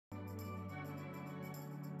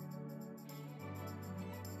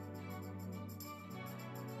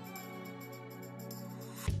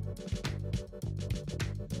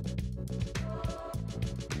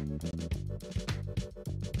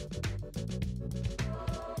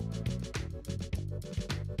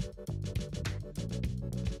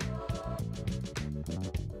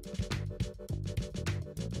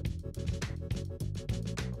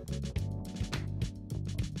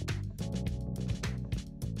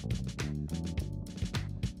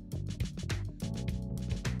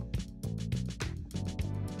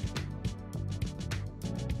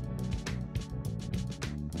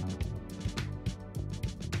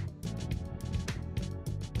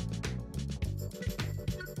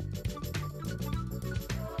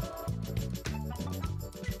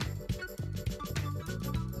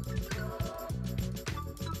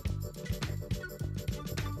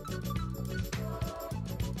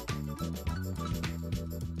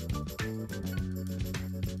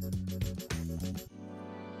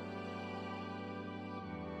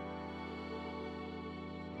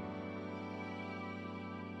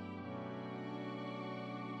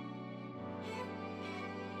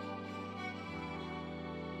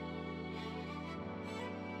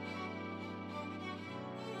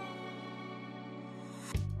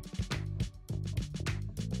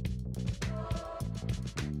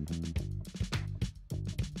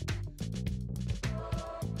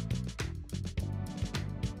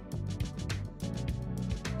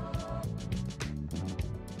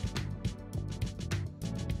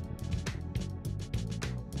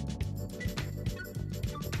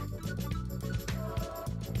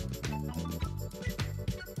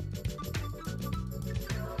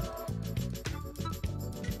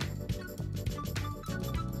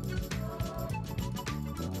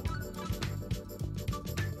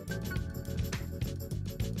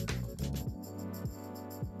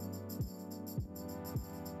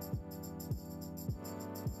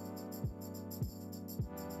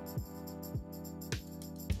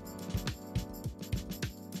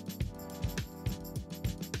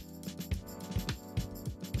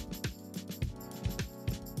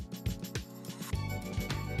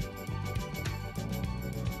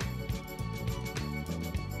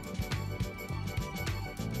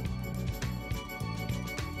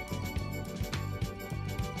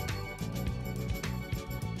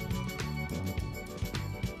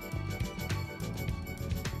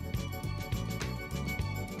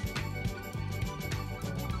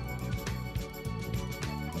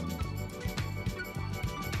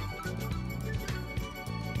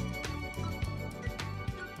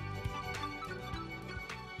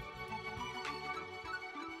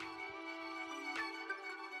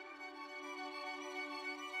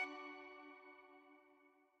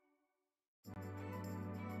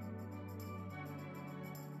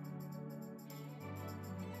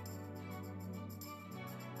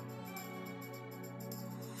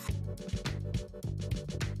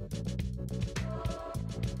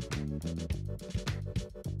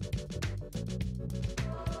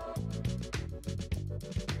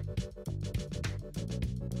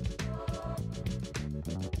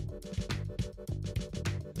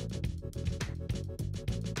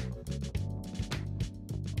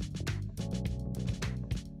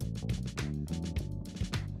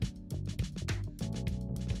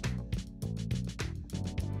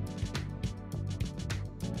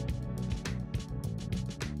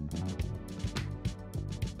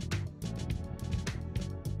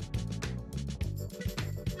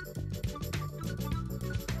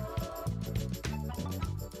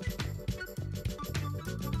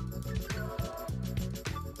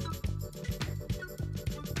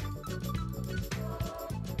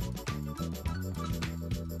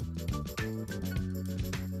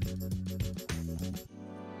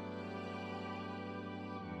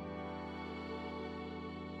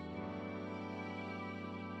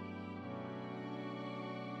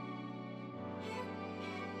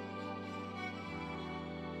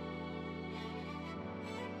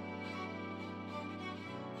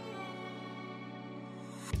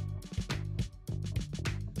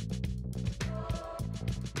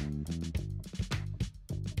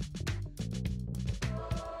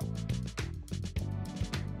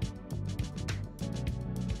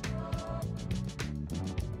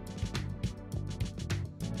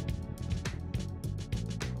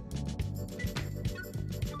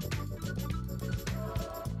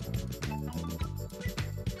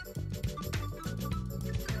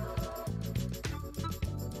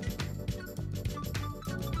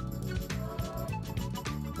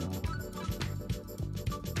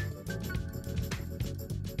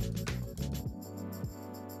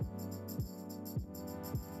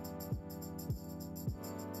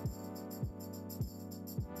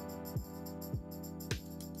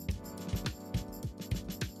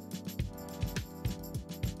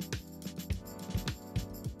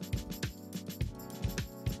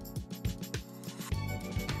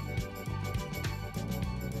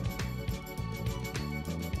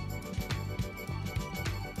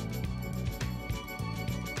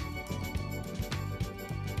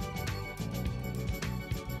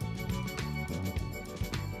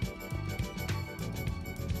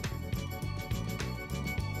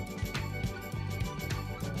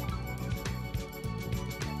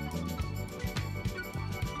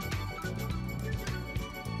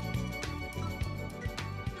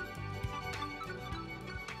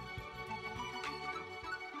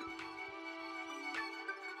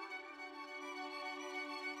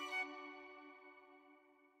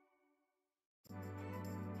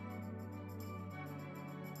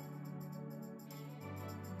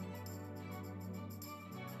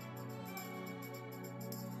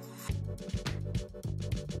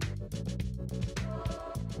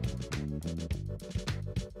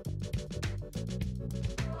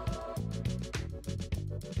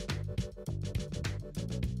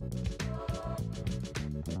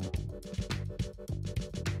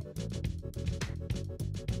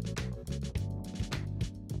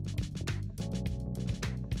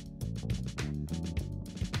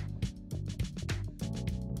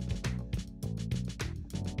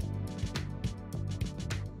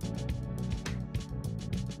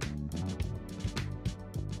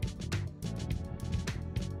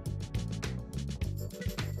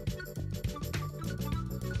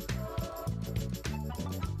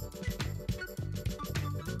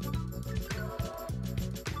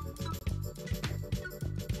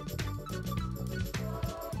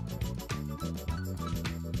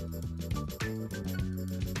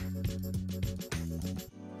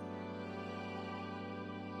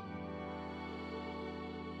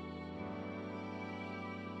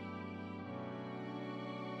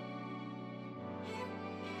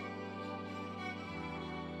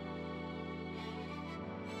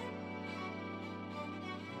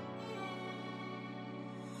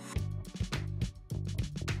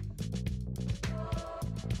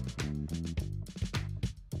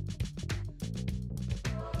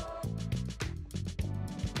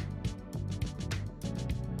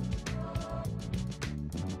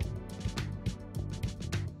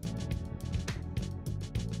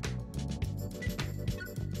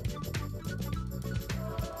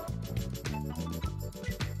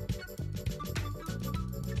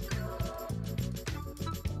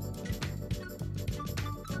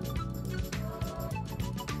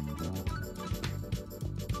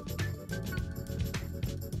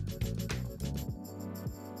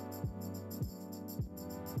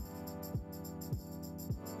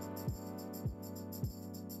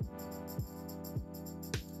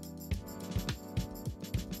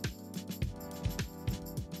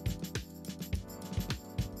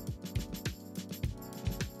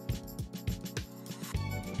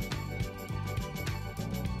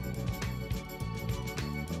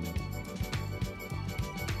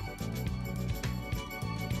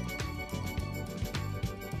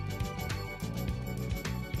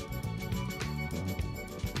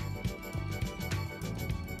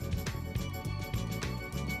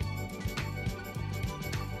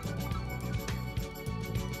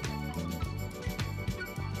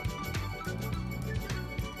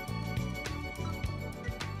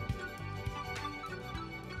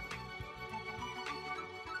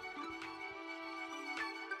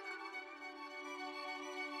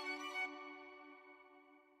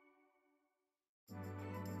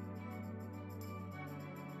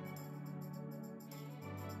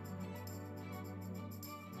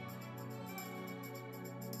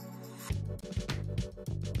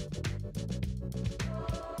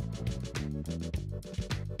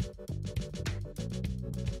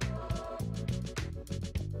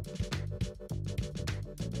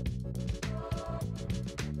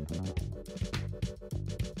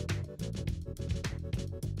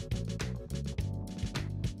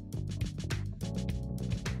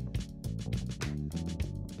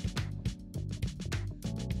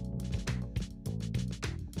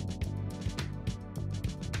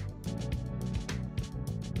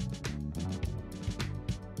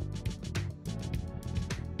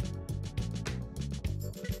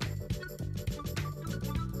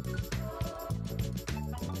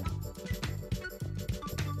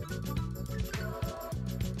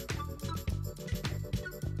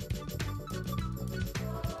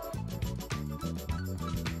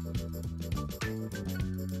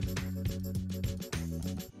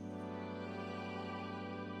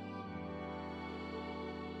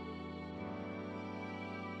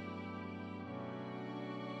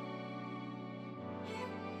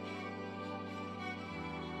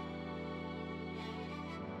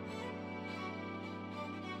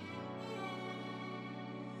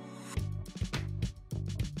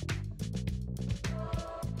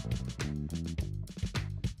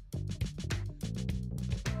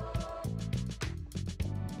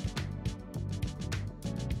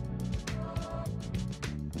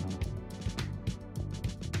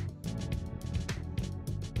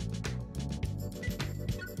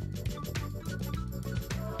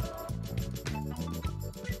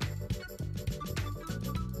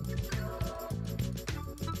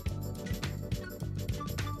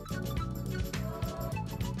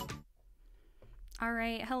All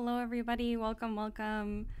right, hello everybody,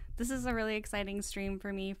 welcome. This is a really exciting stream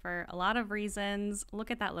for me for a lot of reasons.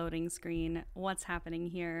 Look at that loading screen. What's happening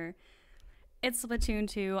here? It's Splatoon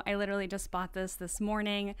 2. I literally just bought this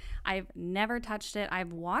morning. I've never touched it.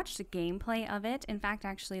 I've watched gameplay of it. In fact,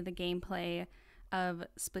 actually, the gameplay of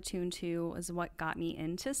Splatoon 2 was what got me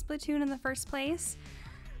into Splatoon in the first place.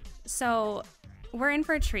 So we're in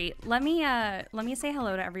for a treat. Let me say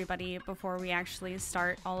hello to everybody before we actually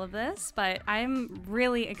start all of this, but I'm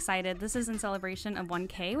really excited. This is in celebration of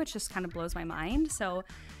 1K, which just kind of blows my mind. So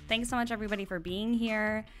thanks so much everybody for being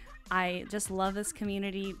here. I just love this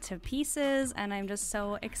community to pieces, and I'm just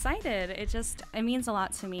so excited. It means a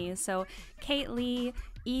lot to me. So Kate Lee,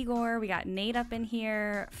 Igor, we got Nate up in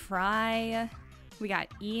here, Fry, we got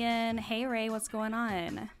Ian. Hey Ray, what's going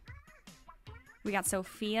on? We got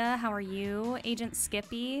Sophia, how are you? Agent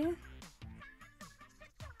Skippy.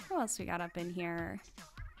 Who else we got up in here?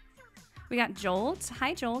 We got Jolt.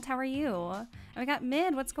 Hi Jolt, how are you? And we got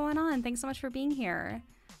Mid, what's going on? Thanks so much for being here.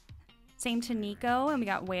 Same to Nico, and we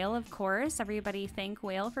got Whale, of course. Everybody thank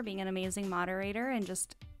Whale for being an amazing moderator and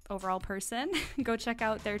just overall person. Go check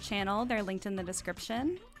out their channel. They're linked in the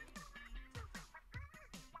description.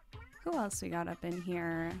 Who else we got up in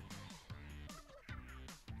here?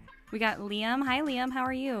 We got Liam. Hi, Liam. How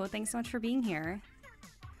are you? Thanks so much for being here.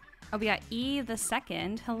 Oh, we got E the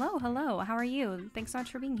second. Hello, hello. How are you? Thanks so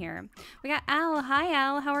much for being here. We got Al. Hi,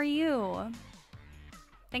 Al. How are you?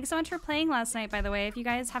 Thanks so much for playing last night, by the way. If you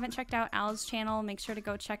guys haven't checked out Al's channel, make sure to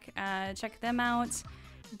go check them out.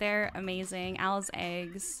 They're amazing. Al's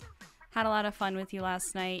Eggs. Had a lot of fun with you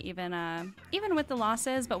last night, even with the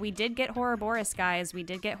losses, but we did get Ouroboros, guys. We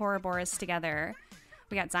did get Ouroboros together.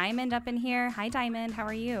 We got Diamond up in here. Hi, Diamond. How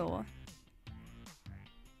are you?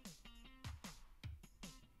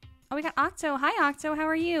 Oh, we got Octo. Hi, Octo. How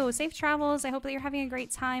are you? Safe travels. I hope that you're having a great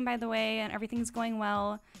time, by the way, and everything's going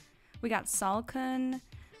well. We got Salkun.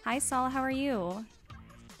 Hi, Saul. How are you?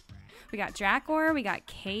 We got Drakor. We got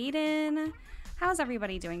Caden. How's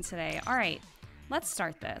everybody doing today? All right, let's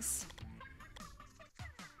start this.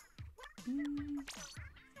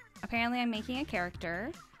 Apparently, I'm making a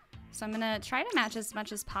character, so I'm gonna try to match as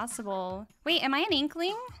much as possible. Wait, am I an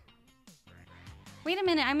Inkling? Wait a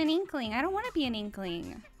minute, I'm an Inkling. I don't want to be an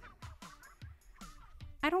Inkling.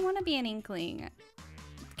 I don't want to be an Inkling.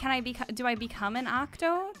 Do I become an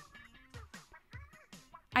Octo?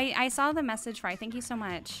 I saw the message, Fry. Thank you so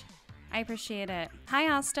much. I appreciate it. Hi,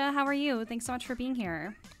 Asta. How are you? Thanks so much for being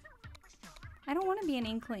here. I don't want to be an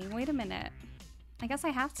Inkling. Wait a minute. I guess I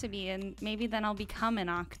have to be, and maybe then I'll become an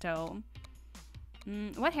Octo.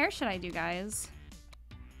 What hair should I do, guys?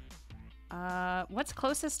 What's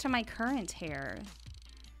closest to my current hair?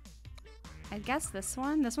 I guess this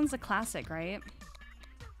one. This one's a classic, right?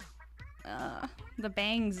 The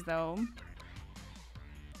bangs, though.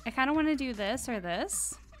 I kind of want to do this or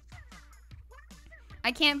this.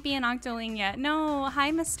 I can't be an Octoling yet. No.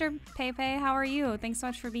 Hi, Mr. Pepe. How are you? Thanks so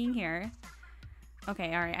much for being here.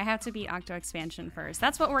 Okay, all right. I have to beat Octo expansion first.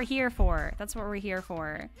 That's what we're here for. That's what we're here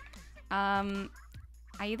for. I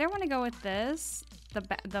either want to go with this,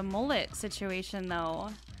 the mullet situation, though.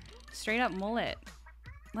 Straight up mullet.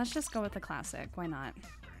 Let's just go with the classic. Why not?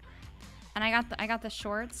 And I got the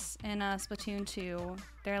shorts in Splatoon 2.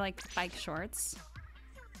 They're like bike shorts.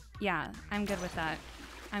 Yeah, I'm good with that.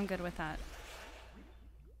 I'm good with that.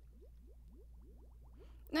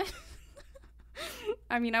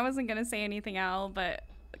 I mean, I wasn't gonna say anything, Al, but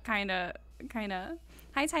kinda.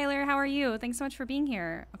 Hi, Tyler, how are you? Thanks so much for being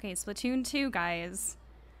here. Okay, Splatoon 2, guys.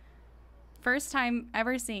 First time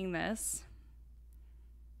ever seeing this.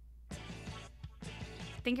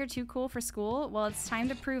 Think you're too cool for school? Well, it's time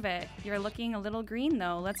to prove it. You're looking a little green,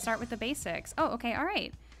 though. Let's start with the basics. Oh, okay, all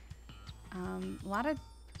right. A lot of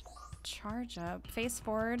charge up. Face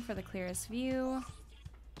forward for the clearest view.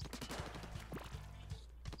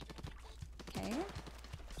 Okay.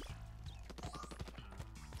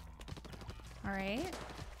 All right.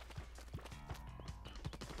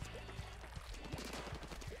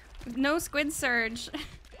 No squid surge.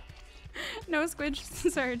 No squid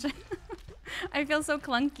surge. I feel so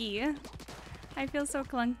clunky. I feel so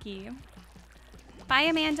clunky. Bye,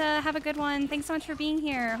 Amanda. Have a good one. Thanks so much for being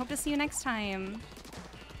here. Hope to see you next time.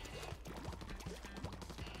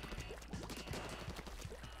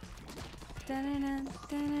 Da-na-na,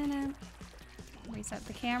 da-na-na. Reset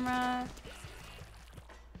the camera.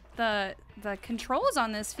 The controls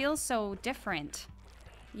on this feel so different.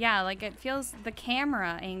 Yeah, like it feels, the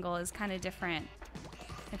camera angle is kind of different.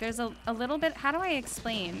 Like there's a little bit, how do I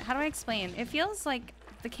explain? How do I explain? It feels like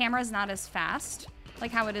the camera's not as fast,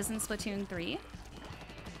 like how it is in Splatoon 3.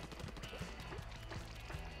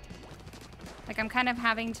 Like I'm kind of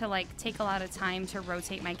having to like take a lot of time to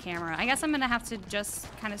rotate my camera. I guess I'm gonna have to just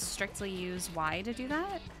kind of strictly use Y to do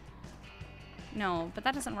that. No, but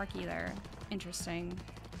that doesn't work either. Interesting.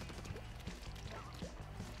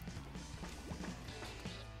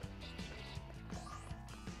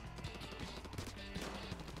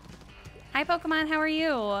 Hi, Pokemon. How are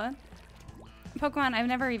you? Pokemon, I've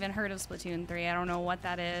never even heard of Splatoon 3. I don't know what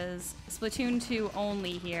that is. Splatoon 2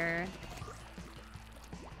 only here.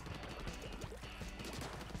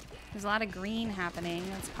 There's a lot of green happening.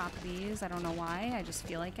 Let's pop these. I don't know why. I just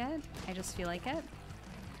feel like it. I just feel like it.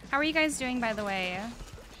 How are you guys doing, by the way?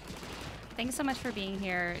 Thanks so much for being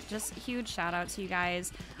here. Just huge shout out to you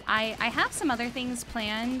guys. I have some other things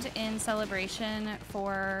planned in celebration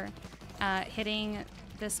for hitting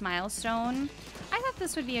this milestone. I thought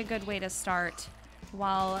this would be a good way to start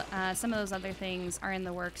while some of those other things are in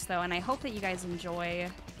the works, though, and I hope that you guys enjoy.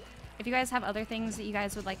 If you guys have other things that you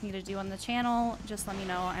guys would like me to do on the channel, just let me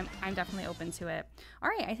know. I'm definitely open to it. All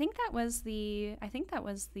right, I think that was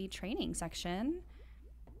the training section.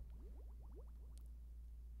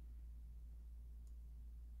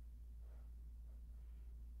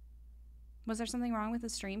 Was there something wrong with the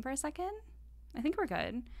stream for a second? I think we're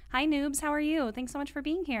good. Hi, noobs. How are you? Thanks so much for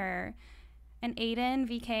being here. And Aiden,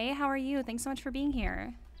 VK, how are you? Thanks so much for being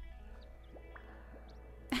here.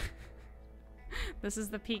 This is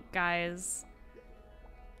the peak, guys.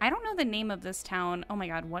 I don't know the name of this town. Oh my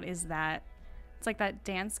god, what is that? It's like that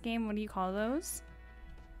dance game. What do you call those?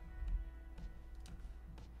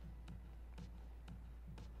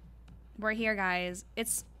 We're here, guys.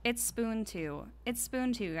 It's Spoon 2. It's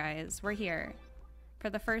Spoon 2, guys. We're here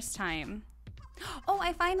for the first time. Oh,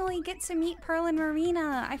 I finally get to meet Pearl and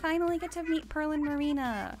Marina. I finally get to meet Pearl and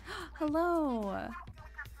Marina. Hello.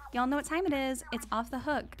 Y'all know what time it is. It's Off the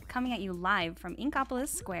Hook, coming at you live from Inkopolis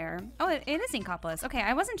Square. Oh, it is Inkopolis. Okay,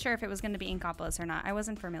 I wasn't sure if it was going to be Inkopolis or not. I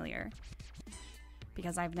wasn't familiar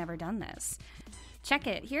because I've never done this. Check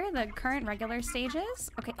it. Here are the current regular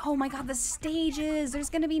stages. Okay. Oh my god, the stages. There's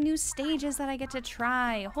going to be new stages that I get to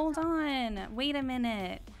try. Hold on. Wait a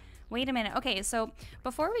minute. Wait a minute. Okay, so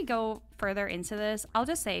before we go further into this, I'll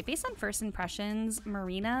just say, based on first impressions,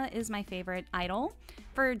 Marina is my favorite idol.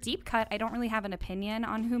 For Deep Cut, I don't really have an opinion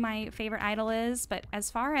on who my favorite idol is, but as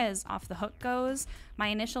far as Off the Hook goes, my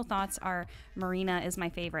initial thoughts are Marina is my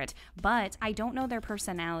favorite, but I don't know their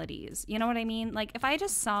personalities. You know what I mean? Like, if I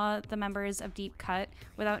just saw the members of Deep Cut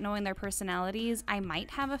without knowing their personalities, I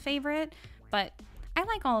might have a favorite, but I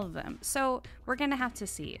like all of them. So we're gonna have to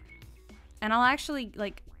see. And I'll actually,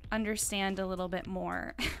 like, understand a little bit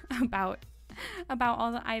more about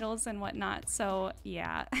all the idols and whatnot. So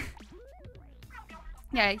yeah.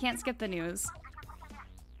 Yeah, I can't skip the news.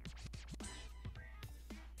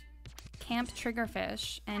 Camp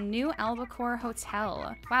Triggerfish and new Albacore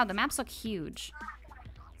Hotel. Wow, the maps look huge.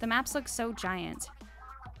 The maps look so giant.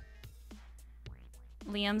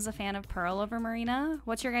 Liam's a fan of Pearl over Marina.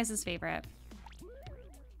 What's your guys' favorite?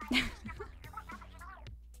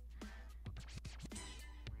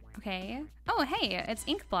 Okay. Oh, hey, it's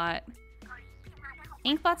Inkblot.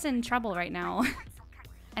 Inkblot's in trouble right now.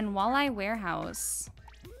 And Walleye Warehouse.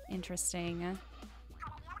 Interesting.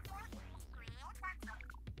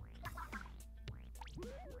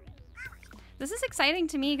 This is exciting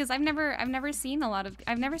to me because I've never seen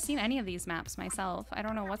any of these maps myself. I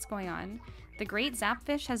don't know what's going on. The Great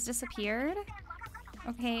Zapfish has disappeared.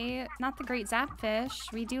 Okay, not the Great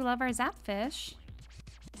Zapfish. We do love our Zapfish.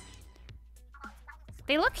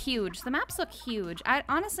 They look huge. The maps look huge.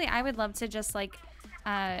 Honestly, I would love to just, like,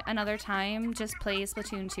 another time just play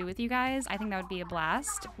Splatoon 2 with you guys. I think that would be a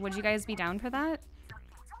blast. Would you guys be down for that?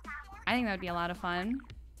 I think that would be a lot of fun.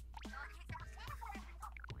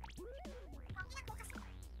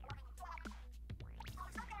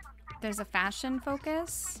 There's a fashion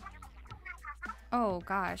focus. Oh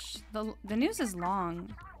gosh, the news is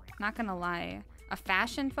long. Not gonna lie. A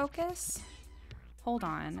fashion focus? Hold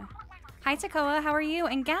on. Hi Takoa, how are you?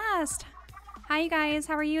 And Gast! Hi you guys,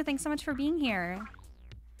 how are you? Thanks so much for being here.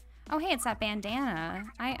 Oh hey, it's that bandana.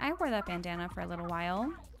 I wore that bandana for a little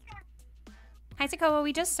while. Hi Takoa,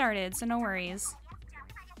 we just started, so no worries.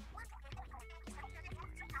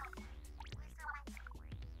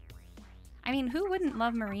 I mean, who wouldn't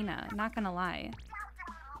love Marina? Not gonna lie.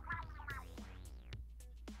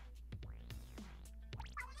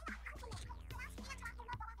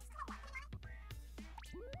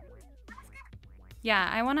 Yeah,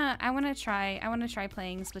 I wanna try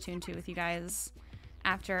playing Splatoon 2 with you guys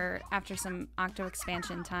after some Octo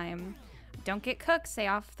expansion time. Don't get cooked, stay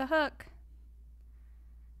off the hook.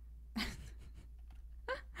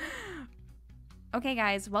 Okay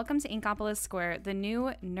guys, welcome to Inkopolis Square, the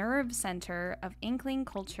new nerve center of Inkling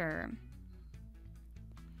culture.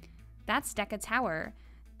 That's Deca Tower,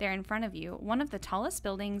 there in front of you, one of the tallest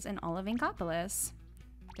buildings in all of Inkopolis.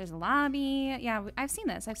 There's a lobby. Yeah, I've seen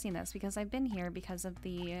this. I've seen this because I've been here because of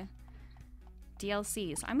the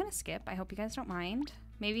DLC. So I'm going to skip. I hope you guys don't mind.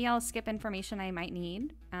 Maybe I'll skip information I might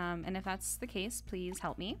need. And if that's the case, please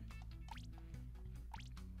help me.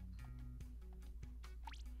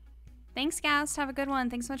 Thanks, Gast. Have a good one.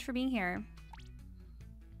 Thanks so much for being here.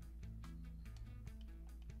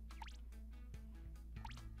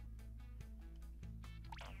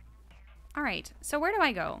 All right. So where do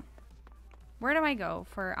I go? Where do I go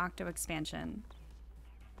for Octo expansion?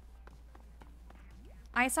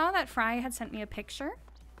 I saw that Fry had sent me a picture,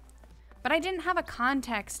 but I didn't have a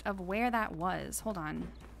context of where that was. Hold on.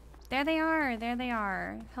 There they are. There they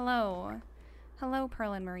are. Hello. Hello,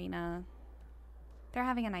 Pearl and Marina. They're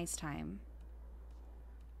having a nice time.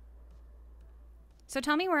 So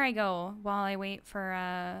tell me where I go while I wait for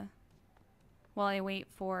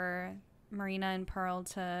Marina and Pearl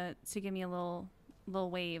to give me a little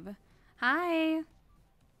wave. Hi.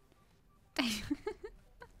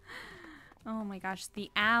 Oh my gosh,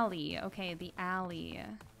 the alley. Okay, the alley.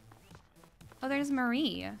 Oh, there's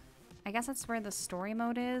Marie. I guess that's where the story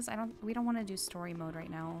mode is. We don't want to do story mode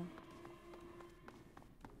right now.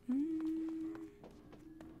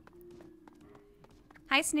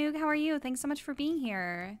 Hi Snoog, how are you? Thanks so much for being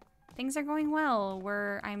here. Things are going well.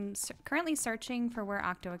 I'm currently searching for where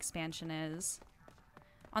Octo expansion is.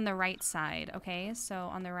 On the right side, okay? So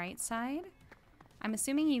on the right side. I'm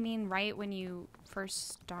assuming you mean right when you first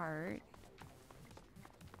start.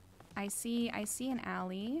 I see an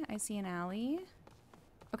alley. I see an alley.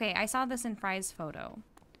 Okay, I saw this in Fry's photo.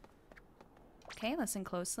 Okay, listen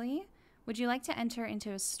closely. Would you like to enter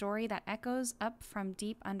into a story that echoes up from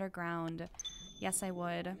deep underground? Yes, I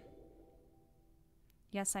would.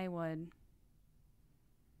 Yes, I would.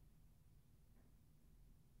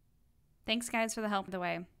 Thanks, guys, for the help, by the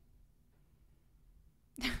way.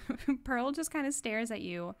 Pearl just kind of stares at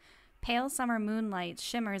you. Pale summer moonlight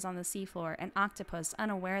shimmers on the seafloor. An octopus,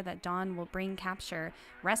 unaware that dawn will bring capture,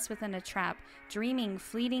 rests within a trap, dreaming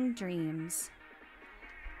fleeting dreams.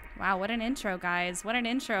 Wow, what an intro, guys. What an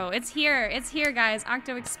intro. It's here. It's here, guys.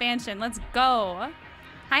 Octo expansion. Let's go.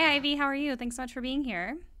 Hi, Ivy. How are you? Thanks so much for being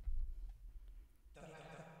here.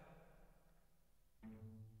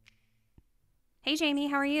 Hey, Jamie.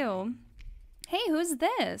 How are you? Hey, who's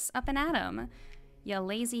this? Up and Adam. You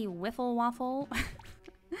lazy wiffle waffle.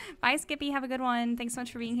 Bye, Skippy. Have a good one. Thanks so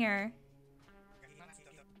much for being here.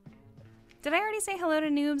 Did I already say hello to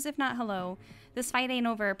noobs? If not, hello. This fight ain't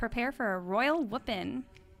over. Prepare for a royal whoopin'.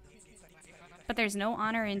 But there's no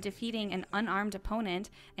honor in defeating an unarmed opponent,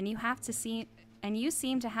 and you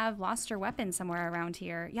seem to have lost your weapon somewhere around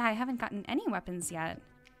here. Yeah, I haven't gotten any weapons yet.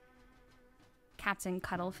 Captain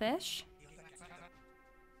Cuttlefish.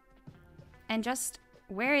 And just,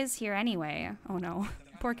 where is here anyway? Oh no,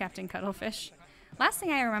 poor Captain Cuttlefish. Last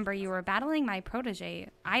thing I remember, you were battling my protege.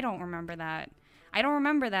 I don't remember that. I don't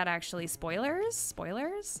remember that, actually. Spoilers?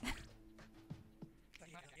 Spoilers?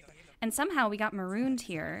 And somehow we got marooned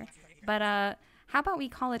here. But, how about we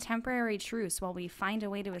call a temporary truce while we find a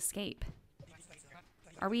way to escape?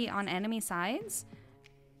 Are we on enemy sides?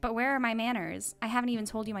 But where are my manners? I haven't even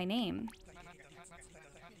told you my name.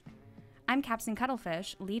 I'm Captain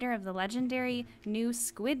Cuttlefish, leader of the legendary new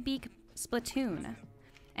Squidbeak Splatoon.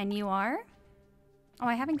 And you are? Oh,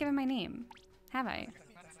 I haven't given my name. Have I?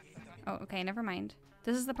 Oh, okay, never mind.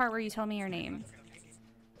 This is the part where you tell me your name.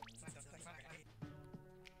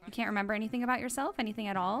 You can't remember anything about yourself? Anything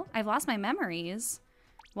at all? I've lost my memories.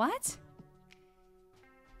 What?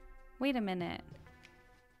 Wait a minute.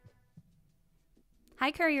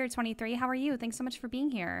 Hi, Courier23. How are you? Thanks so much for being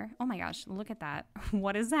here. Oh my gosh, look at that.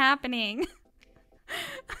 What is happening?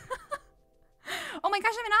 Oh my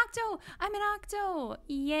gosh, I'm an Octo! I'm an Octo!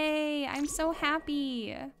 Yay! I'm so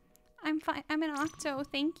happy. I'm fine. I'm an Octo.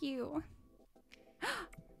 Thank you.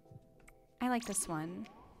 I like this one.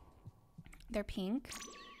 They're pink.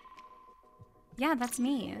 Yeah, that's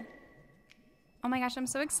me. Oh my gosh, I'm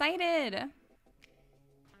so excited.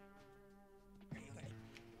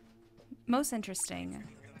 Most interesting.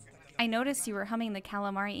 I noticed you were humming the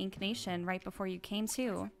Calamari Inc. Nation right before you came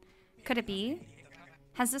to. Could it be?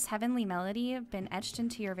 Has this heavenly melody been etched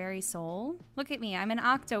into your very soul? Look at me, I'm an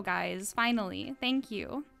Octo, guys. Finally. Thank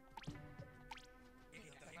you.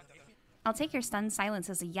 I'll take your stunned silence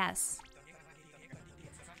as a yes.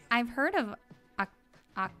 I've heard of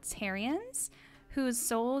Octarians whose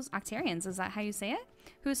souls... Octarians, is that how you say it?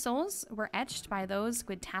 Whose souls were etched by those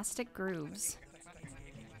squidtastic grooves.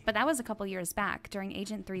 But that was a couple years back, during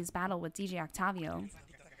Agent 3's battle with DJ Octavio.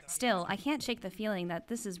 Still, I can't shake the feeling that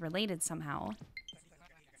this is related somehow.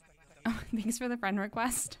 Oh, thanks for the friend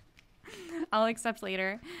request. I'll accept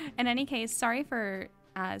later. In any case, sorry for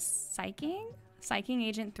Psyching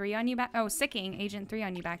Agent 3 on you back. Oh, Sicking Agent 3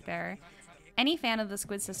 on you back there. Any fan of the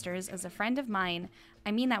Squid Sisters is a friend of mine.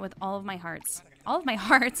 I mean that with all of my hearts. All of my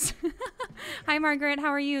hearts. Hi, Margaret. How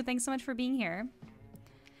are you? Thanks so much for being here.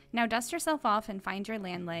 Now dust yourself off and find your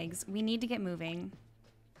land legs. We need to get moving.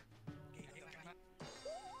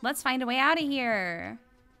 Let's find a way out of here.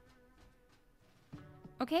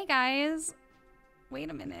 Okay, guys. Wait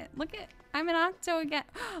a minute. Look at... I'm an Octo again.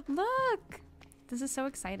 Look! This is so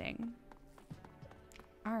exciting.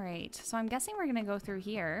 All right. So I'm guessing we're going to go through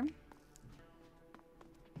here.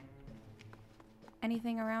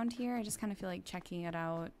 Anything around here? I just kind of feel like checking it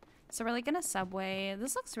out. So we're like in a subway.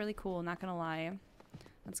 This looks really cool, not gonna lie.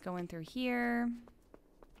 Let's go in through here.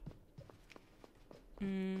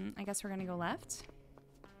 I guess we're gonna go left.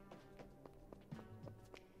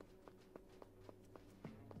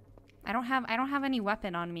 I don't have any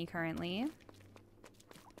weapon on me currently.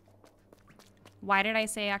 Why did I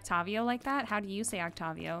say Octavio like that? How do you say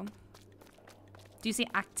Octavio? Do you say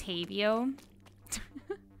Octavio?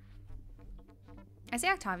 I say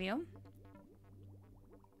Octavio.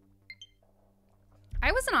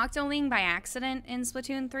 I was an Octoling by accident in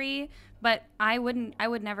Splatoon 3, but I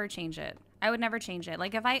would never change it. I would never change it.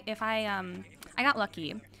 Like if I got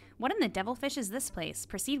lucky. What in the devilfish is this place?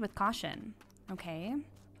 Proceed with caution. Okay.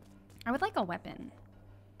 I would like a weapon.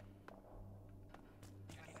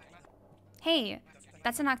 Hey,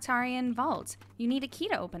 that's an Octarian vault. You need a key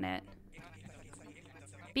to open it.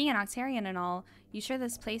 Being an Octarian and all, you sure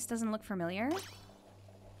this place doesn't look familiar?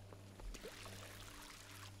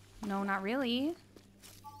 No, not really.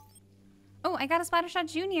 Oh, I got a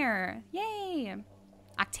Splattershot Junior. Yay!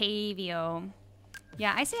 Octavio.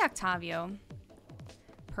 Yeah, I say Octavio.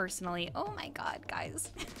 Personally. Oh my god,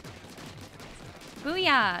 guys.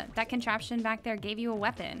 Booyah! That contraption back there gave you a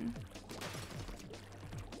weapon.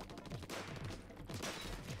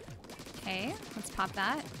 Okay, let's pop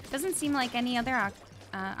that. Doesn't seem like any other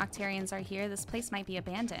Octarians are here. This place might be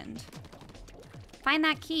abandoned. Find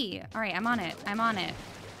that key. All right, I'm on it. I'm on it.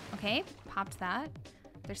 Okay, popped that.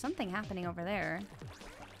 There's something happening over there.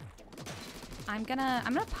 I'm gonna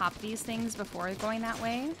pop these things before going that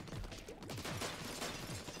way.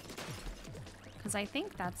 Because I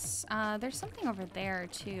think that's, there's something over there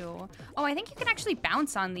too. Oh, I think you can actually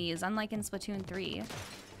bounce on these, unlike in Splatoon 3.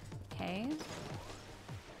 Okay.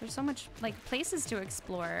 There's so much, like, places to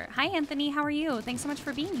explore. Hi, Anthony, how are you? Thanks so much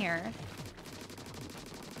for being here.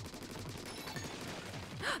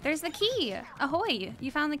 There's the key! Ahoy! You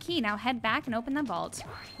found the key. Now head back and open the vault.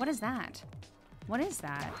 What is that? What is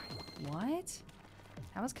that? What?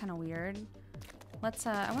 That was kind of weird. Let's,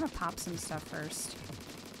 I want to pop some stuff first.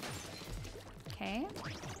 Okay.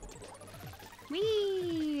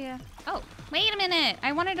 Whee! Oh, wait a minute!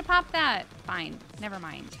 I wanted to pop that! Fine. Never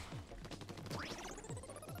mind.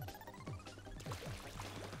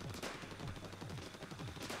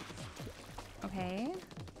 Okay.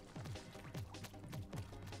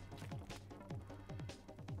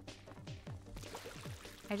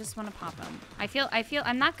 I just want to pop them. I feel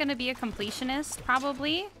I'm not gonna be a completionist,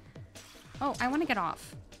 probably. Oh, I want to get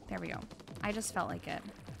off. There we go. I just felt like it.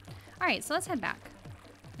 All right, so let's head back.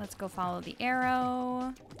 Let's go follow the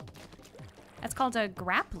arrow. That's called a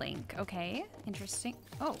grappling. Okay, interesting.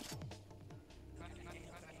 Oh.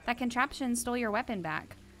 That contraption stole your weapon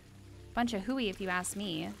back. Bunch of hooey if you ask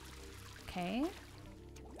me. Okay.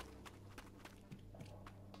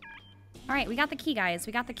 All right, we got the key, guys.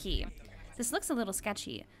 We got the key. This looks a little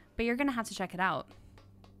sketchy, but you're gonna have to check it out.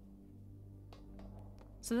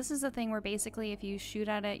 So this is the thing where basically if you shoot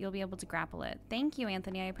at it, you'll be able to grapple it. Thank you,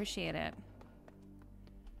 Anthony. I appreciate it.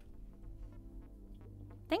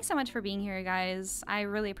 Thanks so much for being here, guys. I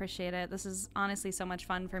really appreciate it. This is honestly so much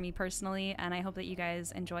fun for me personally, and I hope that you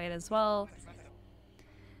guys enjoy it as well.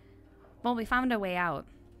 Well, we found a way out.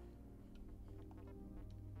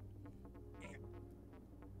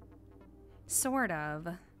 Sort of.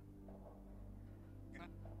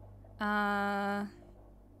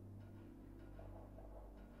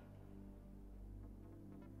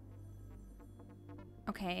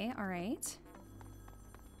 Okay, all right.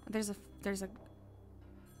 There's a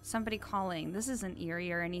somebody calling. This isn't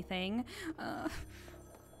eerie or anything. All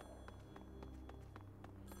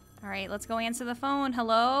right, let's go answer the phone.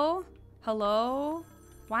 Hello? Hello?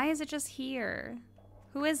 Why is it just here?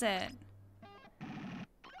 Who is it?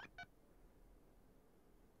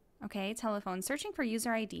 Okay, telephone. Searching for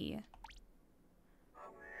user ID.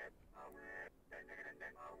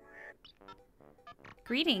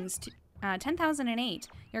 Greetings, 10,008.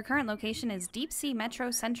 Your current location is Deep Sea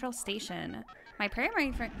Metro Central Station. My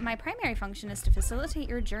primary function is to facilitate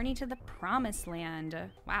your journey to the promised land.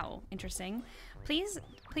 Wow, interesting. Pleased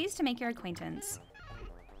to make your acquaintance.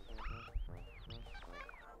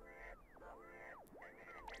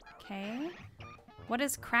 Okay. What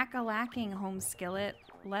is crack-a-lacking, home skillet?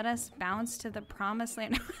 Let us bounce to the promised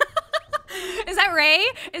land. Is that Ray?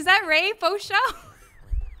 Is that Ray, Fosho?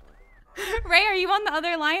 Ray, are you on the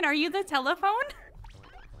other line? Are you the telephone?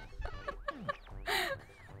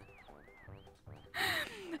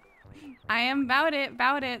 I am about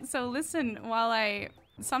it. So listen, while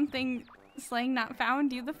something slang not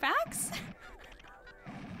found, you the facts?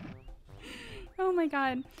 Oh my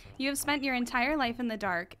god. You have spent your entire life in the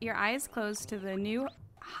dark, your eyes closed to the new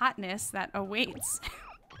hotness that awaits.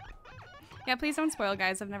 Yeah, please don't spoil,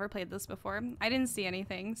 guys. I've never played this before. I didn't see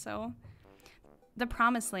anything, so... The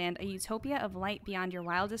Promised Land, a utopia of light beyond your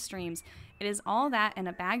wildest dreams. It is all that and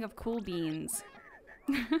a bag of cool beans.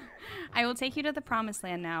 I will take you to the Promised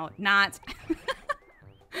Land now. Not.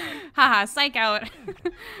 Haha, psych out.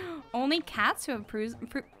 Only cats who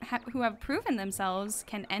have proven themselves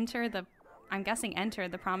can enter the... I'm guessing enter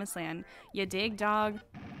the Promised Land. You dig, dog?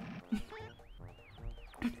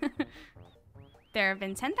 There have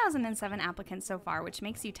been 10,007 applicants so far, which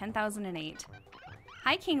makes you 10,008.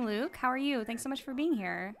 Hi, King Luke. How are you? Thanks so much for being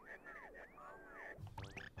here.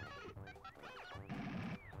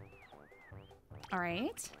 All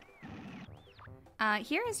right.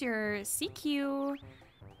 Here is your CQ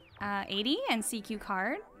 80 and CQ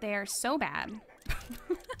card. They are so bad.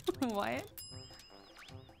 What?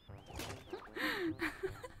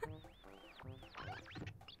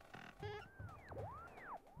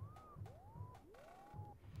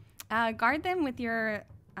 Guard them with your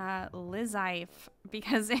Lizife,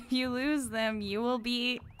 because if you lose them, you will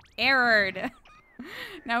be errored.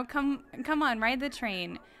 Now come on, ride the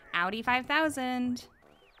train. Audi 5000.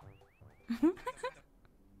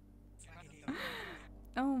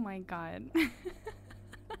 Oh my god.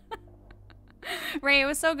 Ray, it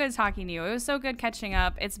was so good talking to you. It was so good catching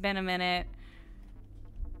up. It's been a minute.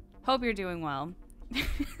 Hope you're doing well.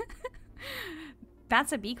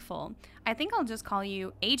 That's a beakful. I think I'll just call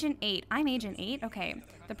you Agent 8. I'm Agent 8? Okay.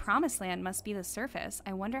 The Promised Land must be the surface.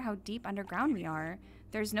 I wonder how deep underground we are.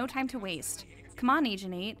 There's no time to waste. Come on,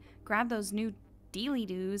 Agent 8. Grab those new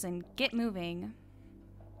dealy-doos and get moving.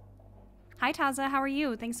 Hi, Taza. How are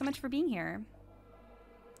you? Thanks so much for being here.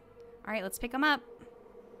 All right, let's pick them up.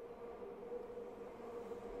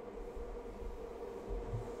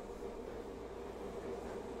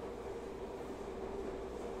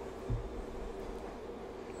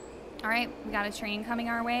 All right, we got a train coming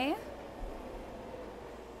our way.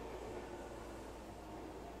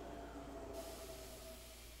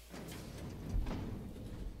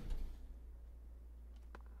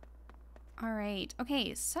 All right,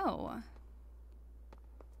 okay, so.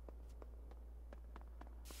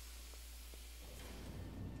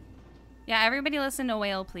 Yeah, everybody listen to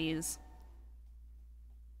Whale, please.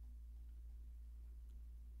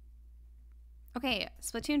 Okay,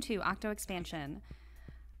 Splatoon 2, Octo expansion.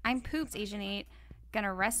 I'm pooped, Agent 8.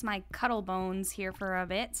 Gonna rest my cuddle bones here for a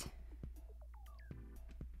bit.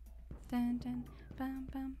 Dun, dun, bum,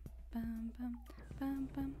 bum, bum, bum, bum,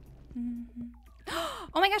 bum.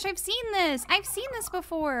 Oh my gosh, I've seen this! I've seen this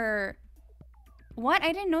before! What?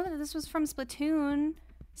 I didn't know that this was from Splatoon.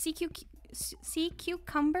 Sea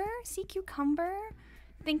Cucumber?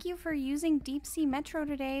 Thank you for using Deep Sea Metro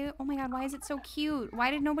today. Oh my god, why is it so cute? Why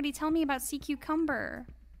did nobody tell me about Sea Cucumber?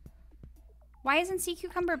 Why isn't Sea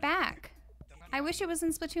Cucumber back? I wish it was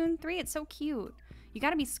in Splatoon 3. It's so cute. You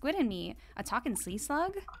gotta be squidding me. A talking sea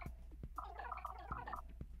slug?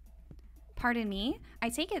 Pardon me? I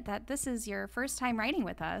take it that this is your first time riding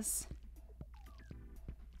with us.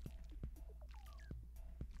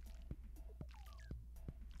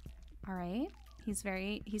 All right. He's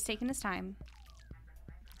taking his time.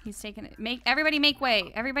 He's taking it. Everybody make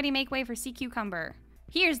way. Everybody make way for Sea Cucumber.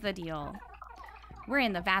 Here's the deal. We're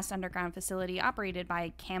in the vast underground facility operated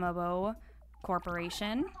by Camabo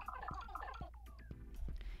Corporation.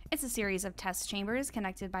 It's a series of test chambers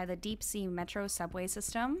connected by the Deep Sea Metro subway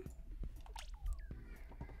system.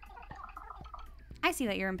 I see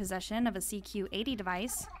that you're in possession of a CQ-80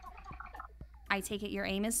 device. I take it your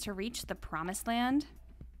aim is to reach the Promised Land?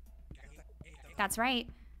 That's right.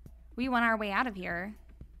 We want our way out of here.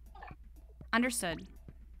 Understood.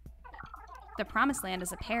 The Promised Land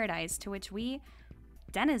is a paradise to which we,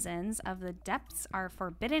 denizens of the depths, are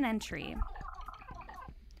forbidden entry.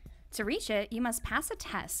 To reach it, you must pass a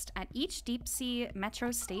test at each Deep Sea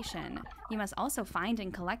Metro station. You must also find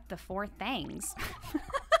and collect the 4 things.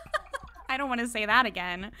 I don't want to say that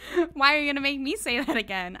again. Why are you going to make me say that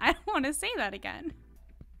again? I don't want to say that again.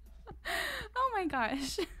 Oh my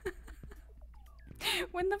gosh.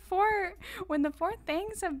 When the four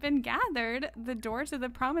things have been gathered, the door to the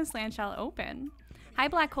promised land shall open. Hi,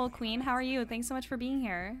 Black Hole Queen. How are you? Thanks so much for being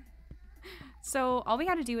here. So all we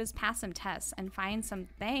got to do is pass some tests and find some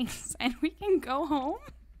things, and we can go home.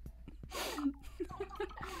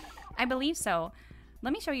 I believe so.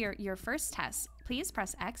 Let me show you your first test. Please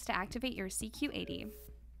press X to activate your CQ80.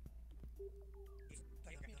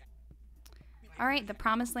 All right, the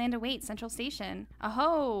promised land awaits, Central Station.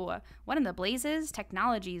 Aho! What in the blazes?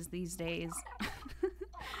 Technologies these days.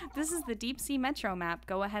 This is the Deep Sea Metro map.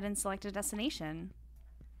 Go ahead and select a destination.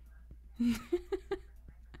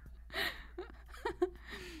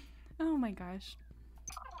 Oh my gosh.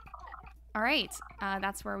 All right,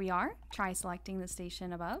 that's where we are. Try selecting the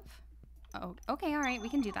station above. Oh, okay, all right, we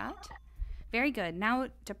can do that. Very good. Now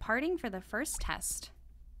departing for the first test.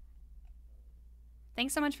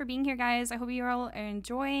 Thanks so much for being here, guys. I hope you all are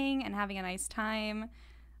enjoying and having a nice time.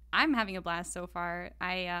 I'm having a blast so far.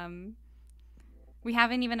 We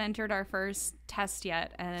haven't even entered our first test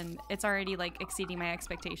yet, and it's already like exceeding my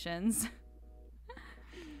expectations.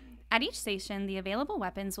 At each station, the available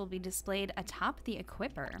weapons will be displayed atop the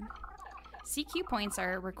equipper. CQ points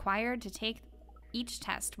are required to take each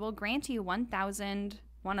test. We'll grant you 1,000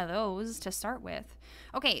 one of those to start with.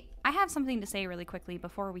 Okay, I have something to say really quickly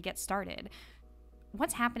before we get started.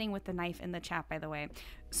 What's happening with the knife in the chat, by the way?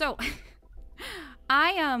 So,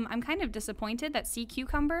 I'm kind of disappointed that Sea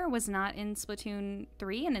Cucumber was not in Splatoon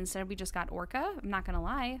 3 and instead we just got Orca. I'm not gonna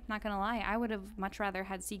lie. I would have much rather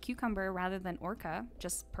had Sea Cucumber rather than Orca,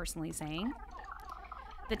 just personally saying.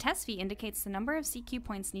 The test fee indicates the number of CQ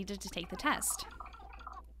points needed to take the test.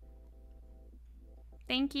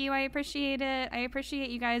 Thank you, I appreciate it. I appreciate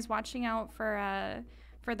you guys watching out for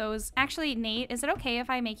those. Actually, Nate, is it okay if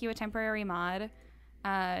I make you a temporary mod?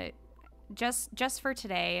 Just for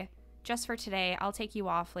today. Just for today. I'll take you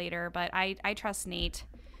off later, but I trust Nate.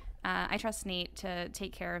 I trust Nate to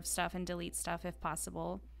take care of stuff and delete stuff if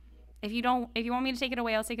possible. If you want me to take it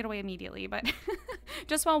away, I'll take it away immediately, but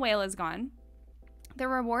just while Whale is gone. The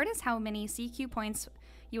reward is how many CQ points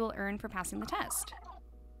you will earn for passing the test.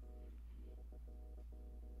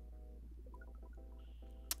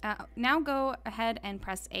 Now go ahead and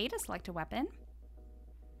press A to select a weapon.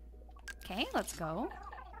 Okay, let's go.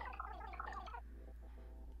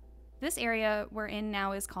 This area we're in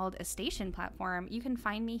now is called a station platform. You can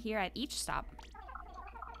find me here at each stop.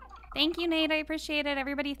 Thank you, Nate. I appreciate it.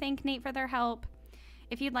 Everybody thank Nate for their help.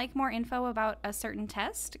 If you'd like more info about a certain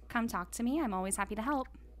test, come talk to me. I'm always happy to help.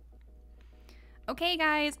 Okay,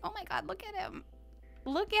 guys. Oh my God, look at him.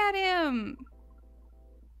 Look at him.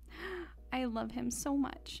 I love him so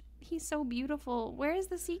much. He's so beautiful. Where is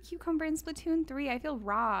the Sea Cucumber in Splatoon 3? I feel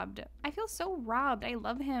robbed. I feel so robbed. I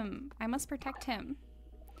love him. I must protect him.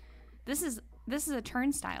 This is a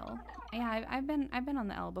turnstile. Yeah, I've been on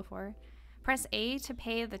the L before. Press A to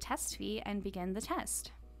pay the test fee and begin the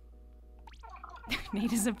test.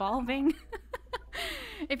 Nate is evolving.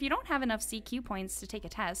 If you don't have enough CQ points to take a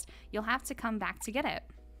test, you'll have to come back to get it.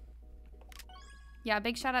 Yeah,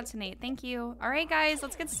 big shout out to Nate. Thank you. All right, guys,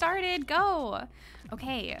 let's get started. Go.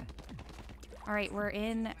 Okay. All right, we're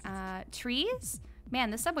in trees.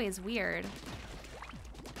 Man, this subway is weird.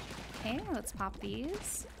 Okay, let's pop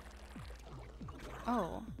these.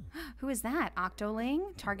 Oh, who is that?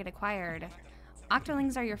 Octoling? Target acquired.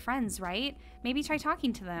 Octolings are your friends, right? Maybe try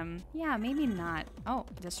talking to them. Yeah, maybe not. Oh,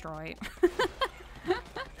 destroy.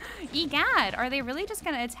 Egad, are they really just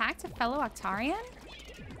gonna attack a fellow Octarian?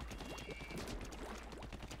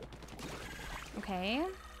 Okay.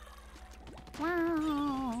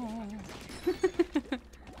 Wow.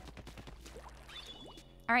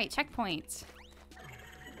 All right, checkpoint.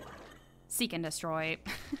 Seek and destroy.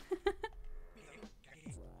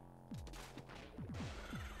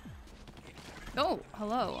 Oh,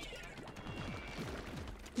 hello.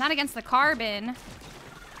 Not against the carbon.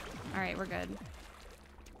 All right, we're good.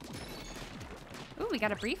 Ooh, we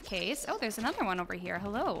got a briefcase. Oh, there's another one over here.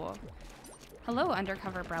 Hello. Hello,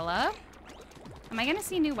 undercover Brella. Am I gonna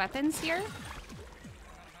see new weapons here?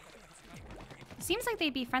 Seems like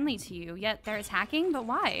they'd be friendly to you, yet they're attacking, but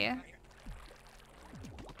why?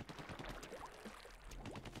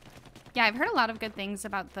 Yeah, I've heard a lot of good things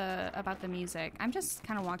about the music. I'm just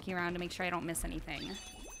kind of walking around to make sure I don't miss anything.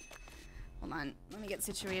 Hold on, let me get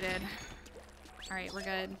situated. All right, we're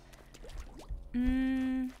good.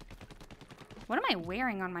 What am I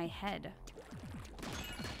wearing on my head?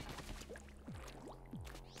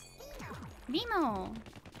 Nemo.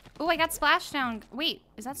 Oh, I got splashdown. Wait,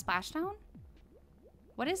 is that splashdown?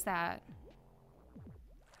 What is that?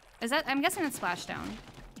 Is that, I'm guessing it's splashdown.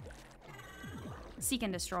 Seek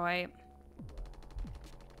and destroy.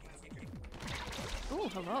 Oh,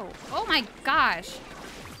 hello. Oh my gosh.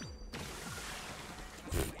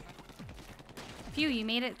 Phew, you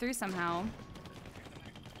made it through somehow.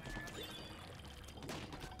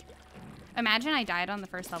 Imagine I died on the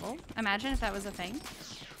first level. Imagine if that was a thing.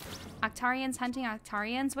 Octarians hunting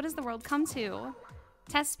Octarians. What does the world come to?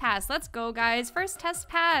 Test pass. Let's go, guys. First test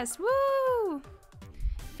pass. Woo!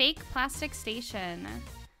 Fake plastic station.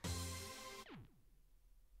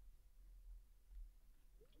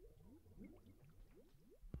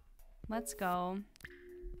 Let's go.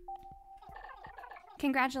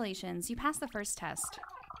 Congratulations, you passed the first test.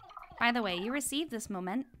 By the way, you received this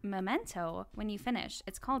memento when you finish.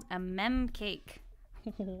 It's called a mem cake.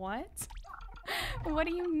 What? What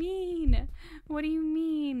do you mean? What do you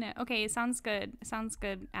mean? Okay, sounds good. Sounds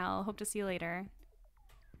good, Al. Hope to see you later.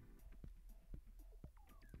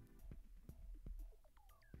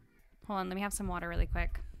 Hold on, let me have some water really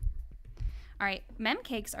quick. All right, mem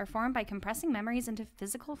cakes are formed by compressing memories into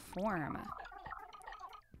physical form.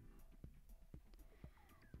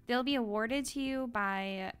 They'll be awarded to you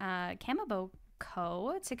by Kamabo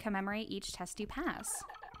Co. to commemorate each test you pass.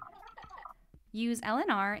 Use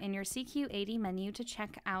LNR in your CQ80 menu to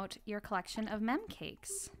check out your collection of mem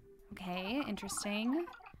cakes. Okay, interesting.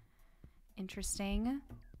 Interesting.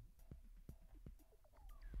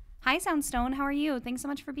 Hi, Soundstone, how are you? Thanks so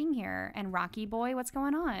much for being here. And Rocky Boy, what's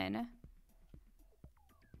going on?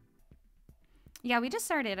 Yeah, we just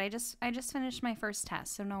started. I just finished my first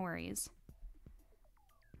test, so no worries.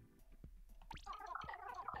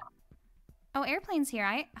 Oh, Airplane's here.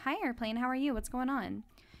 Hi, Airplane. How are you? What's going on?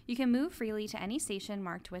 You can move freely to any station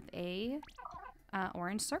marked with a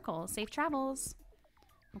orange circle. Safe travels.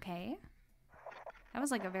 Okay. That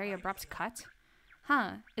was like a very abrupt cut.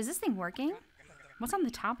 Huh. Is this thing working? What's on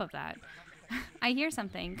the top of that? I hear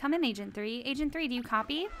something. Come in, Agent 3. Agent 3, do you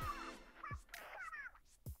copy?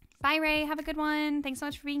 Bye, Ray. Have a good one. Thanks so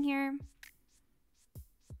much for being here.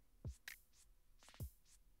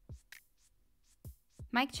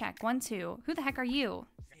 Mic check. 1, 2. Who the heck are you?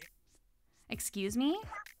 Excuse me?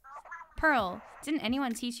 Pearl, didn't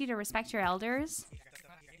anyone teach you to respect your elders?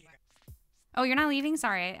 Oh, you're not leaving?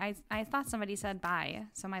 Sorry. I thought somebody said bye,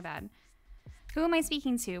 so my bad. Who am I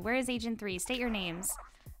speaking to? Where is Agent 3? State your names.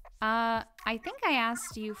 I think I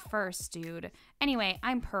asked you first, dude. Anyway,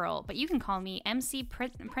 I'm Pearl, but you can call me MC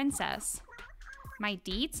Princess. My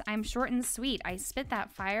deets? I'm short and sweet. I spit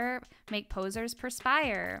that fire, make posers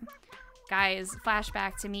perspire. Guys,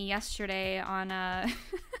 flashback to me yesterday on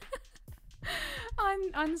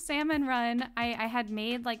on Salmon Run. I had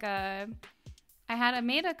made like I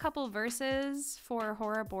made a couple verses for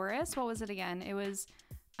Ouroboros. What was it again? It was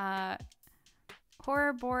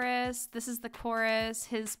Ouroboros, this is the chorus,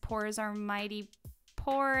 his pores are mighty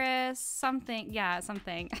porous, something. Yeah,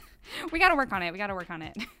 something. We gotta work on it. We gotta work on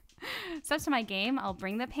it. Step to my game, I'll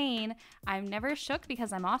bring the pain. I'm never shook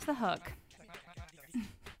because I'm off the hook.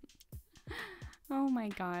 Oh my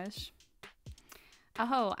gosh.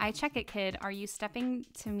 Oh, I check it, kid. Are you stepping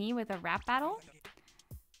to me with a rap battle?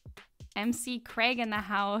 MC Craig in the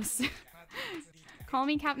house. Call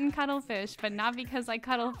me Captain Cuttlefish, but not because I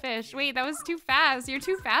cuddle fish. Wait, that was too fast. You're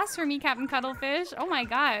too fast for me, Captain Cuttlefish. Oh my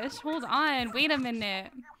gosh. Hold on. Wait a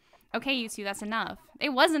minute. Okay, you two, that's enough.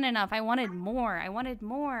 It wasn't enough. I wanted more. I wanted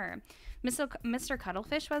more. Mr.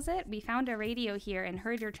 Cuttlefish, was it? We found a radio here and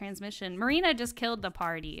heard your transmission. Marina just killed the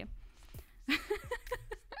party.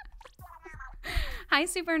 Hi,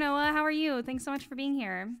 Supernova. How are you? Thanks so much for being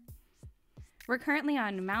here. We're currently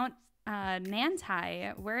on Mount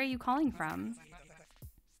Nantai. Where are you calling from?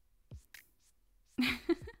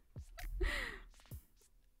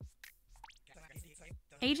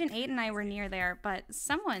 Agent 8 and I were near there, but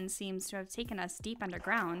someone seems to have taken us deep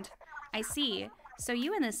underground. I see. So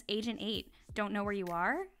you and this Agent 8 don't know where you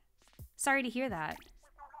are? Sorry to hear that.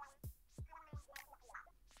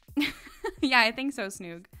 Yeah, I think so,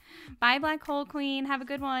 Snoog. Bye, Black Hole Queen. Have a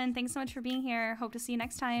good one. Thanks so much for being here. Hope to see you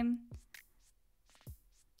next time.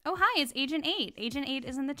 Oh, hi, it's Agent 8. Agent 8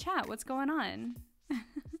 is in the chat. What's going on?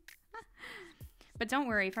 But don't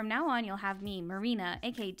worry, from now on, you'll have me, Marina,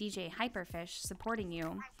 aka DJ Hyperfish, supporting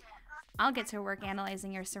you. I'll get to work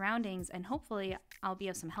analyzing your surroundings, and hopefully I'll be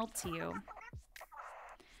of some help to you.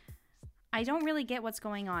 I don't really get what's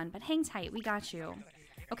going on, but hang tight, we got you.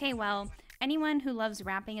 Okay, well, anyone who loves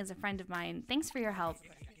rapping is a friend of mine. Thanks for your help.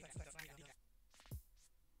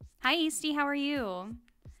 Hi, Easty, how are you?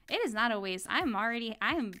 It is not a waste.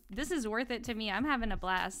 This is worth it to me. I'm having a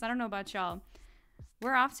blast. I don't know about y'all.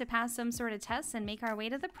 We're off to pass some sort of tests and make our way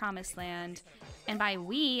to the promised land. And by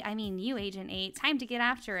we, I mean you, Agent 8. Time to get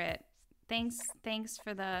after it. Thanks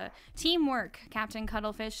for the teamwork, Captain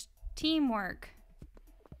Cuttlefish. Teamwork.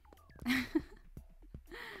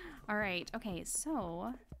 All right. Okay,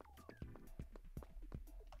 so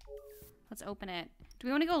let's open it. Do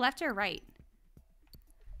we want to go left or right?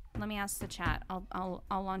 Let me ask the chat. I'll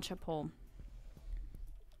launch a poll.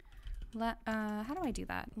 How do I do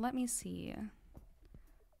that? Let me see.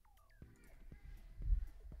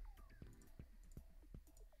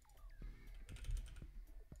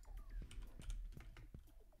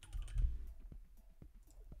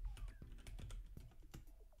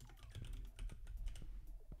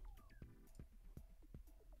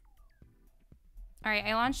 All right,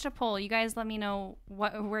 I launched a poll. You guys let me know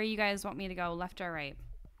where you guys want me to go, left or right.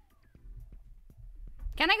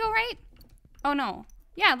 Can I go right? Oh, no.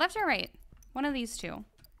 Yeah, left or right. One of these two.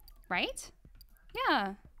 Right?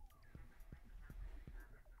 Yeah.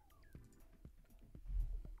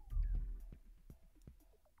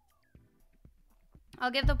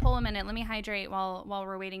 I'll give the poll a minute. Let me hydrate while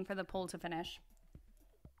we're waiting for the poll to finish.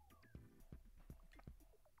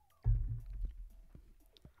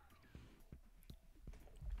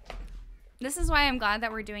 This is why I'm glad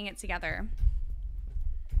that we're doing it together.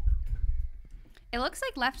 It looks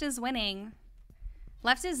like left is winning.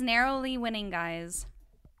 Left is narrowly winning, guys.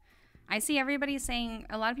 I see everybody saying,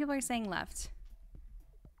 a lot of people are saying left.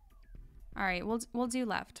 All right, we'll do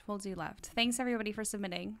left. We'll do left. Thanks everybody for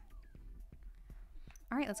submitting.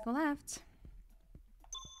 All right, let's go left.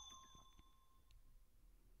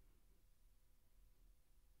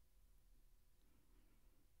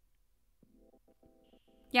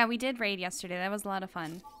 Yeah, we did raid yesterday. That was a lot of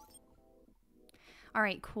fun. All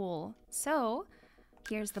right, cool. So,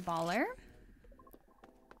 here's the baller.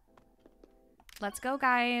 Let's go,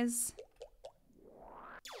 guys.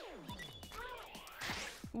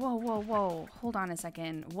 Whoa, whoa, whoa. Hold on a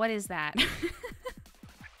second. What is that?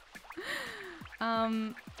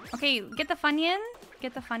 Okay, get the Funyun.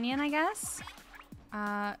 Get the Funyun, I guess.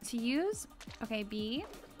 To use. Okay, B.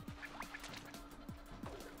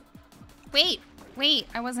 Wait,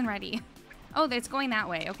 I wasn't ready. Oh, it's going that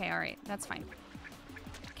way. Okay, all right. That's fine.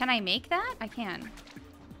 Can I make that? I can.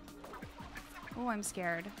 Oh, I'm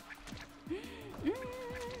scared.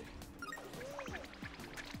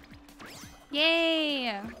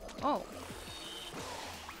 Yay! Oh.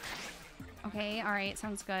 Okay, all right.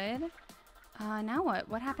 Sounds good. Now what?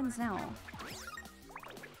 What happens now?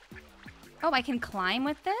 Oh, I can climb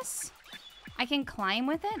with this? I can climb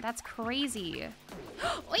with it? That's crazy.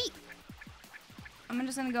 Wait! I'm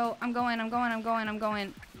just gonna go. I'm going.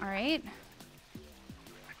 All right.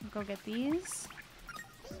 Go get these.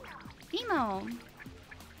 Vimo.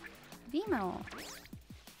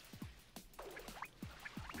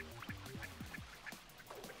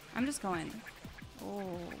 I'm just going.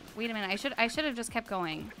 Oh, wait a minute. I should have just kept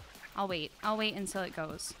going. I'll wait until it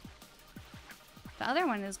goes. The other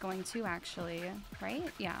one is going too, actually. Right?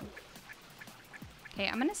 Yeah. Okay,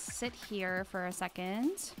 I'm gonna sit here for a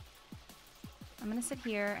second. I'm gonna sit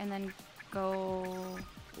here and then go.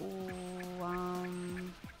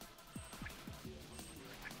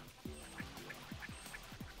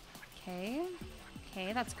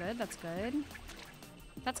 Okay, that's good.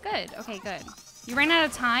 Okay, good. You ran out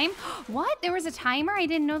of time? What? There was a timer? I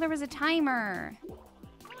didn't know there was a timer.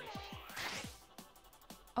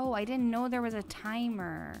 Oh, I didn't know there was a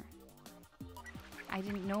timer. I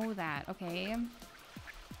didn't know that. Okay.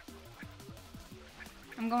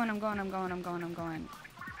 I'm going.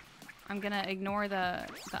 I'm gonna ignore the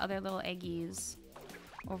other little eggies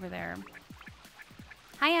over there.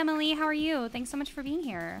 Hi, Emily. How are you? Thanks so much for being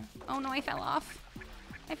here. Oh, no, I fell off.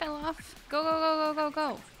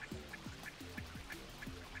 Go.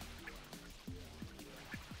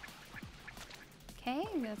 Okay,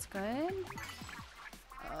 that's good.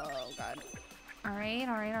 Oh, God. All right.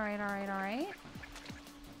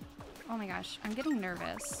 Oh, my gosh. I'm getting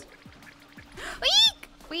nervous.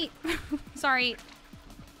 Wait. Sorry.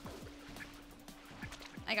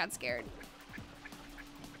 I got scared.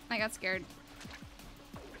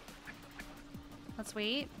 Let's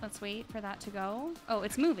wait for that to go. Oh,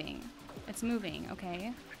 it's moving.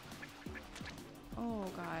 Okay. Oh,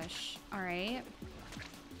 gosh. All right.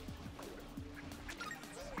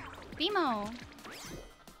 Vimo.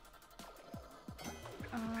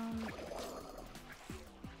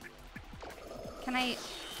 Can I...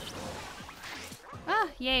 Ah,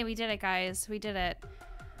 yay, we did it, guys. We did it.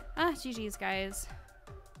 Ah, GG's, guys.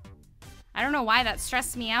 I don't know why that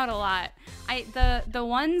stressed me out a lot. The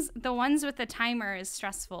ones with the timer is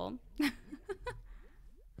stressful.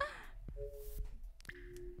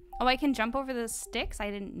 Oh, I can jump over the sticks?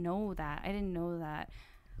 I didn't know that. I didn't know that.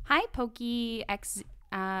 Hi, Pokey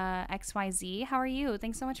XYZ. How are you?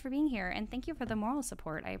 Thanks so much for being here. And thank you for the moral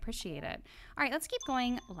support. I appreciate it. All right, let's keep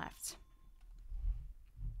going left.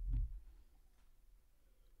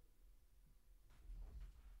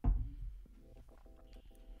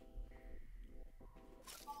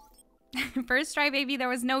 First try, baby. There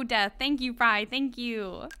was no death. Thank you, Fry. Thank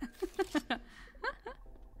you.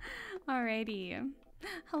 Alrighty.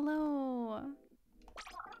 Hello.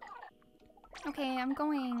 Okay, I'm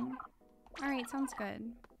going. Alright, sounds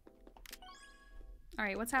good.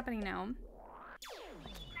 Alright, what's happening now?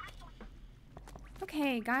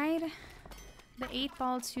 Okay, guide the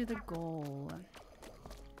 8-ball to the goal.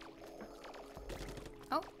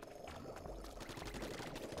 Oh.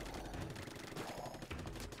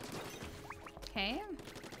 Okay.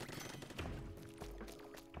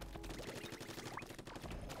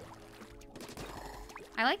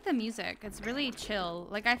 I like the music. It's really chill.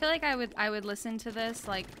 Like, I feel like I would listen to this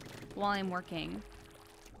like while I'm working.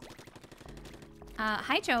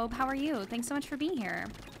 Hi Job, how are you? Thanks so much for being here.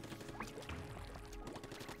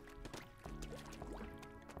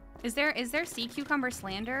 Is there sea cucumber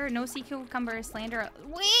slander? No sea cucumber slander.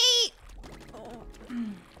 Wait! Oh.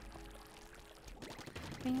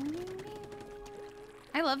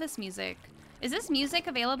 I love this music. Is this music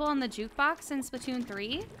available on the jukebox in Splatoon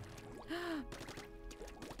 3?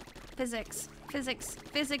 Physics, physics,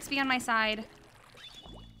 physics, be on my side.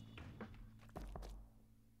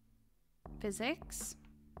 Physics?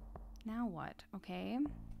 Now what? Okay.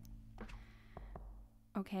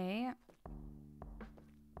 Okay.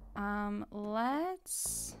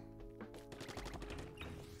 Let's...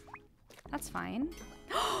 That's fine.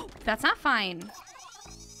 That's not fine.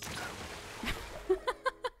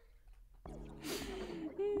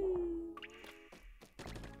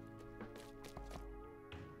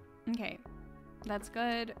 Okay, that's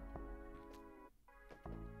good.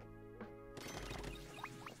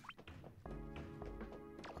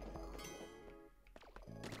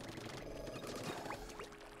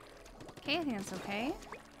 Okay, I think that's okay.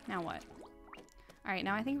 Now what? All right,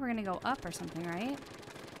 now I think we're gonna go up or something, right?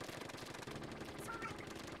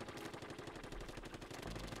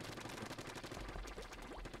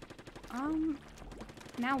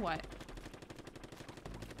 Now what?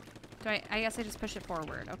 Do I guess I just push it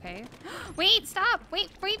forward, okay? Wait, stop! Wait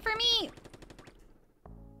for me!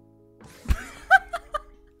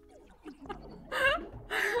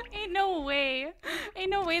 Ain't no way. Ain't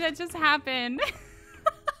no way that just happened.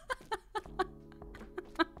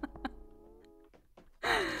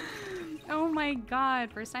 Oh my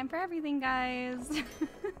god. First time for everything, guys.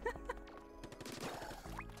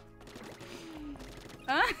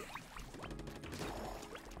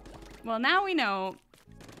 Well, now we know.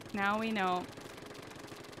 Now we know.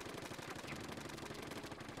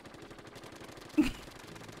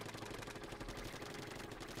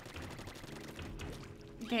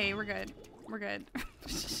 Okay, we're good. We're good.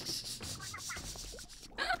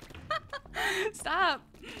 Stop.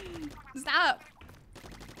 Stop.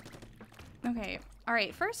 Okay. All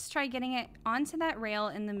right. First, try getting it onto that rail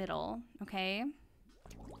in the middle. Okay.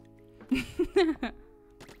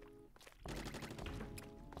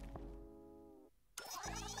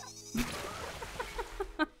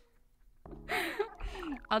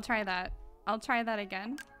 I'll try that. I'll try that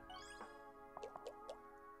again.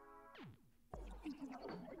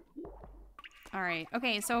 All right.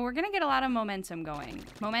 Okay, so we're gonna get a lot of momentum going.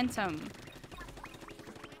 Momentum.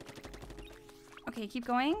 Okay, keep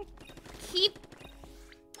going. Keep.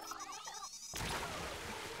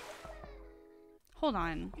 Hold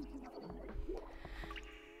on.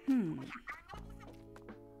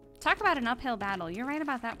 Talk about an uphill battle. You're right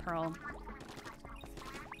about that, Pearl.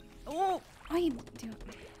 Oh, I do.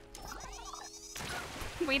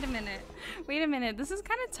 Wait a minute. Wait a minute. This is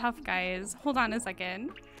kind of tough, guys. Hold on a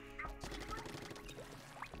second.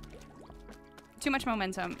 Too much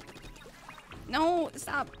momentum. No,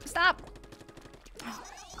 stop. Stop.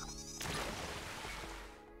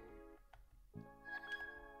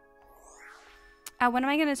 When am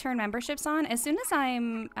I going to turn memberships on? As soon as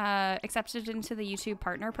I'm accepted into the YouTube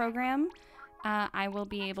partner program, I will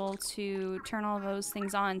be able to turn all those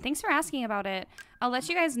things on. Thanks for asking about it. I'll let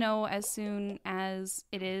you guys know as soon as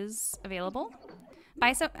it is available.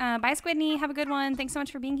 Bye, bye Squidney. Have a good one. Thanks so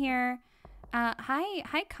much for being here. Hi,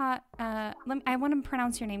 Kat. I want to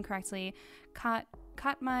pronounce your name correctly.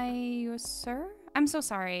 Katmayusur? I'm so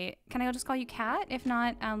sorry. Can I just call you Kat? If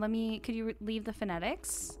not, could you leave the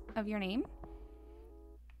phonetics of your name?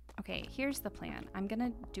 Okay, here's the plan. I'm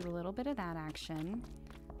gonna do a little bit of that action.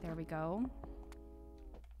 There we go.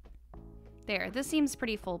 There, this seems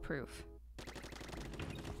pretty foolproof.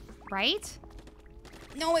 Right?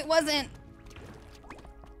 No, it wasn't.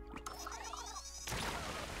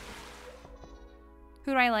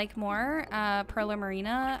 Who do I like more? Pearl or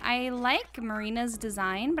Marina? I like Marina's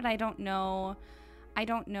design, but I don't know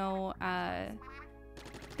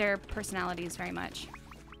their personalities very much.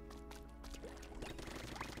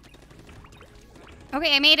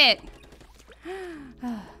 Okay, I made it.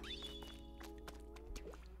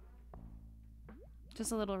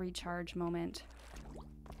 Just a little recharge moment.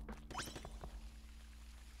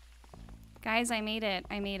 Guys, I made it.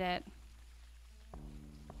 I made it.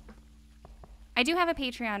 I do have a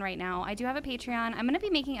Patreon right now. I do have a Patreon. I'm going to be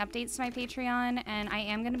making updates to my Patreon, and I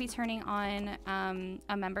am going to be turning on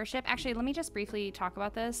a membership. Actually, let me just briefly talk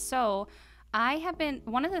about this. So I have been,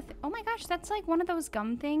 one of the, oh my gosh, that's like one of those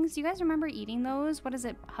gum things. You guys remember eating those? What is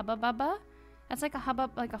it? Hubba Bubba? That's like a hubba,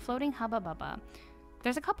 like a floating Hubba Bubba.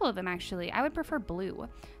 There's a couple of them, actually. I would prefer blue.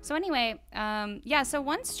 So anyway, yeah, so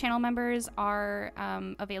once channel members are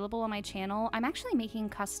available on my channel, I'm actually making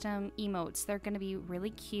custom emotes. They're going to be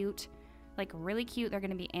really cute. Like really cute. They're going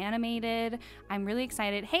to be animated. I'm really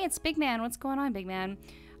excited. Hey, it's Big Man. What's going on, Big Man?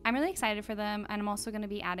 I'm really excited for them, and I'm also going to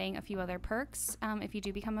be adding a few other perks if you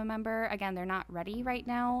do become a member. Again, they're not ready right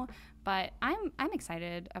now, but I'm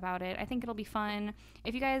excited about it. I think it'll be fun.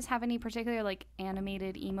 If you guys have any particular like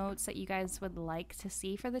animated emotes that you guys would like to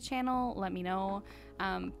see for the channel, let me know.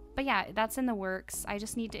 But yeah, that's in the works. I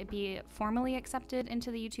just need to be formally accepted into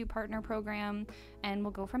the YouTube Partner Program, and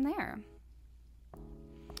we'll go from there.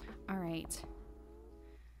 All right.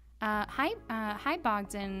 Hi,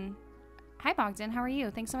 Bogdan. Hi, Bogdan. How are you?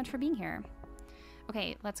 Thanks so much for being here.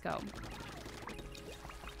 Okay, let's go.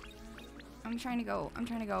 I'm trying to go. I'm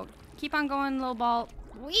trying to go. Keep on going, little ball.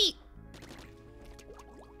 Wait.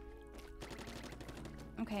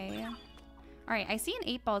 Okay. All right, I see an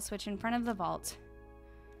 8-ball switch in front of the vault.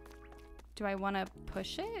 Do I want to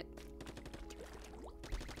push it?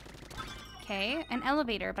 Okay, an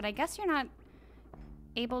elevator, but I guess you're not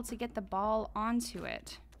able to get the ball onto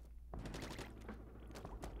it.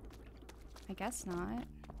 I guess not.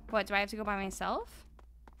 What, do I have to go by myself?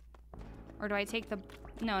 Or do I take the...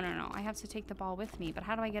 No. I have to take the ball with me, but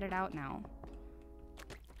how do I get it out now?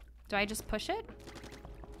 Do I just push it?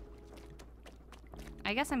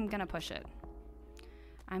 I guess I'm gonna push it.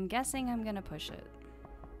 I'm guessing I'm gonna push it.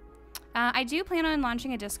 I do plan on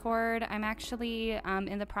launching a Discord. I'm actually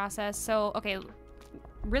in the process. So, okay,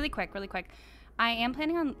 really quick. I am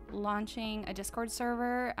planning on launching a Discord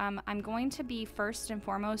server. I'm going to be first and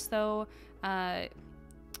foremost, though,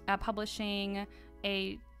 publishing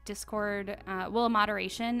a Discord, a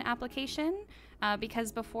moderation application,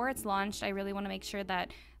 because before it's launched, I really want to make sure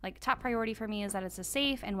that, like, top priority for me is that it's a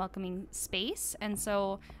safe and welcoming space. And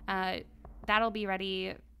so that'll be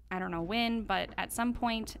ready, I don't know when, but at some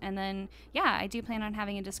point. And then, yeah, I do plan on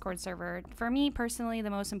having a Discord server. For me personally, the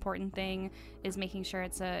most important thing is making sure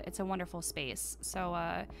it's a wonderful space. So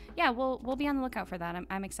yeah, we'll be on the lookout for that.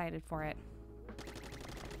 I'm excited for it.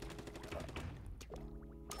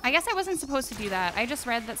 I guess I wasn't supposed to do that. I just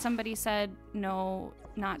read that somebody said no,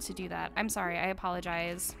 not to do that. I'm sorry. I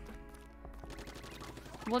apologize.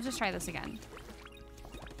 We'll just try this again.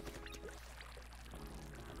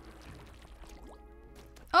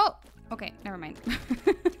 Oh, okay, never mind.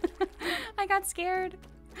 I got scared.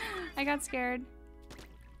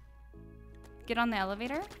 Get on the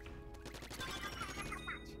elevator.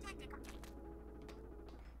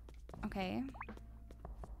 Okay.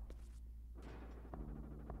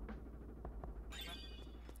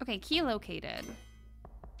 Okay, key located.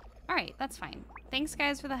 All right, that's fine. Thanks,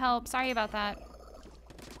 guys, for the help. Sorry about that.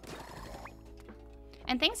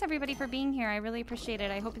 And thanks, everybody, for being here. I really appreciate it.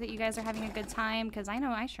 I hope that you guys are having a good time, because I know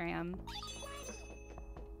I sure am.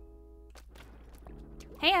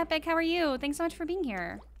 Hey, Epic, how are you? Thanks so much for being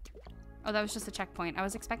here. Oh, that was just a checkpoint. I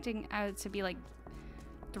was expecting to be, like,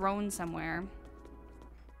 thrown somewhere.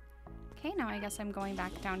 Okay, now I guess I'm going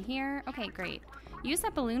back down here. Okay, great. Use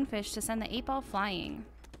that balloon fish to send the 8-ball flying.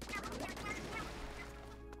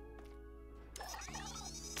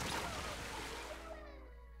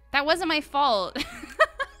 That wasn't my fault.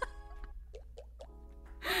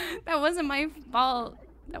 That wasn't my fault.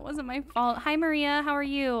 That wasn't my fault. Hi, Maria. How are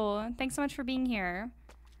you? Thanks so much for being here.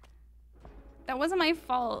 That wasn't my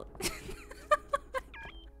fault.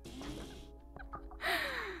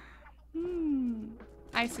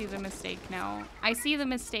 I see the mistake now. I see the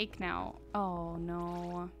mistake now. Oh,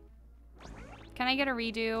 no. Can I get a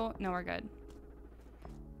redo? No, we're good.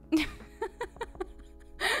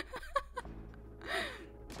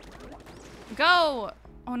 Go!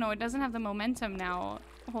 Oh no, it doesn't have the momentum now.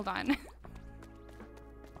 Hold on.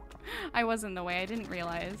 I was in the way. I didn't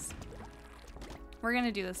realize. We're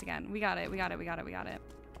gonna do this again. We got it. We got it. We got it. We got it.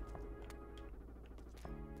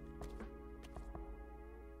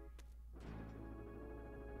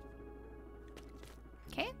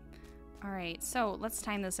 Okay. All right. So let's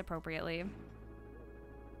time this appropriately.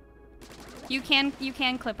 You can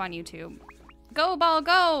clip on YouTube. Go, ball,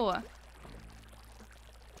 go!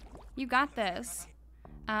 You got this.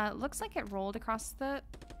 Looks like it rolled across the...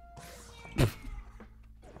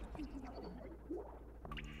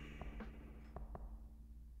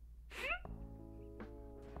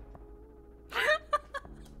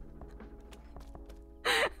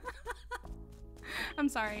 I'm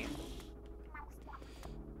sorry.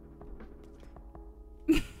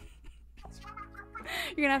 You're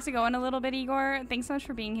gonna have to go in a little bit, Igor. Thanks so much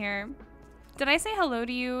for being here. Did I say hello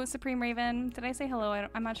to you, Supreme Raven? Did I say hello?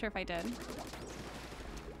 I'm not sure if I did.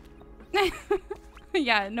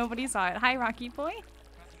 Yeah, nobody saw it. Hi, Rocky Boy.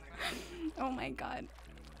 Oh my god.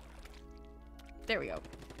 There we go.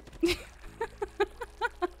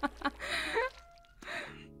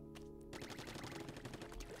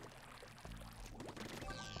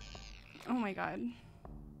 Oh my god.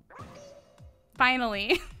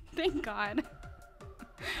 Finally. Thank god.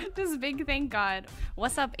 Just big thank god.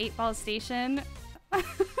 What's up, 8-Ball Station?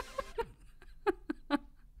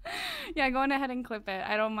 Yeah, go on ahead and clip it.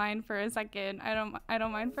 I don't mind for a second. I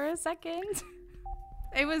don't mind for a second.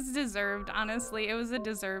 It was deserved, honestly. It was a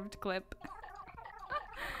deserved clip.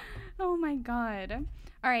 Oh my god.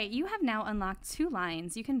 All right, you have now unlocked 2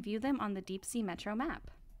 lines. You can view them on the Deep Sea Metro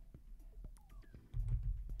map.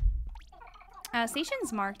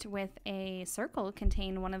 Stations marked with a circle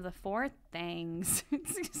contain one of the 4 things.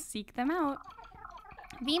 Seek them out.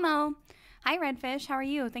 Vimo. Hi, Redfish. How are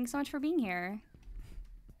you? Thanks so much for being here.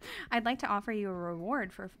 I'd like to offer you a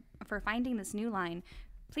reward for finding this new line.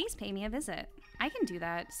 Please pay me a visit. I can do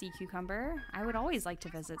that, Sea Cucumber. I would always like to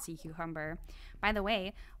visit Sea Cucumber. By the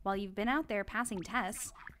way, while you've been out there passing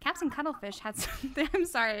tests, Captain Cuttlefish had some... I'm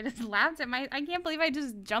sorry, I just laughed at my... I can't believe I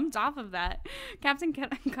just jumped off of that. Captain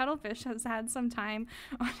Cuttlefish has had some time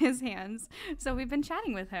on his hands, so we've been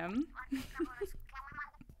chatting with him.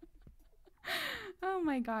 Oh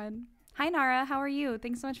my god. Hi, Nara. How are you?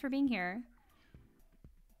 Thanks so much for being here.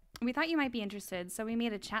 We thought you might be interested, so we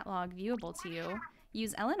made a chat log viewable to you.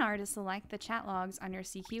 Use LNR to select the chat logs on your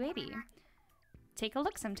CQ80. Take a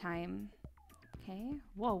look sometime. Okay.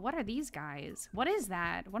 Whoa, what are these guys? What is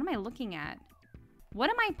that? What am I looking at? What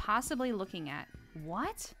am I possibly looking at?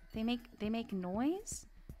 What? They make noise?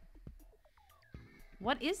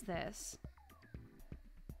 What is this?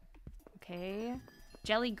 Okay.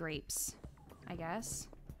 Jelly grapes, I guess.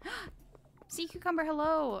 Sea Cucumber,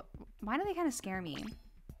 hello. Why do they kind of scare me?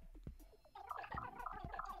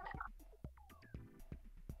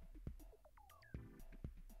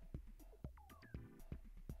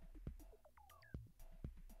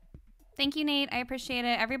 Thank you, Nate. I appreciate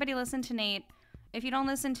it. Everybody listen to Nate. If you don't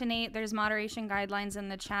listen to Nate, there's moderation guidelines in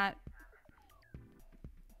the chat.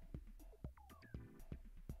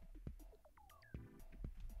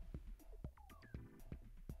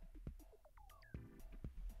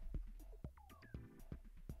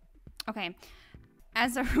 Okay.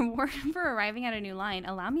 As a reward for arriving at a new line,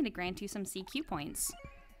 allow me to grant you some CQ points.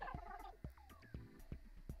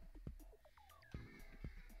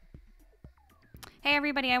 Hey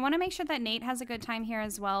everybody, I want to make sure that Nate has a good time here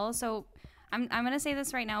as well. So I'm going to say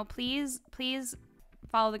this right now. Please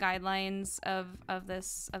follow the guidelines of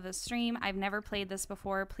this stream. I've never played this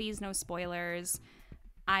before. Please no spoilers.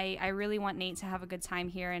 I really want Nate to have a good time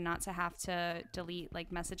here and not to have to delete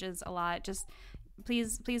like messages a lot. Just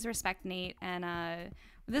please respect Nate, and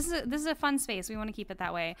this is a fun space. We want to keep it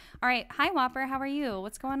that way. All right, hi Whopper, how are you?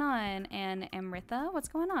 What's going on? And Amritha, what's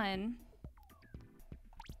going on?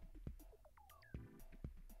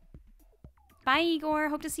 Bye, Igor.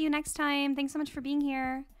 Hope to see you next time. Thanks so much for being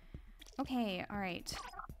here. Okay, all right.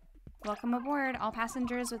 Welcome aboard. All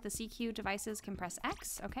passengers with the CQ devices can press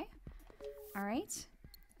X. Okay. All right.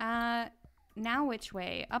 Now which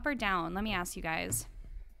way? Up or down? Let me ask you guys.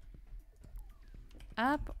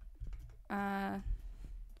 Up.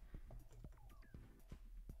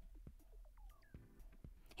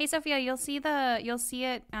 Hey, Sophia, you'll see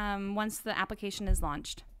it once the application is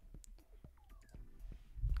launched.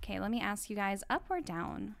 Okay, let me ask you guys, up or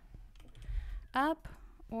down? Up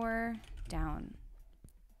or down?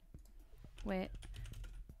 Wait,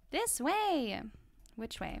 this way.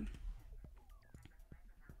 Which way?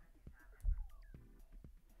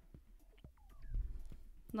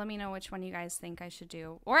 Let me know which one you guys think I should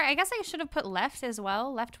do. Or I guess I should have put left as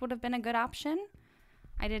well. Left would have been a good option.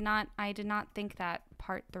 I did not think that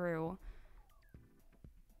part through.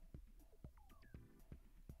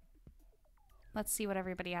 Let's see what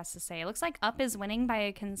everybody has to say. It looks like up is winning by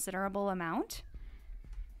a considerable amount.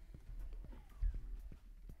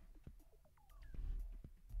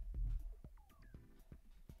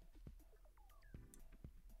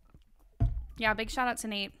 Yeah, big shout out to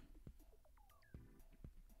Nate.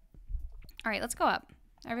 All right, let's go up.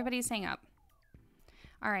 Everybody's saying up.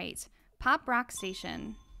 All right, Pop Rock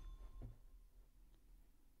Station.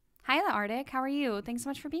 Hi, the Arctic. How are you? Thanks so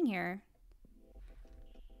much for being here.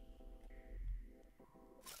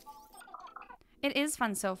 It is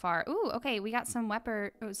fun so far. Ooh, okay. We got some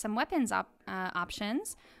weapons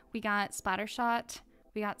options. We got Splattershot.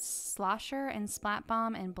 We got Slosher and Splat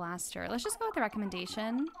Bomb and Blaster. Let's just go with the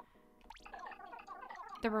recommendation.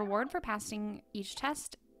 The reward for passing each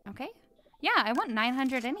test. Okay. Yeah, I want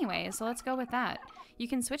 900 anyway, so let's go with that. You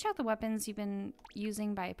can switch out the weapons you've been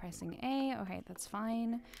using by pressing A. Okay, that's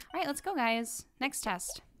fine. All right, let's go, guys. Next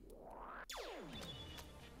test.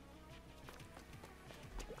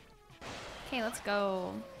 Okay, let's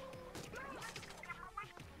go.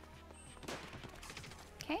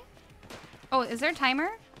 Okay. Oh, is there a timer?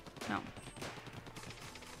 No.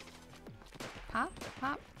 Pop,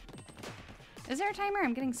 pop. Is there a timer?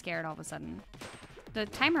 I'm getting scared all of a sudden. The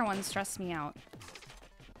timer one stressed me out.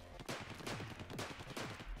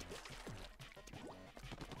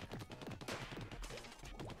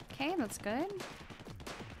 Okay, that's good.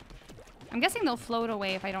 I'm guessing they'll float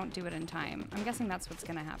away if I don't do it in time. I'm guessing that's what's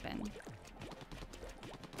gonna happen.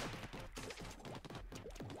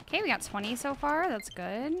 Okay, we got 20 so far. That's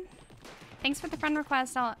good. Thanks for the friend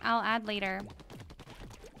request. I'll add later.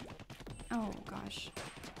 Oh, gosh.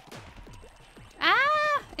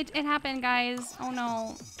 Ah! It happened, guys. Oh,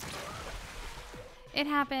 no. It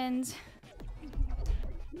happened.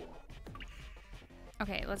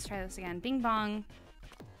 Okay, let's try this again. Bing bong.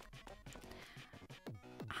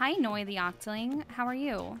 Hi, Noi the Octoling. How are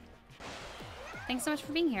you? Thanks so much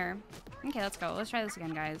for being here. Okay, let's go. Let's try this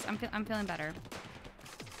again, guys. I'm feeling better.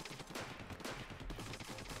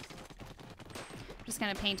 Just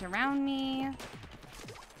gonna paint around me.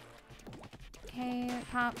 Okay,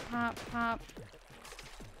 pop, pop, pop.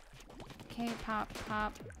 Okay, pop,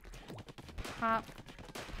 pop. Pop,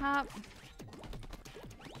 pop.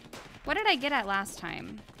 What did I get at last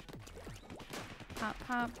time? Pop,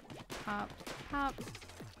 pop, pop, pop.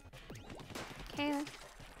 Okay.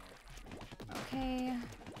 Okay.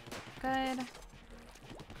 Good.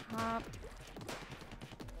 Pop.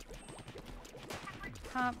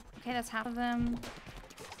 Pop. Okay, that's half of them.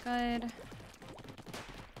 Good.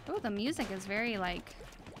 Oh, the music is very, like...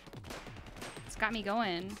 It's got me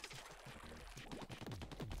going.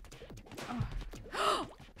 Oh.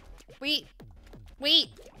 Wait. Wait.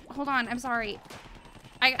 Hold on. I'm sorry.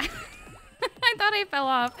 I thought I fell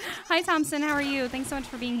off. Hi, Thompson. How are you? Thanks so much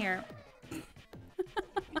for being here.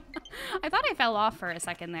 I thought I fell off for a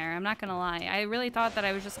second there. I'm not gonna lie. I really thought that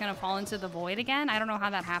I was just gonna fall into the void again. I don't know how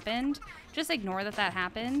that happened. Just ignore that that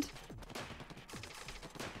happened.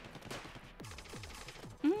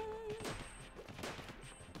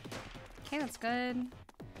 Okay, that's good.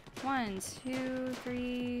 1, 2,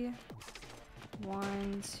 3.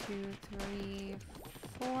 1, 2, 3,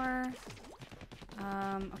 4.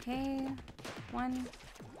 Okay. 1,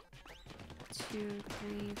 2,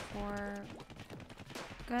 3, 4.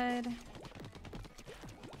 Good.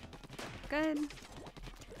 Good.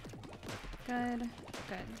 Good.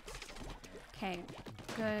 Good. Okay.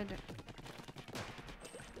 Good.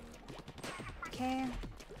 Okay.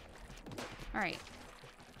 All right.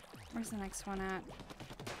 Where's the next one at?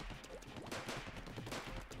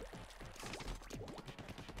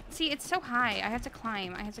 See, it's so high. I have to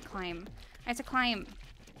climb. I have to climb. I have to climb.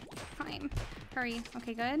 Climb. Hurry.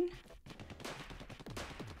 Okay, good.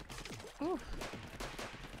 Ooh.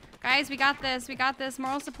 Guys, we got this. We got this.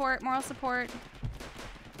 Moral support. Moral support.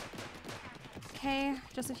 Okay,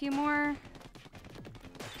 just a few more.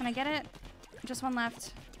 Can I get it? Just one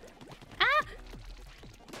left. Ah!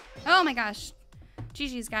 Oh my gosh.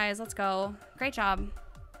 GG's, guys. Let's go. Great job.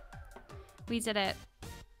 We did it.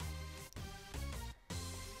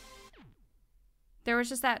 There was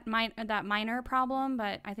just that minor problem,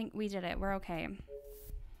 but I think we did it. We're okay.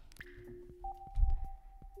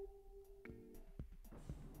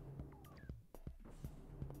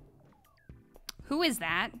 Who is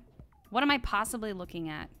that? What am I possibly looking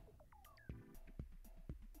at?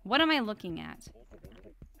 What am I looking at?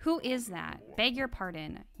 Who is that? Beg your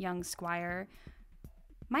pardon, young squire.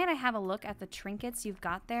 Might I have a look at the trinkets you've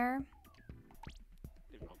got there?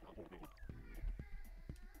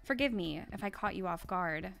 Forgive me if I caught you off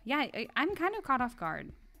guard. Yeah, I'm kind of caught off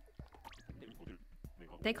guard.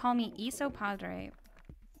 They call me Iso Padre.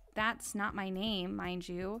 That's not my name, mind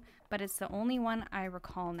you, but it's the only one I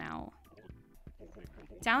recall now.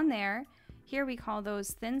 Down there, here we call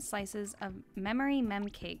those thin slices of memory mem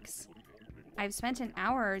cakes. I've spent an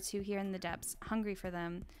hour or two here in the depths, hungry for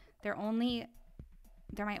them. They're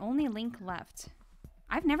my only link left.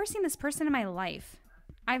 I've never seen this person in my life.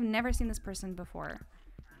 I've never seen this person before.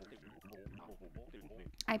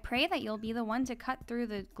 I pray that you'll be the one to cut through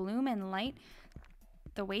the gloom and light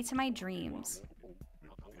the way to my dreams.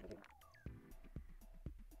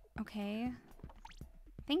 Okay.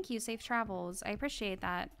 Thank you, safe travels. I appreciate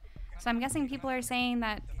that. So I'm guessing people are saying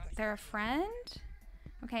that they're a friend?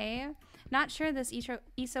 Okay. Not sure this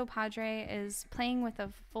Iso Padre is playing with a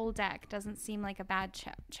full deck. Doesn't seem like a bad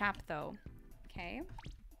chap though. Okay.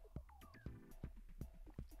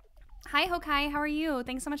 Hi, Hokai. How are you?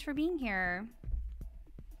 Thanks so much for being here.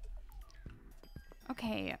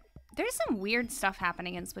 Okay. There's some weird stuff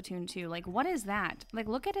happening in Splatoon 2. Like, what is that? Like,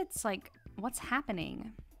 look at its, like, what's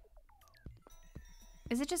happening?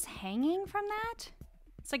 Is it just hanging from that?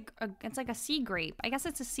 It's like a sea grape. I guess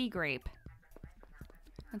it's a sea grape.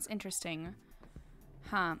 That's interesting.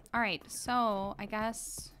 Huh. All right. So I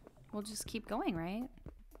guess we'll just keep going, right?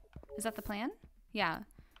 Is that the plan? Yeah.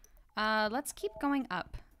 Let's keep going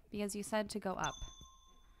up because you said to go up.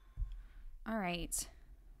 All right.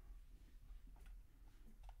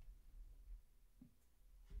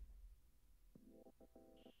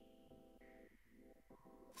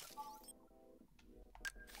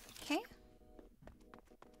 Okay.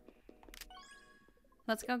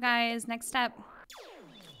 Let's go, guys. Next step.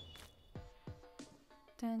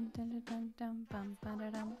 Dun, dun, dun, dun, dun, bum,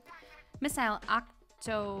 ba, da, dum. Missile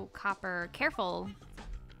Octo Copper. Careful.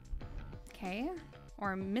 Okay.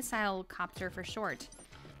 Or missile copter for short.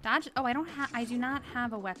 Dodge. Oh, I do not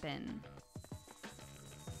have a weapon.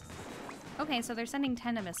 Okay, so they're sending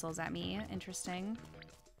 10 missiles at me. Interesting.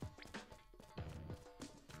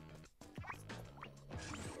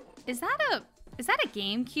 Is that a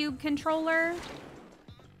GameCube controller?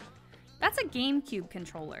 That's a GameCube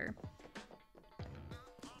controller.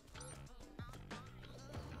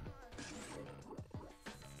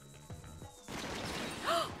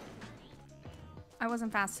 I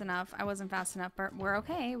wasn't fast enough. But we're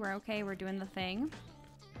okay. We're okay. We're doing the thing.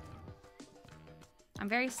 I'm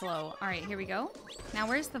very slow. All right, here we go. Now,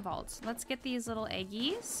 where's the vault? Let's get these little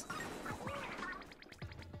eggies.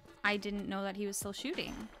 I didn't know that he was still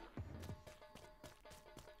shooting.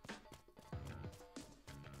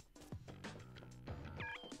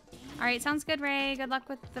 All right, sounds good, Ray. Good luck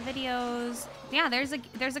with the videos. Yeah, there's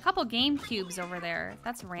a couple GameCubes over there.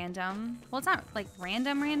 That's random. Well, it's not like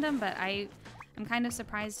random, but I'm kind of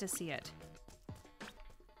surprised to see it.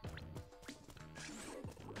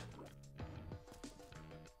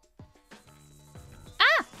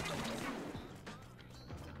 Ah!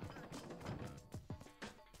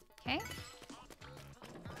 Okay.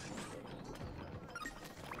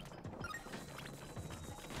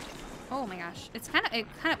 Oh my gosh, it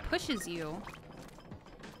kind of pushes you.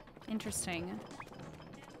 Interesting.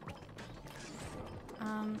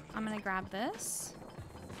 I'm gonna grab this.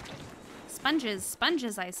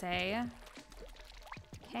 Sponges, I say.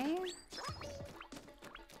 Okay.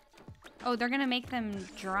 Oh, they're gonna make them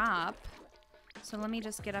drop. So let me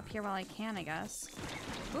just get up here while I can, I guess.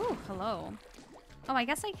 Ooh, hello. Oh, I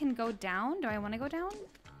guess I can go down. Do I want to go down?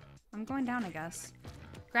 I'm going down, I guess.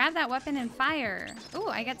 Grab that weapon and fire. Ooh,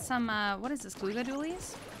 I get some, what is this, Googa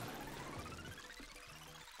Doolies?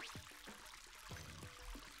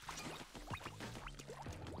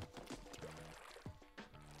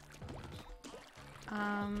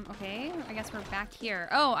 Okay, I guess we're back here.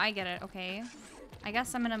 Oh, I get it, okay. I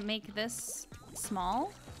guess I'm gonna make this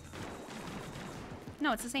small.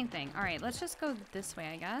 No, it's the same thing. All right, let's just go this way,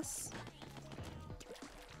 I guess.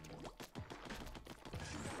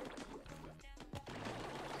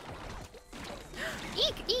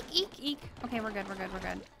 Eek, eek, eek, eek. Okay, we're good.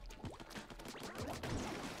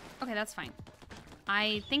 Okay, that's fine.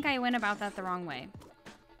 I think I went about that the wrong way.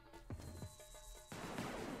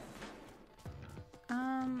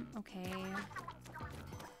 Okay.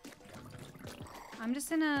 I'm just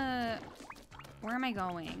gonna... Where am I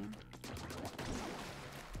going?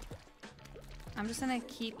 I'm just gonna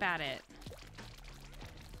keep at it.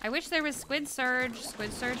 I wish there was Squid Surge.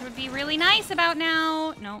 Squid Surge would be really nice about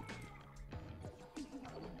now. Nope.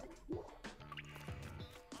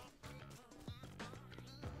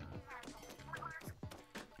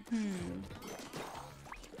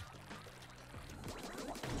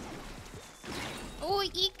 Oh,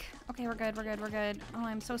 eek. Okay, we're good. Oh,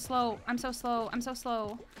 I'm so slow.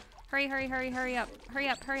 Hurry up.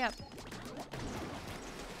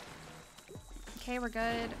 Okay, we're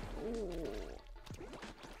good. Ooh.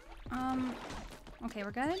 Okay,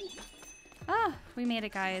 we're good. Ah, we made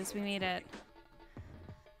it, guys. We made it.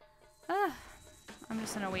 Ah, I'm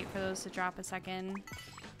just gonna wait for those to drop a second.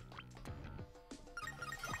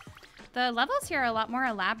 The levels here are a lot more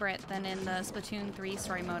elaborate than in the Splatoon 3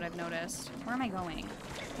 story mode, I've noticed. Where am I going?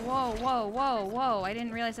 Whoa, whoa, whoa, whoa. I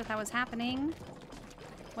didn't realize that that was happening.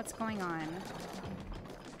 What's going on?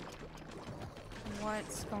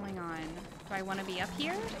 What's going on? Do I want to be up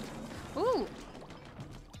here? Ooh!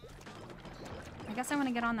 I guess I want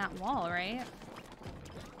to get on that wall, right?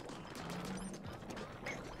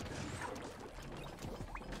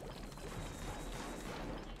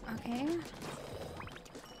 Okay.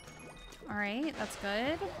 Alright, that's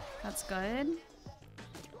good. That's good.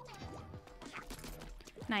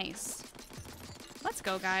 Nice. Let's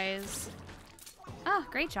go, guys. Oh,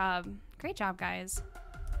 great job. Great job, guys.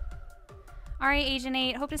 Alright, Agent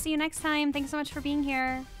 8. Hope to see you next time. Thanks so much for being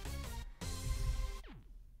here.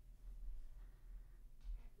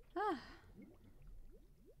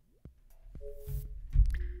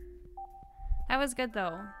 That was good,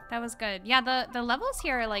 though. That was good. Yeah, the levels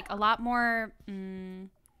here are, like, a lot more...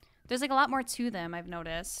 there's, like, a lot more to them, I've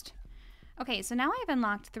noticed. Okay, so now I've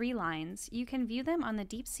unlocked 3 lines. You can view them on the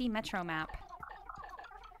Deep Sea Metro map.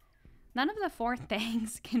 None of the 4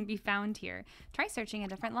 things can be found here. Try searching a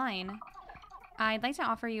different line. I'd like to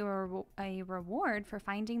offer you a reward for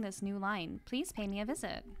finding this new line. Please pay me a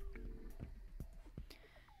visit.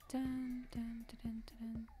 Dun, dun, dun,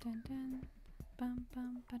 dun, dun, dun. Bum,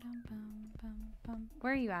 bum, ba-dum, bum, bum, bum.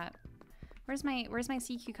 Where are you at? Where's my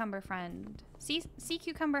sea cucumber friend? Sea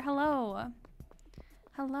cucumber, hello.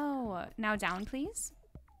 Hello. Now down, please.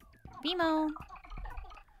 Vimo.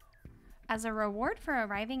 As a reward for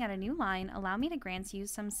arriving at a new line, allow me to grant you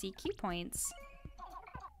some CQ points.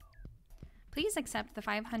 Please accept the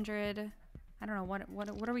 500. I don't know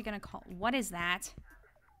what are we gonna call? What is that?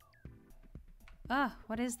 Ugh,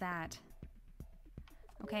 what is that?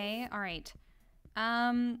 Okay, all right.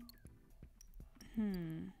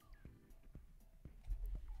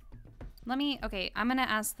 Let me, okay, I'm gonna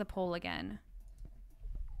ask the poll again.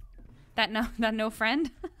 That no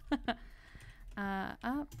friend?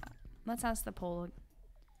 Let's ask the poll.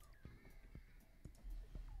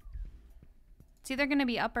 It's either gonna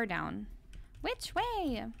be up or down. Which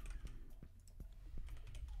way?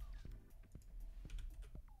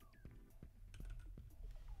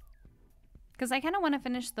 Because I kind of want to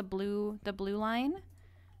finish the blue line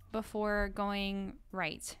before going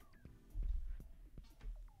right.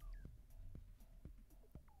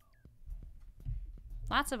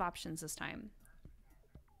 Lots of options this time.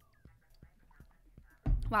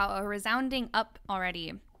 Wow, a resounding up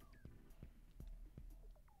already.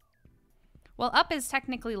 Well, up is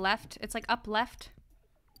technically left. It's like up left.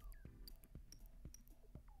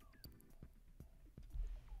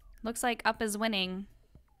 Looks like up is winning.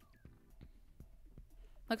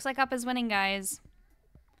 Looks like up is winning, guys.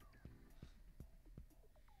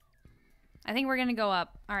 I think we're gonna go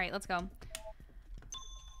up. All right, let's go.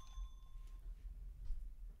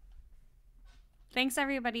 Thanks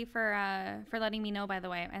everybody for letting me know, by the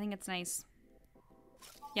way. I think it's nice.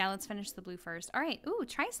 Yeah, let's finish the blue first. All right. Ooh,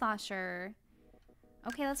 tri-slosher.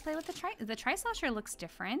 Okay, let's play with the tri-slosher looks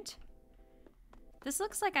different. This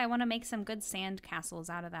looks like I want to make some good sand castles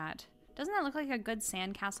out of that. Doesn't that look like a good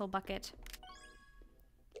sand castle bucket?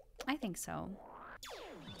 I think so.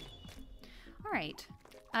 All right.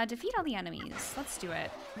 Defeat all the enemies. Let's do it.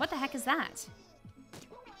 What the heck is that?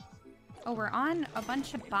 Oh, we're on a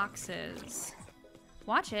bunch of boxes.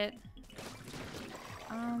 Watch it.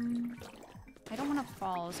 I don't want to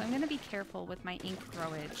fall, so I'm going to be careful with my ink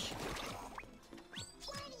throwage.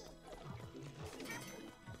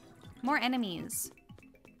 More enemies.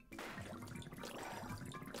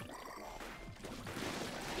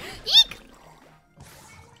 Eek!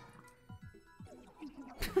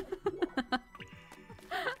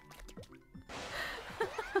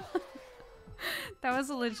 That was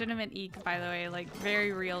a legitimate eek, by the way, like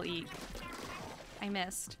very real eek. I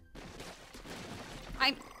missed.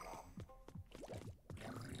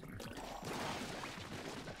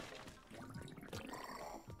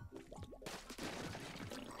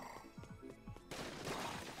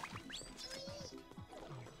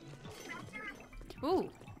 Ooh,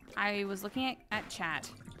 I was looking at chat.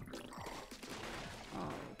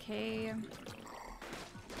 Okay.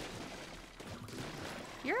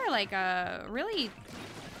 You're like a really...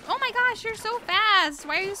 Oh my gosh, you're so fast!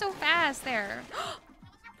 Why are you so fast there?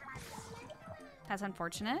 That's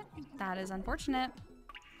unfortunate. That is unfortunate.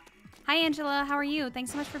 Hi, Angela. How are you?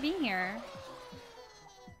 Thanks so much for being here.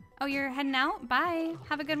 Oh, you're heading out? Bye.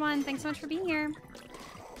 Have a good one. Thanks so much for being here.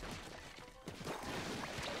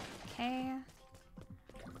 Okay.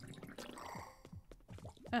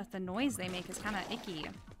 Ugh, the noise they make is kind of icky.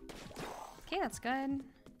 Okay, that's good.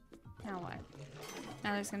 Now what?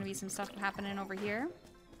 Now there's gonna be some stuff happening over here.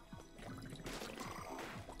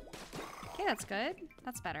 Okay, that's good.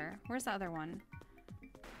 That's better. Where's the other one?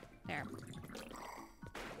 There.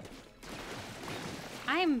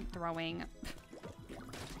 I'm throwing.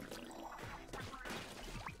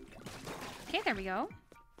 Okay, there we go.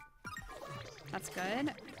 That's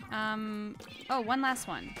good. Oh, one last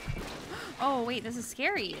one. Oh, wait, this is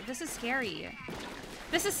scary. This is scary.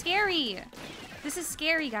 This is scary. This is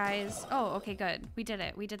scary, guys. Oh, okay, good. We did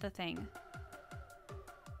it. We did the thing.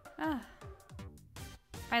 Ah.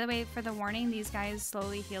 By the way, for the warning, these guys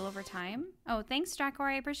slowly heal over time. Oh, thanks, Dracor.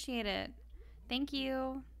 I appreciate it. Thank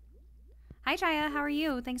you. Hi, Jaya. How are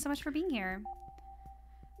you? Thanks so much for being here.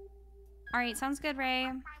 All right, sounds good,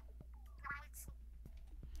 Ray.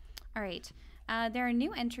 All right. There are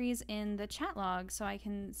new entries in the chat log, so I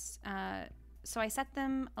can, so I set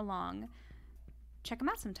them along. Check them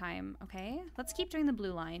out sometime, okay? Let's keep doing the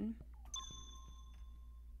blue line.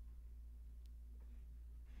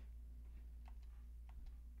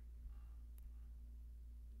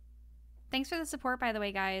 Thanks for the support, by the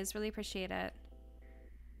way, guys. Really appreciate it.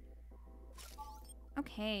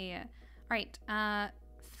 Okay. All right.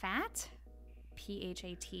 Fat,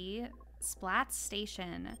 P-H-A-T, Splat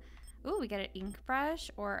Station. Ooh, we get an ink brush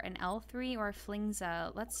or an L3 or a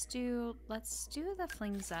Flingza. Let's do the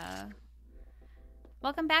Flingza.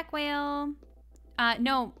 Welcome back, Whale.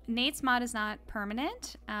 No, Nate's mod is not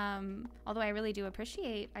permanent. Although I really do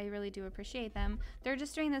appreciate them. They're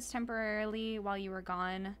just doing this temporarily while you were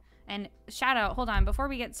gone. And shout out, hold on, before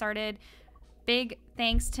we get started, big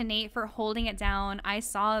thanks to Nate for holding it down. I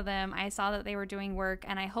saw them. I saw that they were doing work,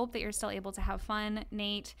 and I hope that you're still able to have fun,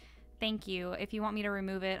 Nate. Thank you. If you want me to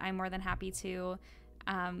remove it, I'm more than happy to.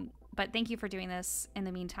 But thank you for doing this in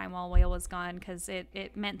the meantime while Whale was gone, because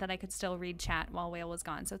it meant that I could still read chat while Whale was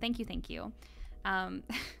gone. So thank you.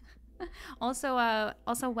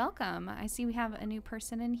 Also welcome. I see we have a new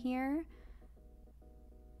person in here.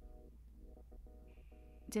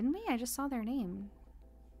 Didn't we? I just saw their name.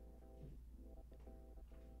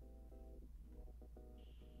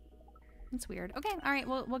 That's weird. Okay, all right,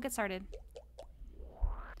 we'll get started.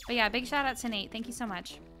 But yeah, big shout out to Nate. Thank you so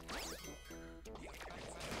much.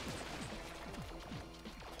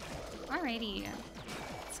 Alrighty,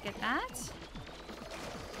 let's get that.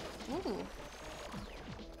 Ooh,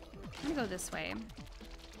 I'm gonna go this way.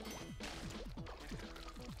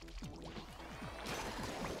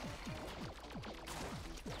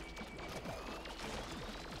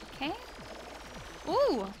 Okay.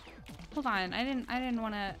 Ooh, hold on. I didn't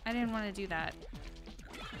want to do that.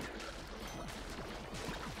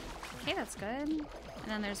 Okay, that's good. And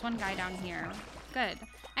then there's one guy down here. Good.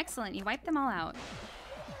 Excellent. You wiped them all out.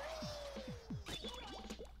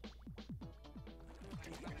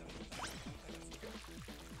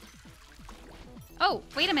 Oh,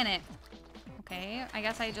 wait a minute. Okay, I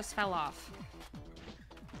guess I just fell off.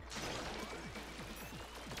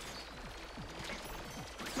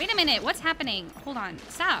 Wait a minute, what's happening? Hold on,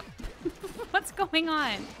 stop. What's going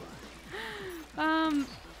on? Can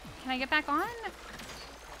I get back on?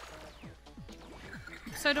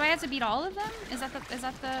 So do I have to beat all of them? Is that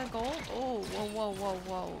the goal? Oh,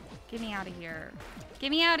 whoa. Get me out of here.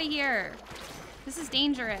 Get me out of here. This is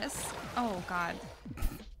dangerous. Oh God.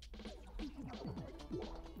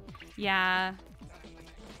 Yeah.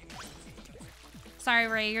 Sorry,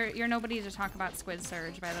 Ray, you're nobody to talk about Squid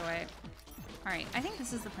Surge, by the way. All right, I think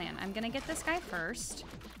this is the plan. I'm gonna get this guy first.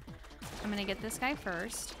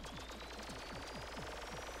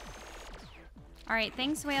 All right,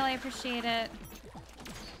 thanks, Whale, I appreciate it.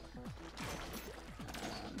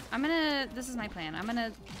 This is my plan. I'm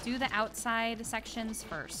gonna do the outside sections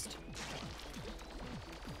first.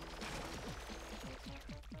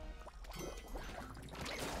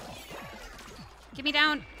 Get me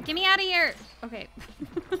down. Get me out of here. Okay.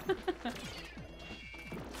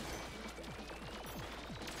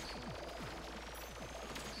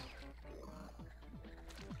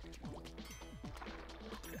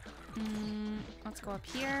 Let's go up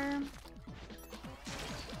here.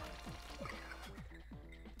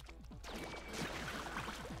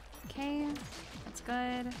 Okay, that's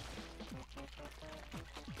good.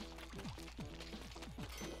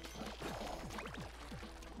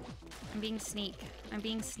 I'm being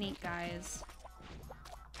sneak, guys.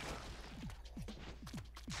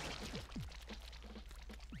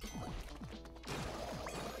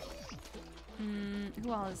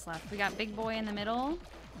 Who all is left? We got Big Boy in the middle.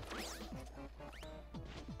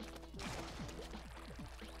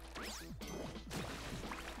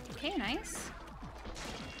 Nice.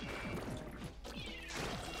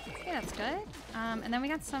 Okay, that's good. And then we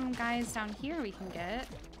got some guys down here we can get.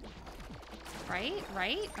 Right?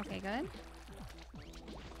 Right? Okay, good.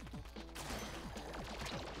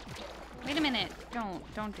 Wait a minute.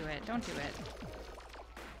 Don't do it. Don't do it.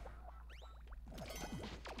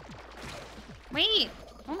 Wait!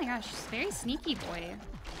 Oh my gosh, very sneaky boy.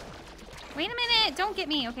 Wait a minute! Don't get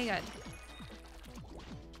me! Okay, good.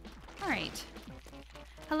 Alright.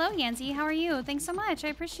 Hello, Yancy. How are you? Thanks so much. I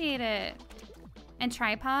appreciate it. And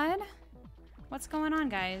tripod? What's going on,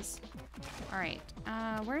 guys? Alright.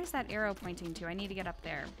 Where is that arrow pointing to? I need to get up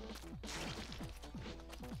there.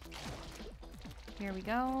 Here we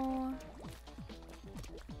go.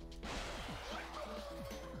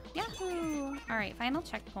 Yahoo! Alright, final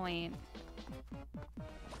checkpoint.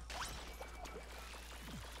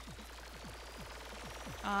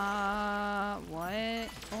 What?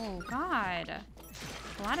 Oh, God.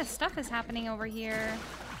 A lot of stuff is happening over here.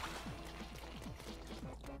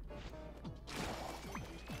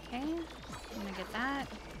 Okay, I'm gonna get that.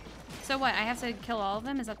 So what, I have to kill all of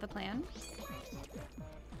them? Is that the plan?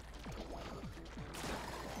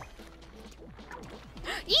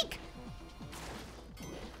 Eek!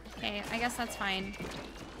 Okay, I guess that's fine.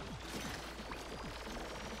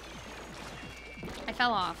 I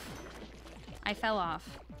fell off. I fell off.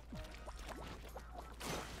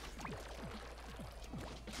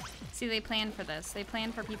 See, they planned for this. They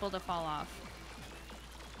planned for people to fall off.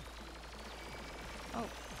 Oh.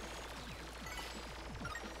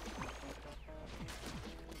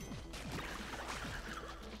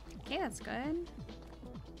 Okay, that's good.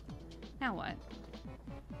 Now what?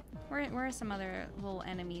 Where are some other little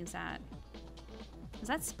enemies at? Is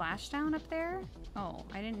that splashdown up there? Oh,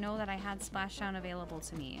 I didn't know that I had splashdown available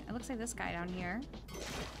to me. It looks like this guy down here.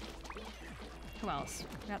 Who else?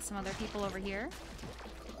 We got some other people over here.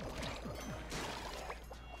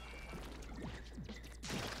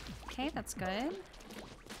 Okay, that's good.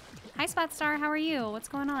 Hi, Spotstar. How are you? What's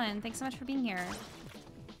going on? Thanks so much for being here.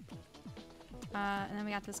 And then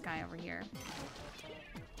we got this guy over here.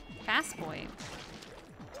 Fast boy.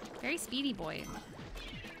 Very speedy boy.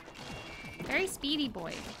 Very speedy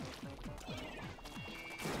boy.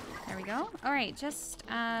 There we go. All right, just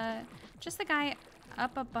the guy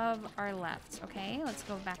up above our left. Okay, let's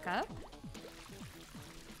go back up.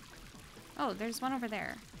 Oh, there's one over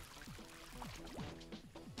there.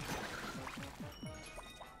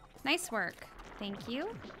 Nice work. Thank you.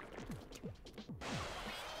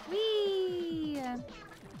 Whee!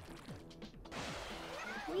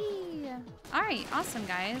 Whee! All right, awesome,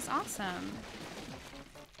 guys. Awesome.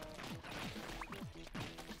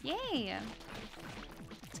 Yay!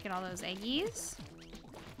 Let's get all those eggies.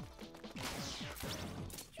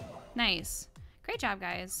 Nice. Great job,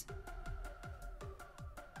 guys.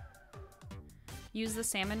 Use the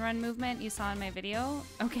salmon run movement you saw in my video.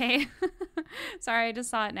 Okay. Sorry, I just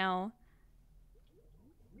saw it now.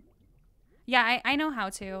 Yeah, I know how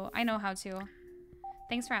to. I know how to.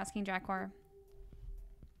 Thanks for asking, Jackor.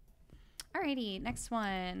 Alrighty, next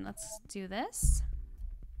one. Let's do this.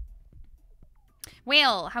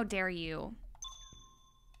 Whale, how dare you?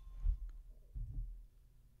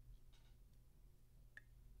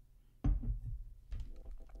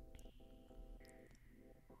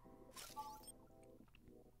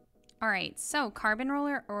 All right, so carbon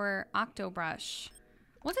roller or octo brush?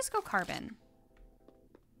 We'll just go carbon.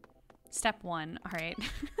 Step 1, all right.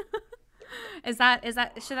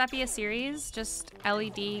 Should that be a series? Just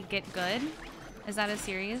LED get good? Is that a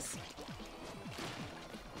series?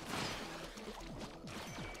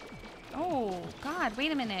 Oh, God,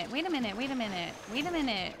 wait a minute, wait a minute, wait a minute, wait a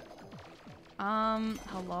minute.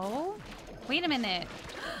 Hello? Wait a minute.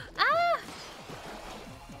 Ah!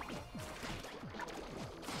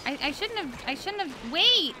 I shouldn't have,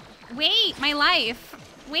 wait, my life.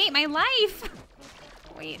 Wait, my life.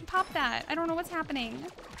 Wait, pop that. I don't know what's happening.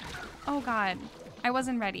 Oh God, I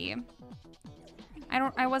wasn't ready.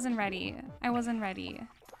 I wasn't ready. I wasn't ready.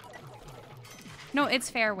 No, it's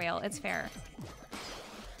fair, Whale, it's fair.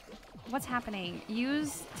 What's happening?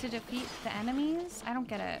 Use to defeat the enemies? I don't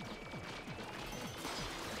get it.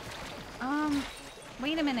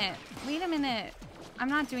 Wait a minute. Wait a minute. I'm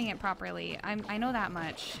not doing it properly. I know that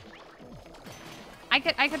much. I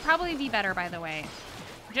could probably be better, by the way.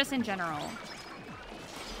 Just in general.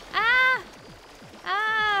 Ah!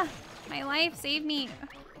 Ah! My life, save me.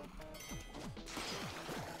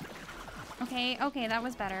 Okay, okay, that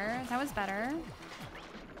was better. That was better.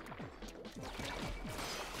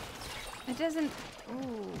 It doesn't...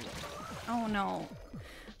 Ooh. Oh, no.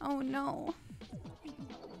 Oh, no.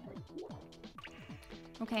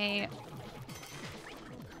 Okay.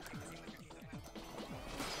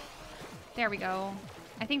 There we go.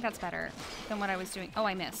 I think that's better than what I was doing. Oh,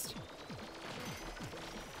 I missed.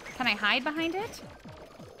 Can I hide behind it?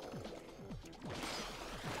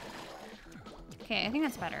 Okay, I think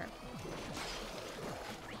that's better.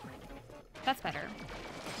 That's better.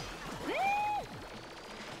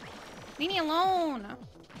 Leave me alone.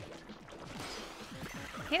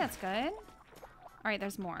 Okay, that's good. All right,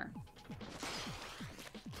 there's more.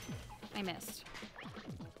 I missed.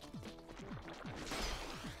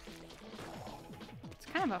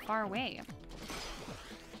 It's kind of a far away.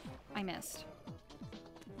 I missed.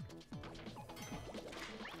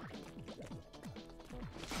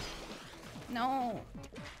 No.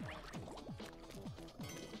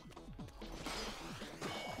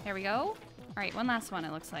 There we go. All right, one last one,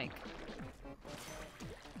 it looks like.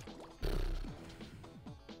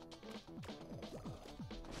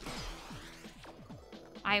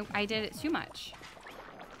 I did it too much.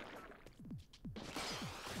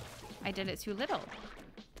 I did it too little.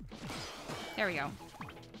 There we go.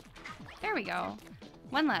 There we go.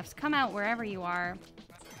 One left. Come out wherever you are.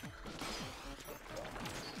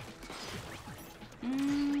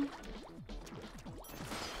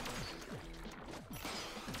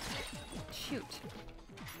 Shoot.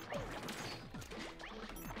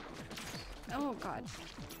 Oh, God.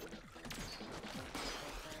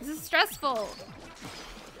 This is stressful.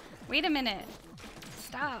 Wait a minute.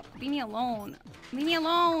 Stop. Leave me alone. Leave me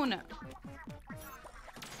alone.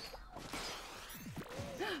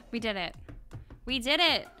 We did it. We did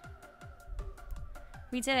it.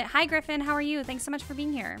 We did it. Hi, Griffin. How are you? Thanks so much for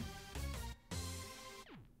being here.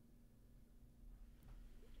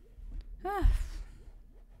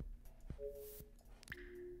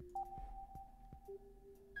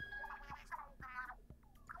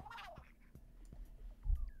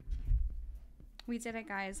 We did it,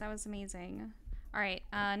 guys. That was amazing. All right,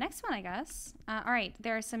 next one, I guess. All right,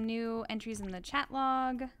 there are some new entries in the chat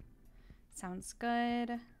log. Sounds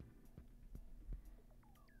good.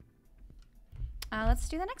 Let's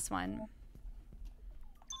do the next one.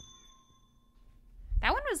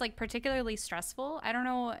 That one was like particularly stressful. I don't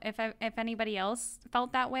know if anybody else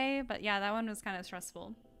felt that way, but yeah, that one was kind of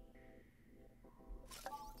stressful.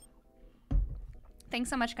 Thanks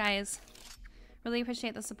so much, guys. Really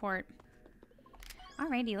appreciate the support.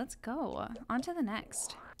 Alrighty, let's go. On to the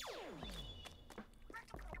next.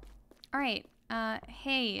 Alright,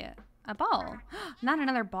 hey, a ball. Not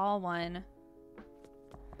another ball one.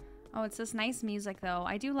 Oh, it's this nice music though.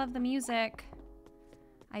 I do love the music.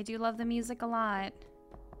 I do love the music a lot.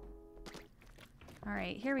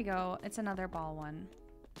 Alright, here we go. It's another ball one.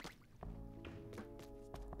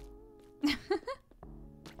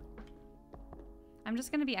 I'm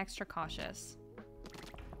just gonna be extra cautious.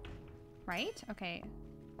 Right? Okay.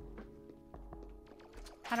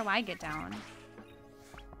 How do I get down?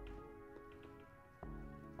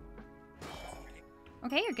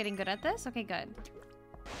 Okay, you're getting good at this. Okay, good.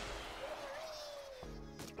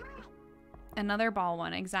 Another ball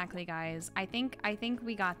one. Exactly, guys. I think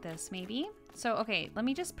we got this, maybe. So, okay, let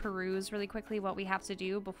me just peruse really quickly what we have to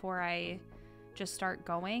do before I just start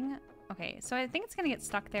going. Okay, so I think it's gonna get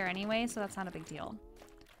stuck there anyway, so that's not a big deal.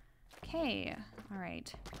 Okay, all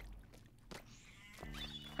right.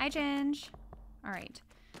 Hi, Ginge. All right,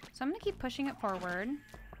 so I'm gonna keep pushing it forward.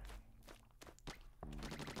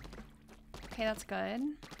 Okay, that's good.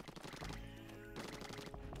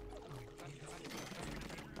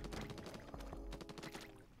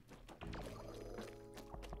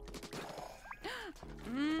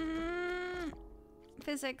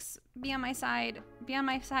 Physics, be on my side. Be on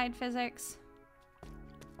my side, physics.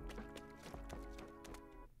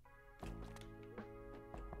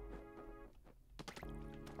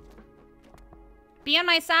 Be on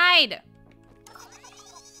my side!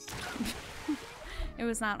 It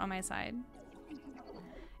was not on my side.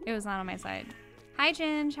 It was not on my side. Hi,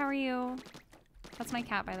 Ginge. How are you? That's my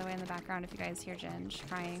cat, by the way, in the background, if you guys hear Ginge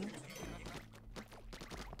crying.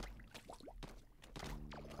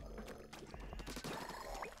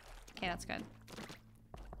 Okay, that's good.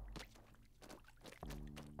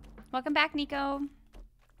 Welcome back, Nico.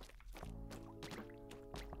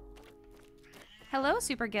 Hello,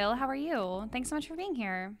 Super Gil. How are you? Thanks so much for being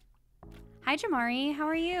here. Hi, Jamari. How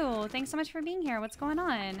are you? Thanks so much for being here. What's going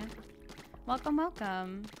on? Welcome,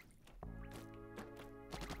 welcome.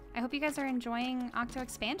 I hope you guys are enjoying Octo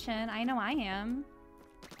expansion. I know I am.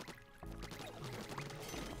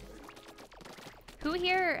 Who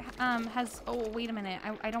here has... Oh, wait a minute.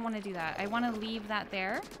 I don't want to do that. I want to leave that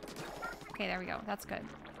there. Okay, there we go. That's good.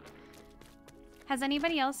 Has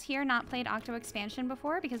anybody else here not played Octo expansion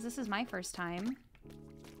before? Because this is my first time.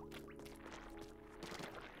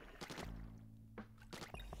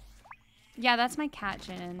 Yeah, that's my cat,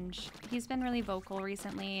 Ginge. He's been really vocal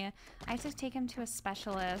recently. I have to take him to a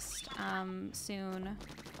specialist soon.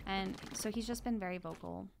 And so he's just been very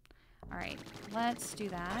vocal. All right, let's do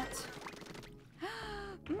that.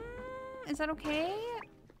 Is that okay?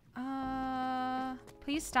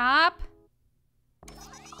 Please stop.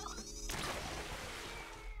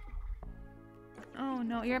 Oh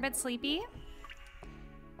no, you're a bit sleepy?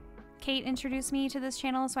 Kate introduced me to this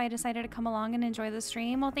channel, so I decided to come along and enjoy the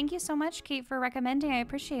stream. Well, thank you so much, Kate, for recommending. I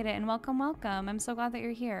appreciate it, and welcome, welcome. I'm so glad that you're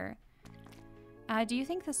here. Do you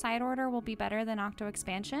think the side order will be better than Octo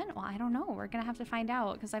expansion? Well, I don't know. We're gonna have to find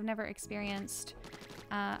out because I've never experienced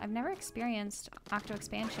Octo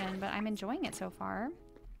expansion, but I'm enjoying it so far.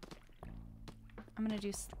 I'm gonna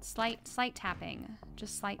do slight tapping,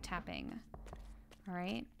 just slight tapping. All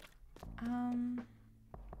right.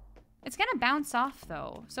 It's gonna bounce off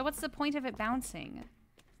though. So what's the point of it bouncing?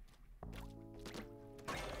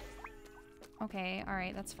 Okay, all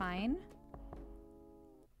right, that's fine.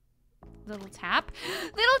 Little tap.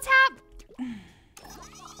 Little tap!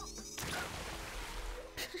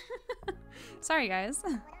 Sorry, guys.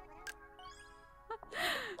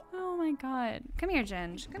 Oh my god. Come here,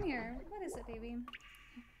 Ginge. Come here. What is it, baby?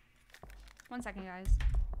 1 second, guys.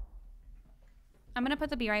 I'm gonna put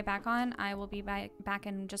the Be Right Back on. I will be back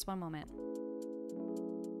in just 1 moment.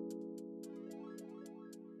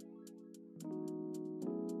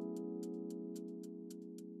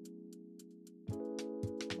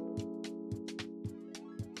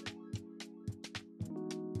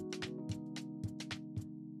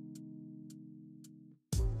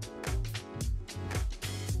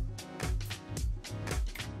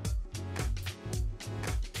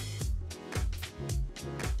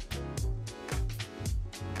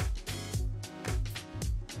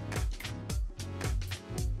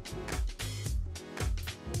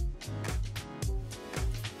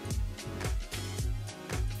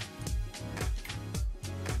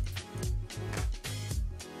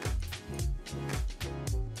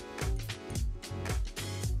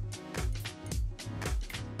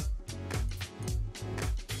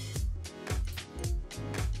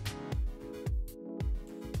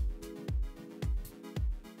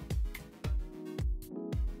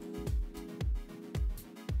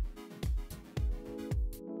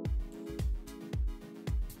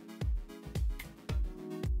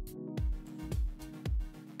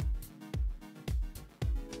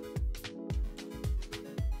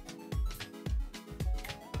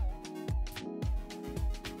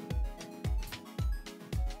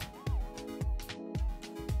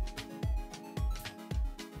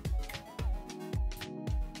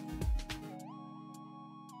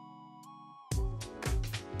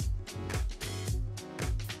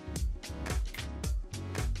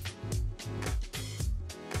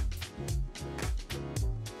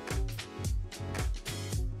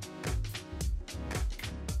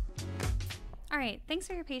 Alright, thanks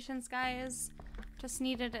for your patience, guys. Just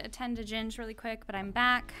needed to attend to Ginge really quick, but I'm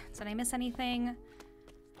back. Did I miss anything?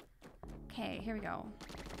 Okay, here we go.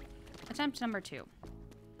 Attempt number 2.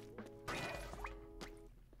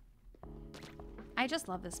 I just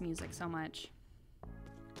love this music so much.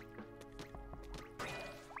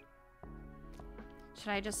 Should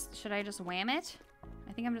I just wham it?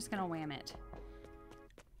 I think I'm just gonna wham it.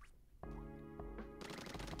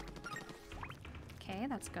 Okay,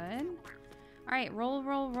 that's good. All right,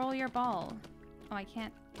 roll your ball. Oh, I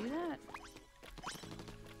can't do that.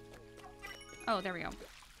 Oh, there we go.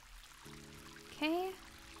 Okay.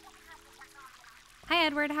 Hi,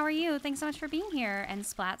 Edward. How are you? Thanks so much for being here. And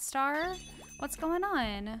Splatstar, what's going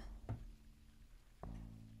on?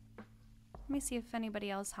 Let me see if anybody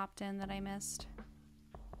else hopped in that I missed.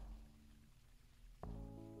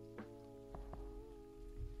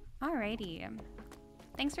 Alrighty.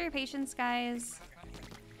 Thanks for your patience, guys.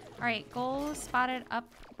 All right, goal spotted up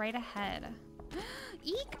right ahead.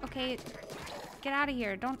 Eek! Okay, get out of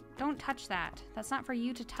here. Don't touch that. That's not for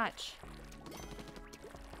you to touch.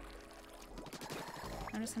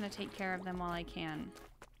 I'm just gonna take care of them while I can.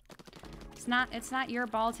 It's not your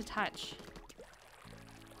ball to touch.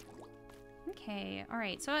 Okay, all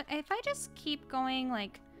right. So if I just keep going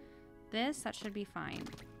like this, that should be fine.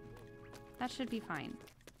 That should be fine.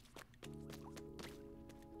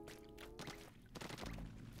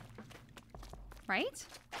 Right?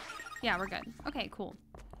 Yeah, we're good. Okay, cool.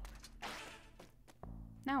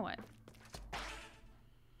 Now what?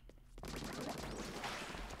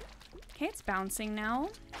 Okay, it's bouncing now.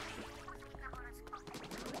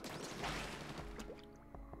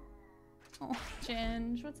 Oh,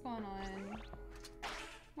 Ginge, what's going on?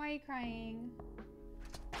 Why are you crying?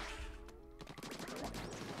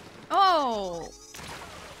 Oh!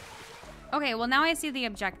 Okay, well now I see the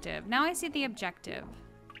objective. Now I see the objective.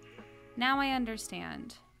 Now I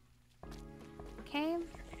understand. Okay.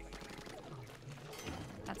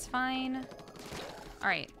 That's fine. All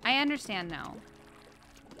right, I understand now.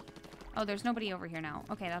 Oh, there's nobody over here now.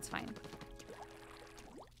 Okay, that's fine.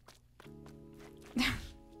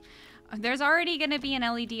 There's already gonna be an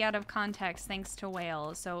LED out of context thanks to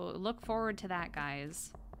Whale, so look forward to that,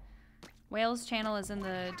 guys. Whale's channel is in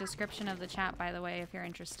the description of the chat, by the way, if you're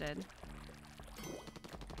interested.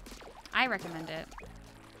 I recommend it.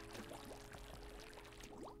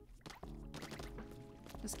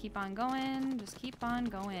 Just keep on going. Just keep on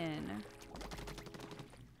going.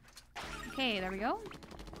 Okay, there we go.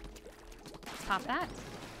 Let's pop that.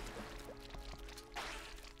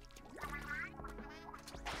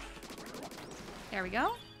 There we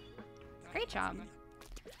go. Great job.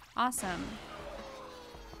 Awesome.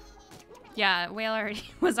 Yeah, Whale already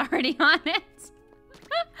was already on it.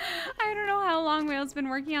 I don't know how long Whale's been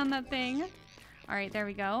working on that thing. All right, there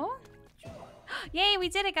we go. Yay, we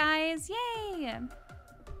did it, guys. Yay.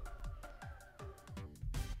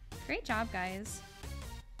 Great job, guys.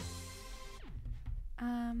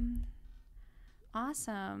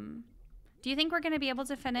 Awesome. Do you think we're going to be able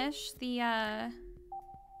to finish the,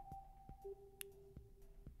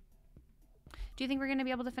 Do you think we're going to be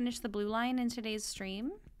able to finish the blue line in today's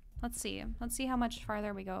stream? Let's see. Let's see how much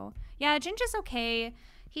farther we go. Yeah, Ginger's okay.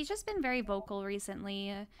 He's just been very vocal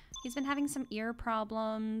recently. He's been having some ear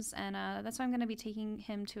problems, and that's why I'm going to be taking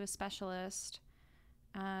him to a specialist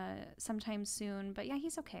sometime soon. But yeah,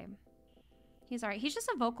 he's okay. He's all right. He's just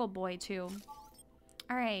a vocal boy, too.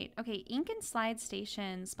 All right. Okay, Ink and Slide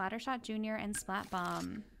Station, Splattershot Jr., and Splat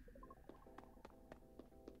Bomb.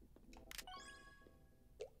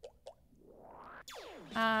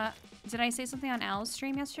 Did I say something on Al's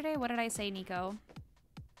stream yesterday? What did I say, Nico?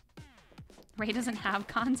 Ray doesn't have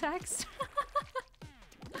context?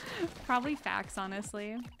 Probably facts,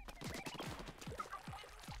 honestly.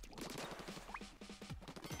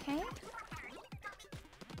 Okay.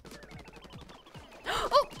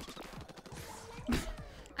 Oh!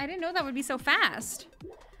 I didn't know that would be so fast.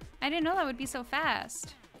 I didn't know that would be so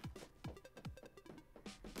fast.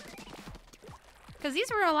 Because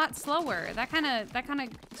these were a lot slower. That kind of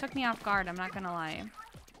took me off guard, I'm not gonna lie.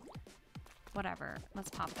 Whatever.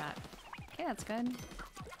 Let's pop that. Okay, that's good.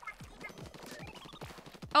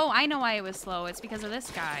 Oh, I know why it was slow. It's because of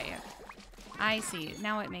this guy. I see.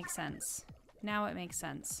 Now it makes sense. Now it makes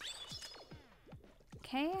sense.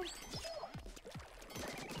 Okay.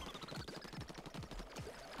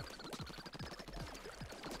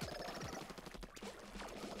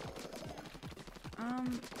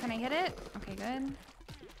 Can I hit it? Okay, good.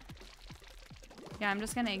 Yeah, I'm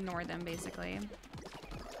just gonna ignore them, basically.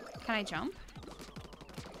 Can I jump?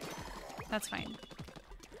 That's fine.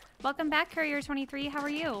 Welcome back, Courier23. How are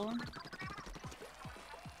you?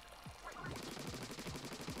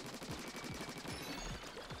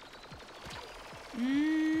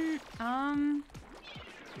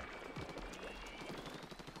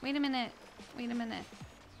 Wait a minute. Wait a minute.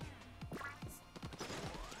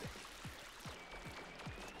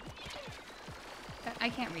 I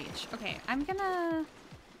can't reach. Okay, I'm gonna...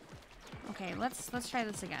 Okay, let's try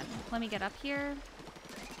this again. Let me get up here.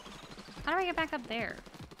 How do I get back up there?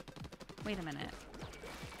 Wait a minute.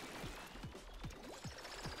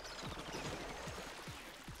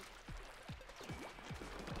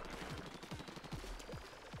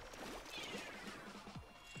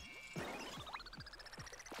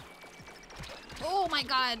 Oh my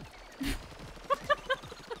god!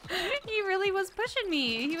 He really was pushing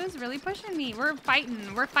me. He was really pushing me. We're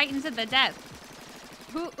fighting. We're fighting to the death.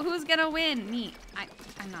 Who's gonna win? Me.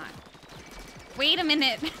 I'm not. Wait a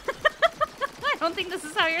minute. I don't think this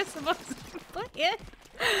is how you're supposed to play it.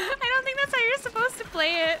 I don't think that's how you're supposed to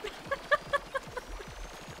play it.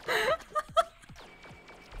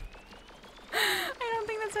 I don't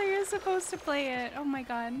think that's how you're supposed to play it. Oh my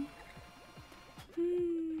god.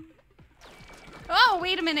 Oh,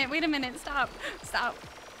 wait a minute. Wait a minute. Stop. Stop.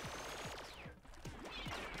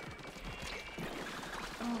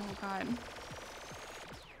 Oh god.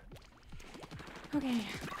 Okay.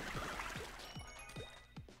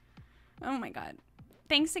 Oh my god.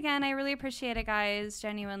 Thanks again. I really appreciate it, guys.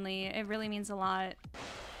 Genuinely. It really means a lot.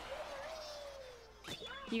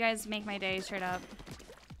 You guys make my day, straight up.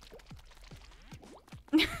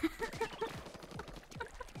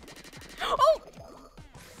 Oh!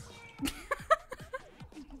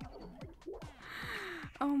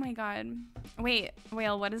 Oh my god. Wait,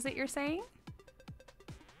 Whale, what is it you're saying?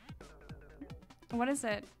 What is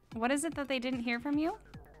it? What is it that they didn't hear from you?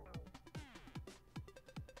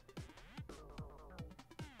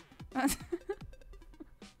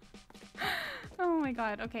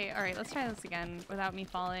 my god. Okay, alright, let's try this again without me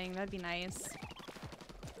falling. That'd be nice.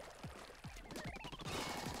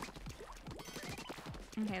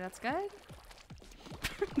 Okay, that's good.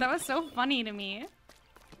 That was so funny to me.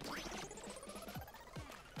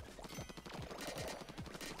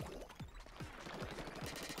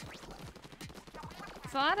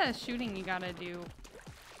 It's a lot of shooting you gotta do.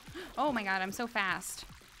 Oh my god, I'm so fast.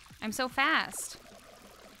 I'm so fast.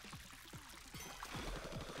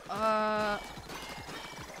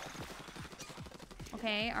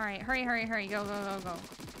 Okay, alright. Hurry, hurry, hurry. Go, go, go, go.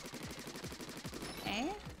 Okay,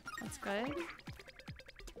 that's good.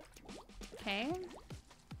 Okay.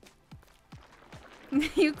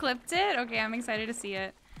 You clipped it? Okay, I'm excited to see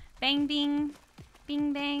it. Bang, bing.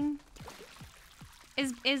 Bing, bang.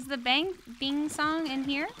 Is the bang, bing song in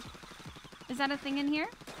here? Is that a thing in here?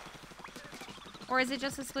 Or is it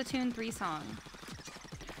just a Splatoon 3 song?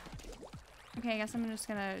 Okay, I guess I'm just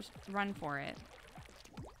gonna run for it.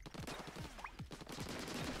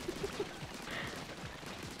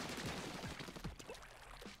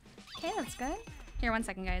 Okay, that's good. Here, 1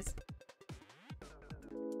 second, guys.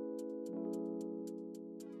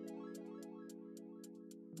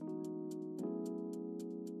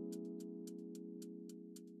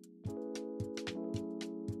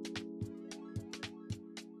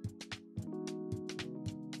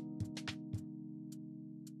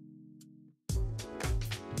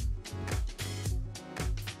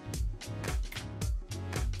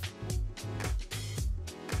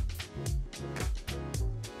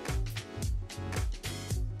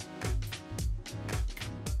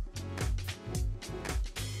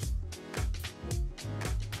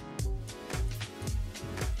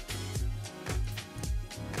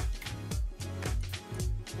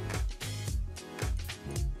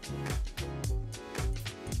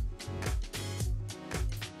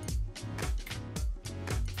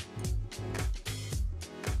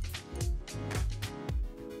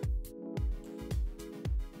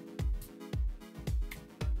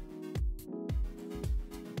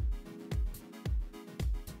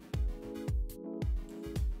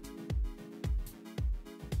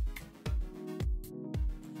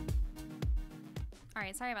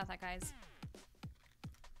 Alright, sorry about that, guys.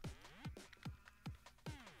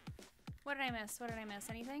 What did I miss? What did I miss?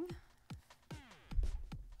 Anything?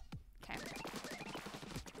 Okay.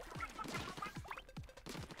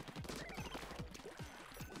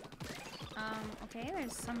 Okay,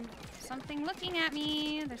 there's something looking at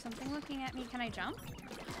me. There's something looking at me. Can I jump?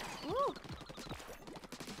 Ooh!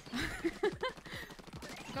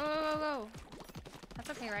 Go, go, go, go. That's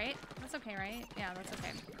okay, right? That's okay, right? Yeah, that's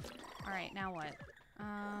okay. Alright, now what?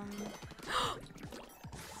 I'm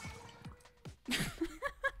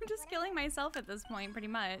just killing myself at this point, pretty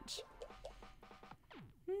much.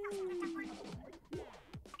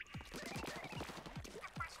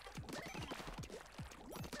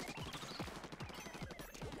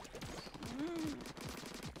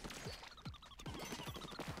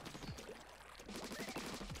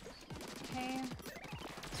 Okay.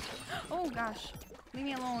 Oh gosh. Leave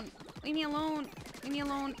me alone. Leave me alone. Leave me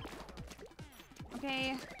alone.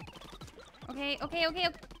 Okay. Okay, okay, okay,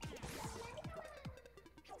 okay.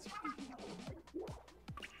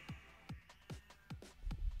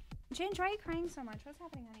 Ginge, why are you crying so much? What's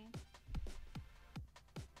happening, honey?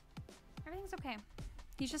 Everything's okay.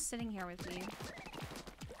 He's just sitting here with me.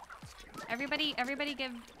 Everybody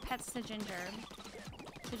give pets to Ginger.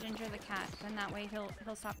 To Ginger the cat. Then that way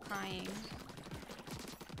he'll stop crying.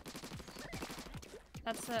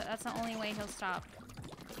 That's the only way he'll stop.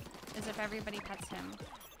 Is if everybody pets him.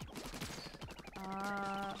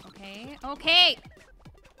 Okay. Okay!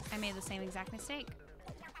 I made the same exact mistake.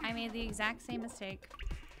 I made the exact same mistake.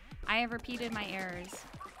 I have repeated my errors.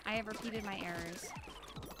 I have repeated my errors.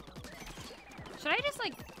 Should I just,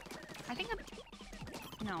 like... I think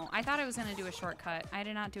I'm... No, I thought I was gonna do a shortcut. I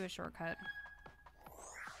did not do a shortcut.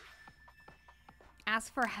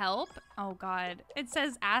 Ask for help? Oh, God. It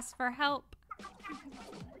says ask for help.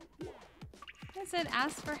 It said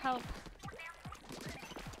ask for help.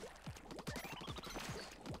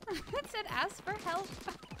 It said ask for help.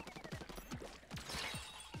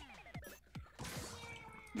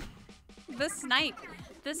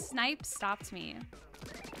 The snipe stopped me.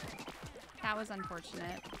 That was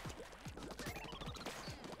unfortunate.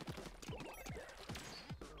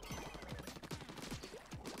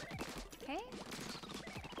 Okay.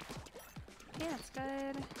 Okay, that's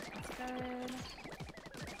good. That's good.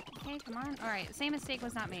 Okay, come on. Alright, same mistake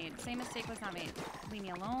was not made. Same mistake was not made. Leave me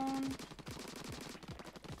alone.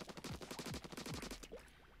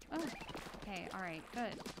 Oh. Okay, alright,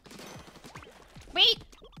 good. Wait!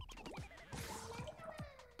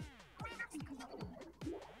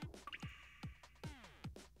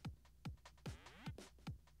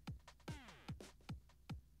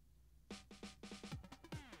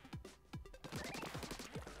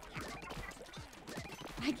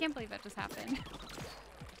 I can't believe that just happened.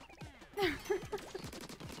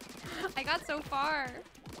 I got so far.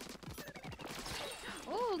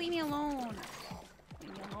 Oh, leave me alone.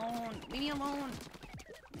 Leave me alone. Leave me alone.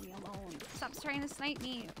 Leave me alone. Stop trying to snipe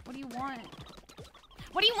me. What do you want?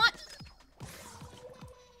 What do you want?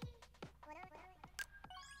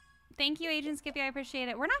 Thank you, Agent Skippy. I appreciate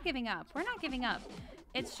it. We're not giving up. We're not giving up.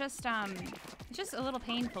 It's just a little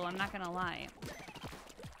painful. I'm not gonna lie.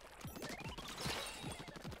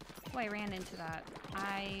 Oh, I ran into that.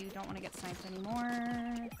 I don't want to get sniped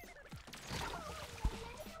anymore.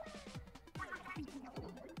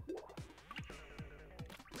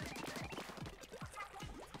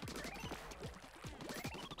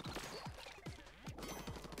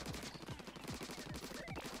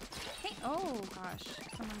 Hey, oh gosh.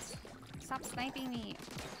 Someone's... Stop sniping me.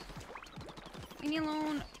 Leave me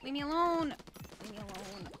alone. Leave me alone. Leave me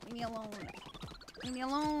alone. Leave me alone. Leave me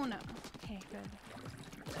alone. Okay, good.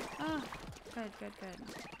 Oh, good, good, good.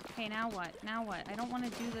 Okay, now what? Now what? I don't want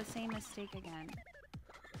to do the same mistake again.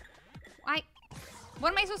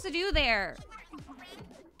 What am I supposed to do there?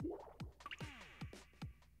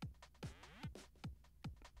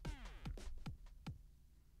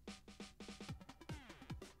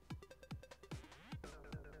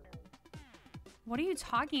 What are you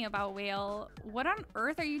talking about, Whale? What on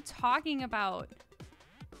earth are you talking about?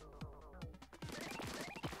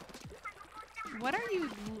 What are you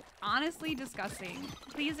honestly discussing?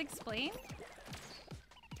 Please explain.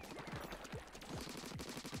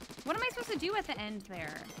 What am I supposed to do at the end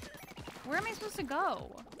there? Where am I supposed to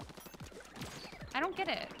go? I don't get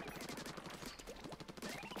it.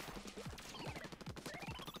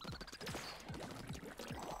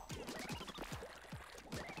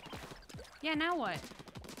 Yeah, now what?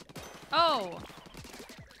 Oh!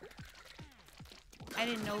 I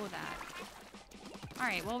didn't know that.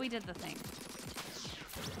 Alright, well, we did the thing.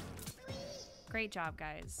 Great job,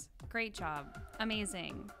 guys. Great job.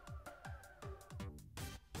 Amazing.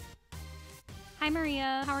 Hi,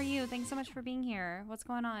 Maria. How are you? Thanks so much for being here. What's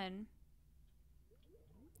going on?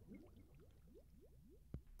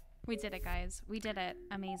 We did it, guys. We did it.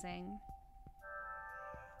 Amazing.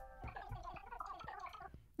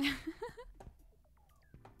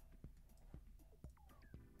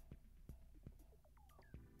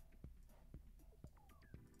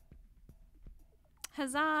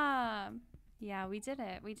 Huzzah! Yeah, we did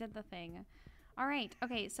it. We did the thing. All right.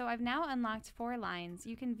 Okay, so I've now unlocked 4 lines.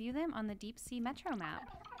 You can view them on the Deep Sea Metro map.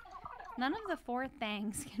 None of the 4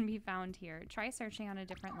 things can be found here. Try searching on a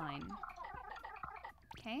different line.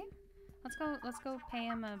 Okay. Let's go pay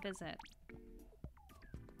him a visit.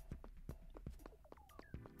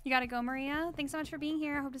 You gotta go, Maria. Thanks so much for being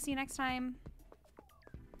here. I hope to see you next time.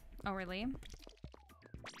 Oh, really?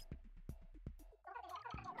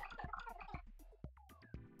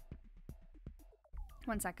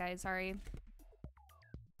 One sec, guys. Sorry.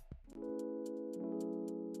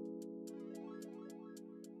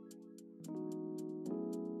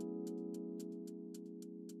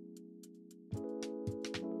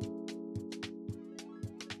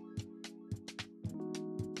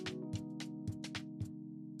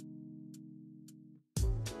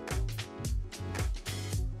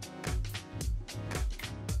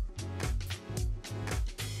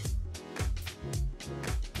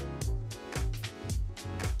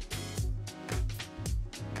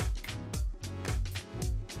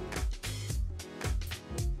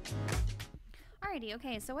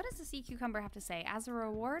 Okay, so what does the sea cucumber have to say? As a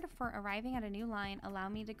reward for arriving at a new line, allow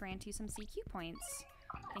me to grant you some CQ points.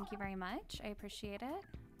 Thank you very much. I appreciate it.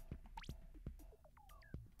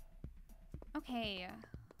 Okay,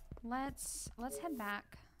 let's head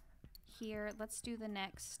back here. Let's do the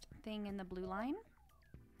next thing in the blue line.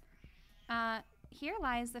 Here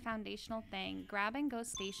lies the foundational thing. Grab and go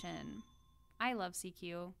station. I love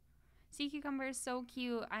CQ. Sea cucumber is so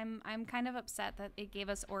cute. I'm kind of upset that it gave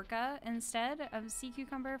us orca instead of sea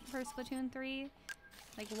cucumber for Splatoon 3.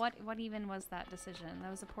 Like what even was that decision?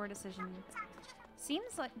 That was a poor decision.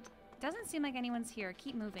 Doesn't seem like anyone's here.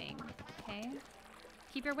 Keep moving. Okay?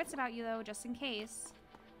 Keep your wits about you though, just in case.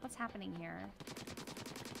 What's happening here?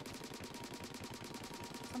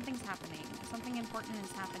 Something's happening. Something important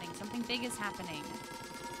is happening. Something big is happening.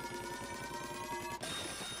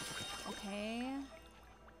 Okay.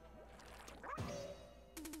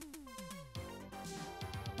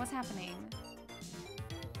 What's happening?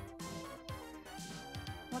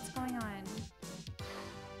 What's going on?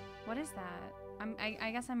 What is that? I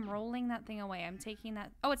guess I'm rolling that thing away. I'm taking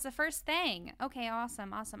that. Oh, it's the first thing. Okay,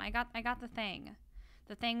 awesome, awesome. I got the thing.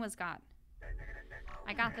 The thing was got.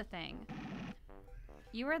 I got the thing.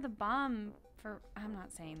 You are the bomb for. I'm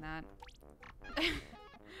not saying that.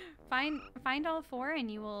 Find all 4 and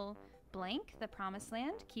you will blank the promised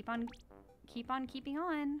land. Keep on keeping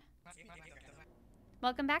on.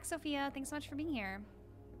 Welcome back, Sophia. Thanks so much for being here.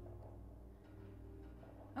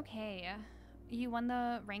 Okay. You won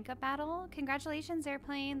the rank up battle? Congratulations,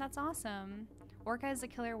 Airplane. That's awesome. Orca is a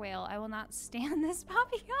killer whale. I will not stand this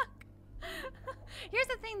poppycock. Here's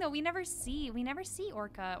the thing though, we never see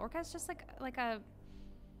Orca. Orca is just like a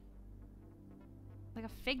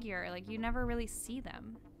figure. Like you never really see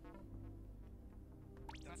them.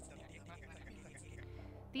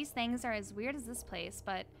 These things are as weird as this place,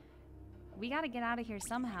 but we gotta get out of here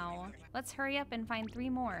somehow. Let's hurry up and find 3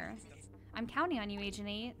 more. I'm counting on you, Agent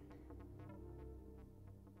 8.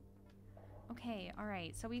 Okay,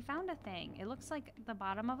 alright, so we found a thing. It looks like the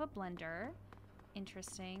bottom of a blender.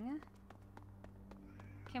 Interesting.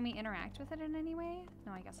 Can we interact with it in any way?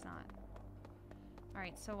 No, I guess not.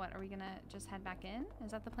 Alright, so what? Are we gonna just head back in?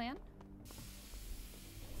 Is that the plan?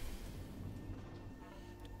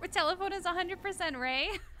 Our telephone is 100% Ray.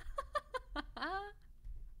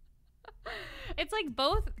 It's like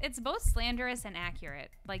it's both slanderous and accurate,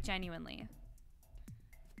 like genuinely.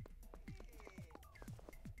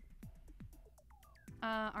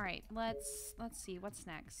 All right, let's see what's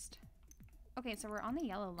next. Okay, so we're on the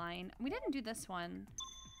yellow line. We didn't do this one.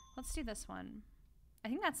 Let's do this one. I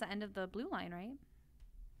think that's the end of the blue line, right?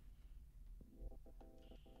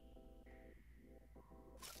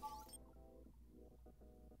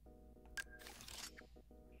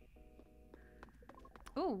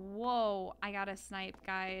 Oh, whoa. I got a snipe,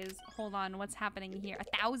 guys. Hold on. What's happening here?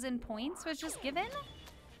 1,000 points was just given?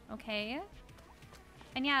 Okay.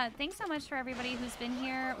 And yeah, thanks so much for everybody who's been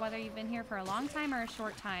here, whether you've been here for a long time or a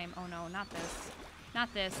short time. Oh no, not this.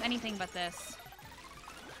 Not this. Anything but this.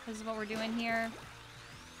 This is what we're doing here.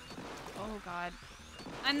 Oh god.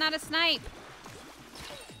 I'm not a snipe!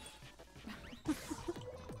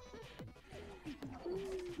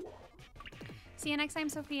 See you next time,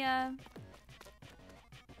 Sophia.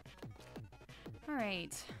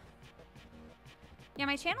 Alright. Yeah,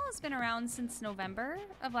 my channel has been around since November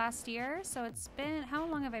of last year, so it's been... How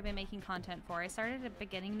long have I been making content for? I started at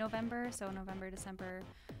beginning November, so November, December,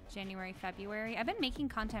 January, February. I've been making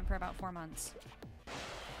content for about 4 months.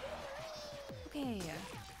 Okay.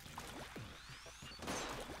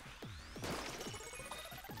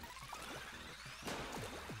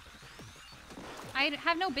 I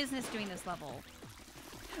have no business doing this level.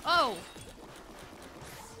 Oh!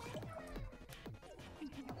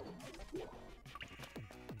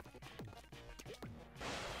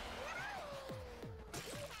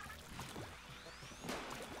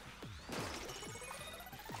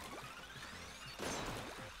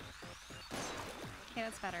 Okay,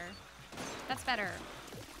 that's better. That's better.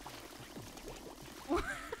 What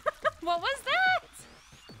was that?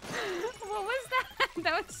 What was that?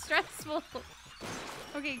 That was stressful.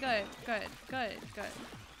 Okay, good, good, good, good.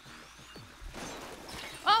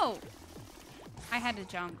 Oh! I had to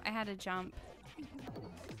jump. I had to jump.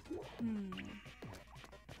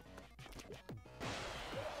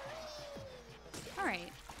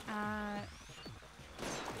 Alright.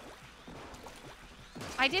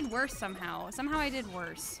 I did worse somehow. Somehow I did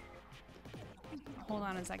worse. Hold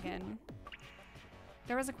on a second.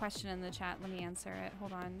 There was a question in the chat. Let me answer it.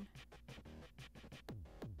 Hold on.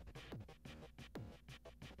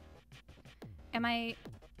 Am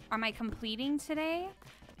I completing today?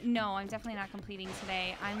 No, I'm definitely not completing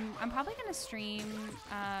today. I'm probably gonna stream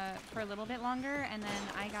for a little bit longer, and then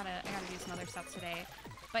I gotta do some other stuff today.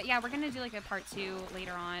 But yeah, we're gonna do like a part 2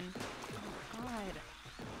 later on. Oh god.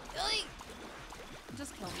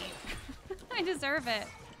 Just kill me. I deserve it.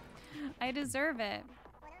 I deserve it.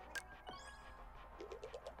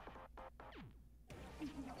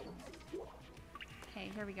 Okay,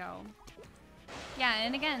 here we go. Yeah,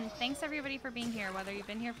 and again, thanks everybody for being here, whether you've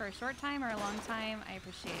been here for a short time or a long time. I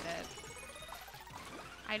appreciate it.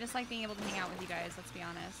 I just like being able to hang out with you guys, let's be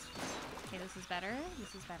honest. Okay, this is better.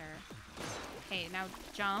 This is better. Okay, now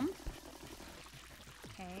jump.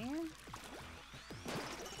 Okay.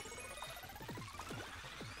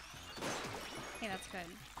 Okay, that's good.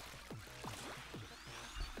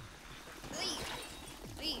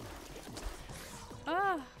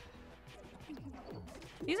 Oh.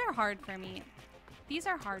 These are hard for me. These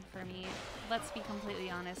are hard for me. Let's be completely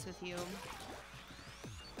honest with you.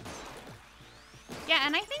 Yeah,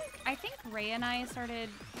 and I think Ray and I started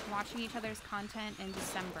watching each other's content in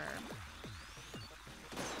December.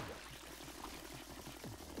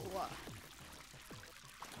 Whoa.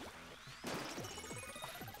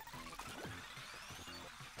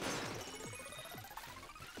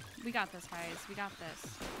 We got this, guys. We got this.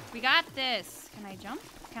 We got this. Can I jump?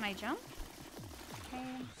 Can I jump? Okay.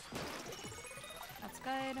 Okay. That's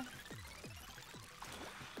good.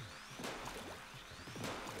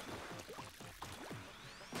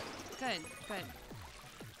 Good, good.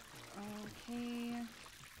 Okay.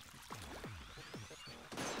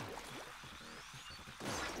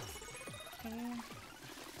 Okay.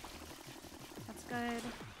 That's good.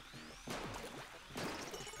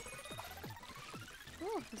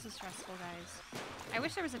 Ooh, this is stressful, guys. I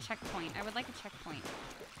wish there was a checkpoint. I would like a checkpoint.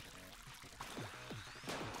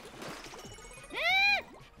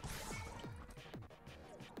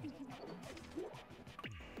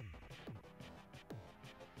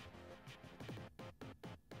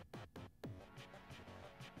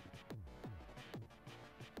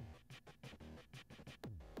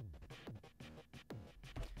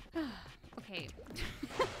 Okay.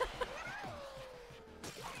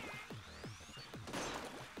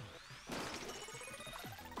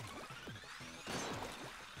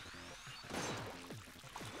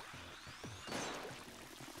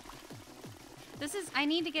 I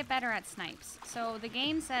need to get better at snipes. So the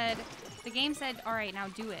game said, all right, now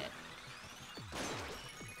do it.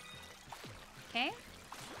 Okay.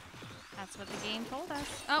 That's what the game told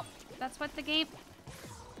us. Oh, that's what the game.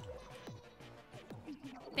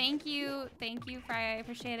 Thank you, Fry. I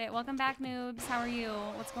appreciate it. Welcome back, noobs. How are you?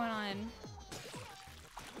 What's going on?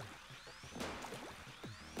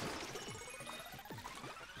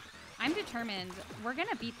 I'm determined. We're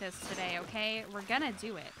gonna beat this today, okay? We're gonna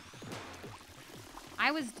do it.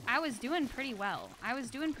 I was doing pretty well.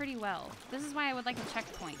 This is why I would like a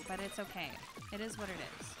checkpoint, but it's okay. It is what it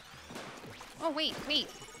is. Oh, wait.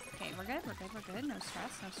 Okay, we're good. No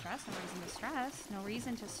stress. No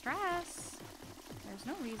reason to stress. There's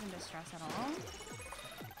no reason to stress at all.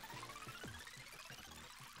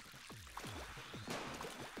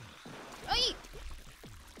 Oy!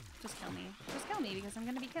 Just kill me. Just kill me because I'm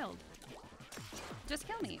gonna be killed. Just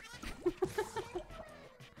kill me.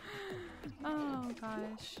 Oh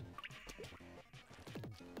gosh.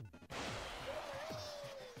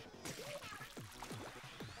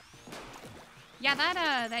 Yeah,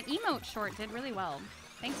 that emote short did really well.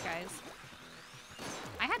 Thanks, guys.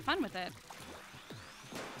 I had fun with it.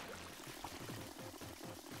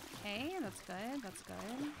 Okay, that's good.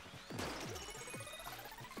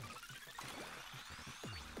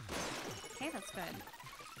 Okay,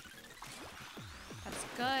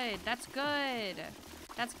 that's good.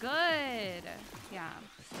 That's good. Yeah.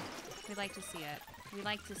 We like to see it. We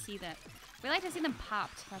like to see them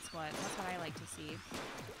popped. That's what I like to see.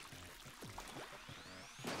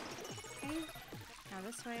 Okay. Now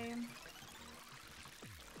this way.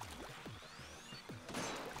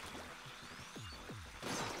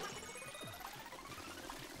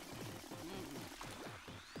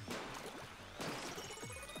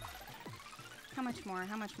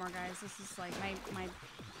 How much more, guys? This is like my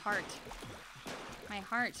heart. My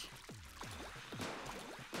heart.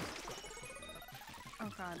 Oh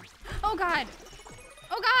god. Oh god!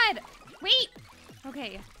 Oh god! Wait!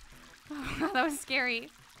 Okay. Oh god, that was scary.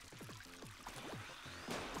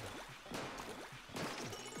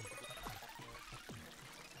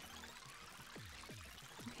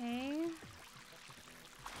 Okay.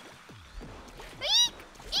 Eek!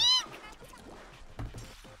 Eek!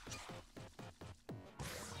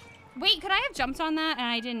 Wait, could I have jumped on that and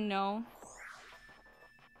I didn't know?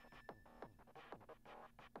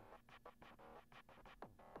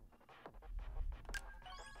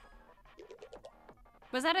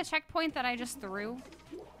 Was that a checkpoint that I just threw?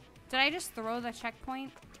 Did I just throw the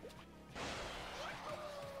checkpoint?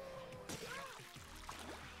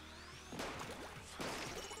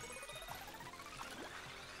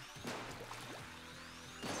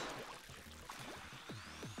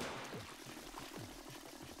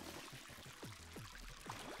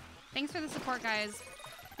 Thanks for the support, guys.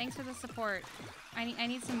 Thanks for the support. I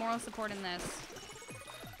need some moral support in this.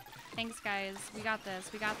 Thanks, guys. We got this.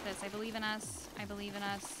 I believe in us.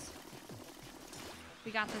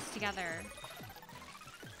 We got this together.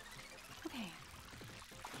 Okay.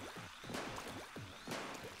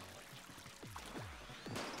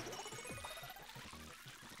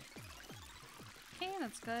 Okay,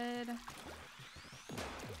 that's good.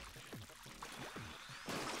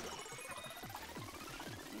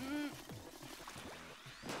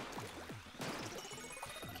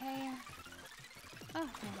 Okay. Oh,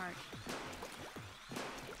 my heart.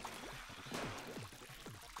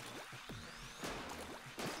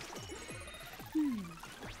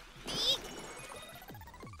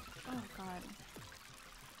 Oh, God.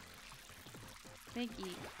 Big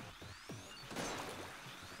eek.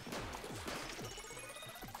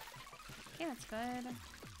 Okay, that's good.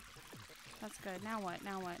 That's good. Now what?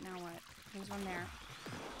 There's one there.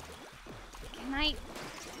 Night.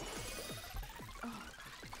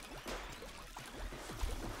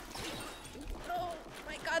 Oh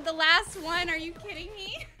my god, the last one. Are you kidding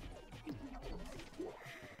me?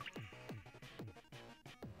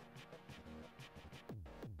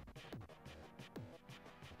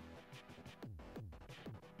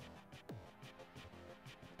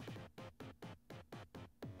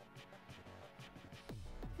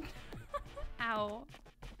 Ow.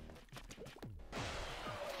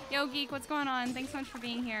 Yo, Geek, what's going on? Thanks so much for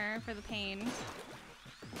being here for the pain.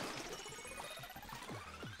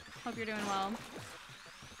 Hope you're doing well.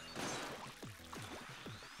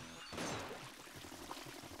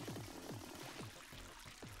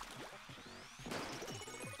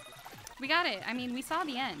 We got it. I mean, we saw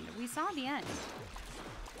the end. We saw the end.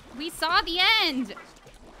 We saw the end!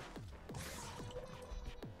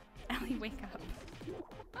 Ellie, wake up.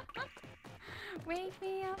 Wake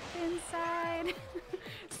me up inside.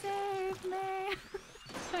 Save me.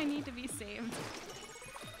 I need to be saved.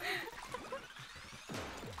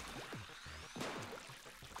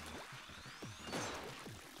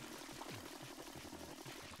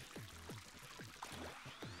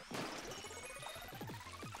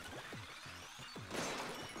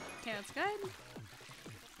 Okay, that's good.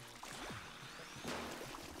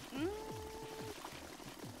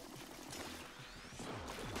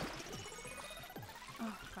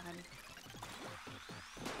 Oh, God.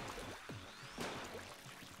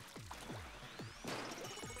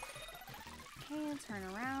 Okay, turn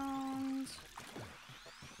around.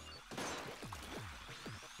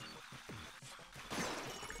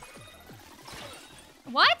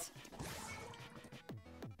 What?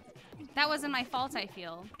 That wasn't my fault, I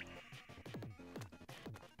feel.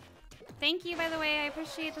 Thank you, by the way. I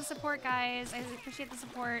appreciate the support, guys. I appreciate the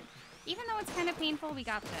support. Even though it's kind of painful, we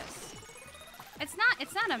got this. It's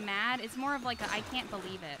not a mad, it's more of like a I can't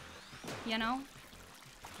believe it. You know?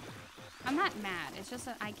 I'm not mad, it's just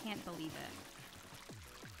a I can't believe it.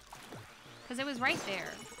 Because it was right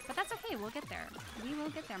there. But that's okay, we'll get there. We will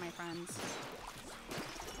get there, my friends.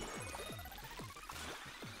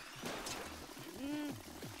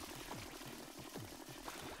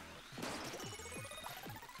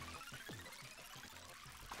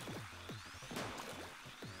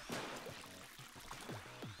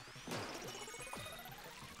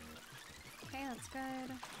 Okay, that's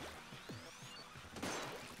good.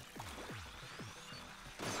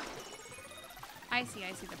 I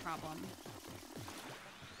see the problem.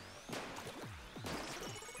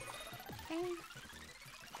 Okay.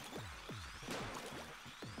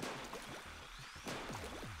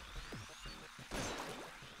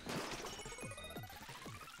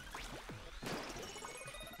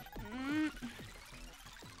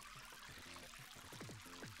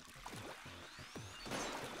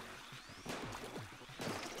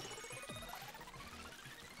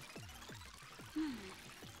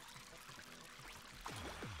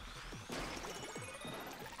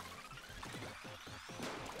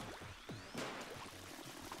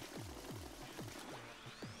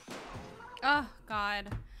 Oh, God.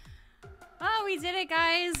 Oh, we did it,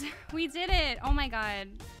 guys. We did it. Oh, my God.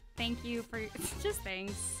 Thank you for... Just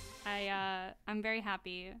thanks. I'm very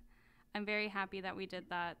happy. I'm very happy that we did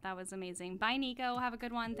that. That was amazing. Bye, Nico. Have a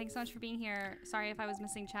good one. Thanks so much for being here. Sorry if I was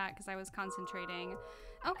missing chat because I was concentrating.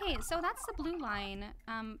 Okay, so that's the blue line.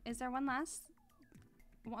 Is there one last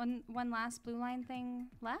blue line thing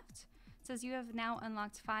left? It says you have now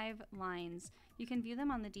unlocked 5 lines. You can view them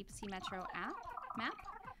on the Deep Sea Metro map.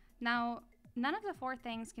 Now, none of the 4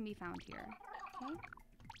 things can be found here. Okay.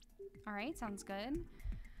 All right, sounds good.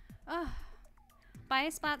 Bye,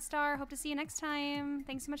 Splatstar. Hope to see you next time.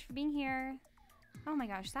 Thanks so much for being here. Oh my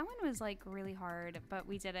gosh, that one was like really hard, but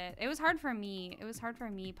we did it. It was hard for me. It was hard for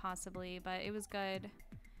me possibly, but it was good.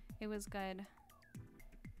 It was good.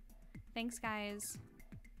 Thanks, guys.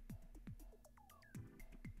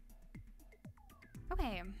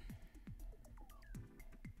 Okay.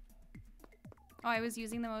 Oh, I was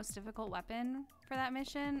using the most difficult weapon for that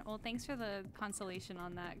mission. Well, thanks for the consolation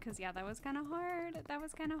on that, because yeah, that was kind of hard. That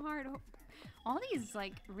was kind of hard. All these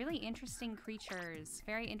like really interesting creatures.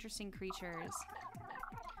 Very interesting creatures.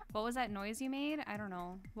 What was that noise you made? I don't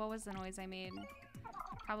know. What was the noise I made?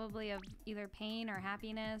 Probably of either pain or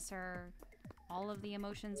happiness or all of the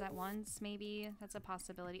emotions at once, maybe. That's a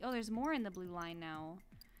possibility. Oh, there's more in the blue line now.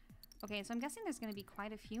 Okay, so I'm guessing there's going to be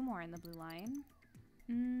quite a few more in the blue line.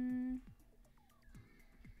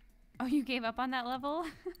 Oh, you gave up on that level?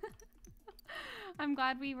 I'm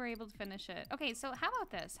glad we were able to finish it. Okay, so how about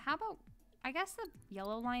this? How about, I guess the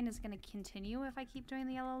yellow line is going to continue if I keep doing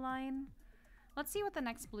the yellow line. Let's see what the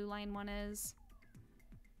next blue line one is.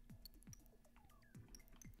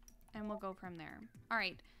 and we'll go from there. All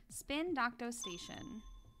right, spin Octo station.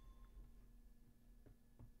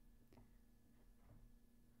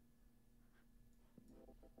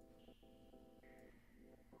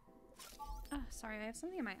 Oh, sorry, I have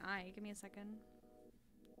something in my eye. Give me a second.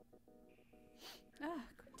 Ah,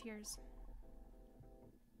 tears.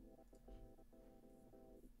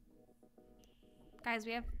 Guys,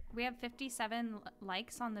 we have 57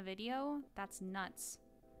 likes on the video. That's nuts.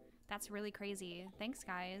 That's really crazy. Thanks,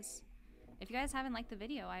 guys. If you guys haven't liked the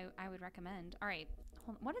video, I would recommend. All right,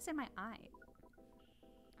 hold on. What is in my eye?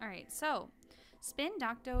 All right, so spin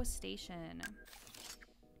Octo station.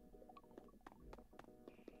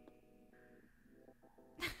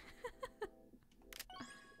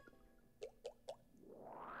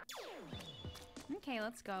 Okay,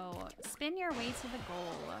 let's go. Spin your way to the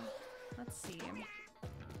goal. Let's see.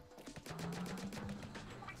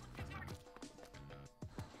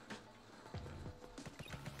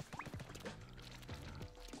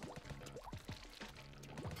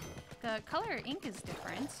 The color ink is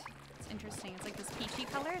different. It's interesting. It's like this peachy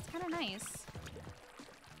color. It's kind of nice.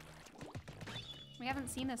 We haven't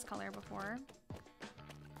seen this color before.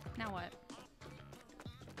 Now what?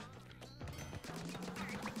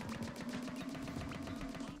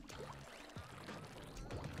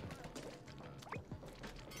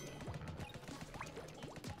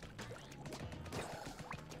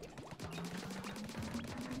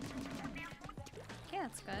 Okay,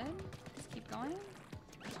 that's good. Let's keep going.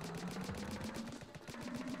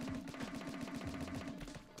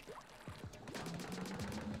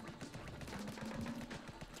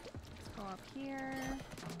 Up here.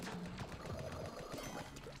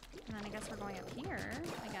 And then I guess we're going up here,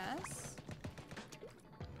 I guess.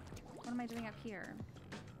 What am I doing up here?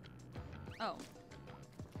 Oh.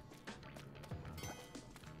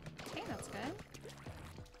 Okay, that's good.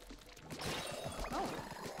 Oh.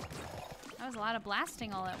 That was a lot of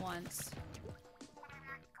blasting all at once.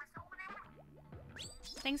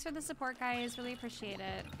 Thanks for the support, guys. Really appreciate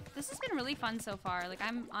it. This has been really fun so far. Like,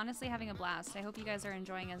 I'm honestly having a blast. I hope you guys are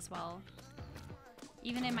enjoying as well.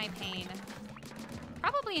 Even in my pain.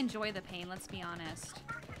 Probably enjoy the pain, let's be honest.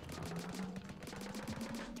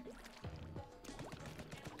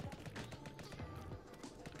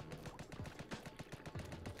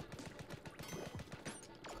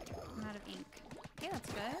 I'm out of ink. Okay,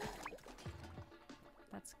 that's good.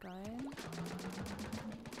 That's good.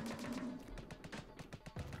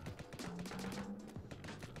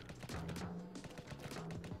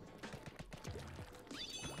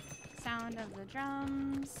 Sound of the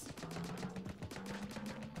drums.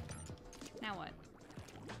 Now what?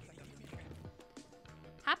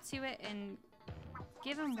 Hop to it and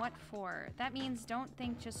give him what for. That means don't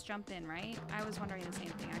think, just jump in, right? I was wondering the same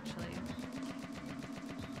thing, actually.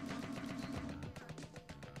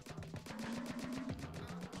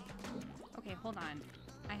 Okay, hold on.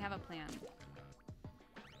 I have a plan.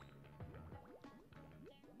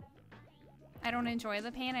 I don't enjoy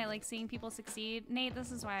the pain. I like seeing people succeed. Nate,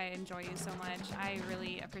 this is why I enjoy you so much. I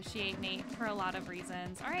really appreciate Nate for a lot of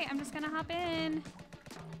reasons. All right, I'm just gonna hop in.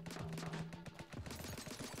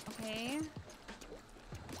 Okay.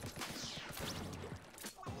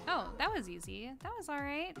 Oh, that was easy. That was all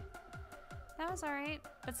right. That was all right.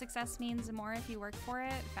 But success means more if you work for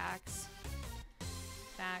it. Facts.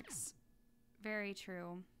 Facts. Very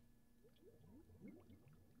true.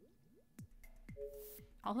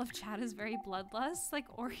 All of chat is very bloodlust, like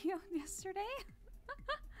Oreo yesterday.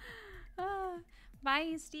 Bye,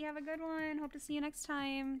 Easty. Have a good one. Hope to see you next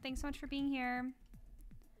time. Thanks so much for being here.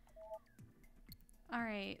 All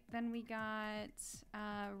right, then we got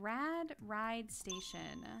Rad Ride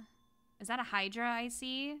Station. Is that a Hydra I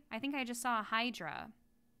see? I think I just saw a Hydra.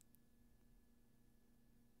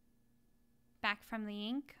 Back from the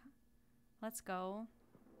ink. Let's go.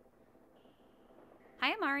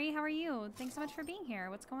 Hi, Amari. How are you? Thanks so much for being here.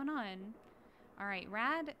 What's going on? All right,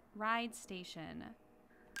 Rad Ride Station.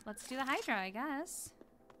 Let's do the Hydra, I guess.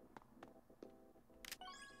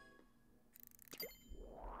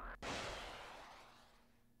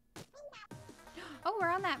 Oh, we're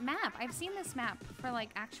on that map. I've seen this map for like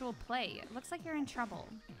actual play. It looks like you're in trouble.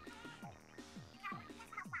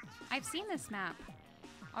 I've seen this map.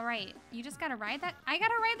 All right, you just gotta ride that. I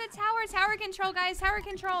gotta ride the tower. Tower control, guys. Tower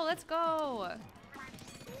control. Let's go.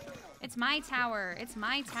 It's my tower. It's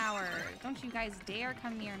my tower. Don't you guys dare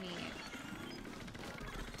come near me.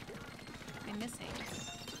 I'm missing.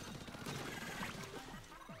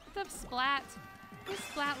 The splat. This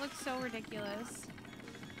splat looks so ridiculous.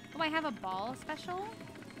 Oh, I have a ball special?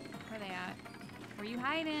 Where are they at? Where you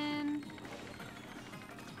hiding?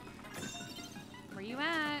 Where you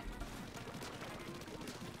at?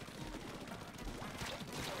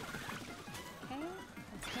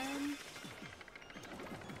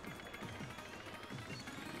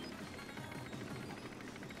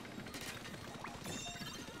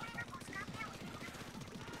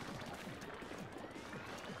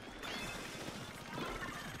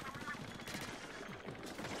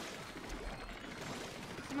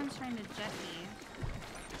 trying to jet me.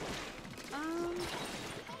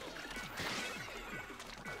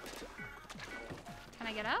 Can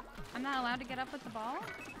I get up? I'm not allowed to get up with the ball?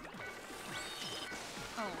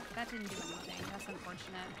 Oh, that didn't do anything. That's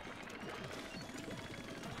unfortunate.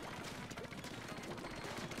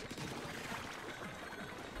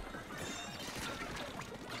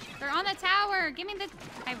 They're on the tower! Give me the...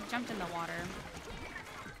 I jumped in the water.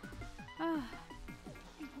 Oh.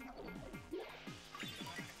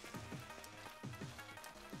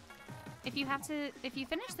 If you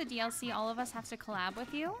finish the DLC, all of us have to collab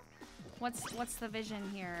with you? What's the vision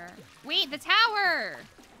here? Wait, the tower!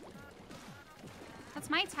 That's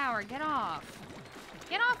my tower. Get off.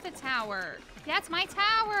 Get off the tower. That's my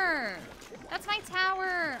tower. That's my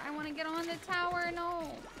tower. I want to get on the tower.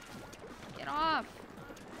 No. Get off.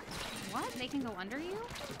 What? They can go under you?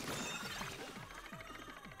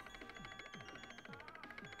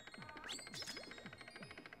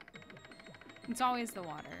 It's always the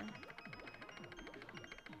water.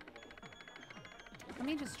 Let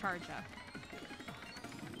me just charge up.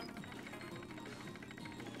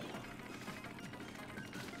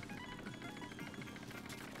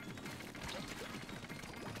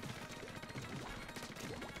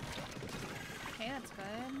 Okay, that's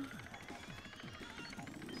good.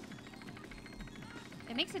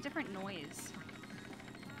 It makes a different noise.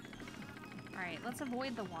 Alright, let's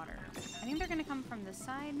avoid the water. I think they're gonna come from this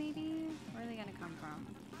side, maybe? Where are they gonna come from?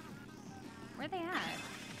 Where are they at?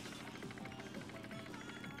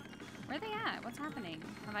 Where are they at? What's happening?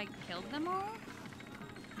 Have I killed them all?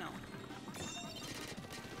 No.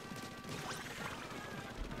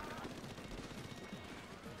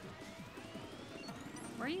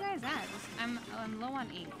 Where are you guys at? I'm low on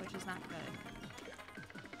ink, which is not good.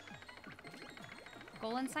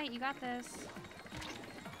 Goal in sight, you got this.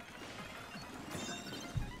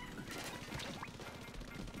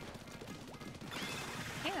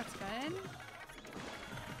 Okay, that's good.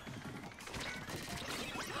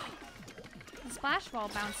 The splash ball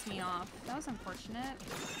bounced me off. That was unfortunate.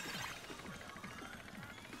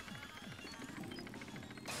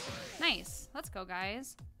 Nice. Let's go,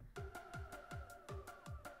 guys.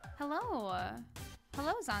 Hello.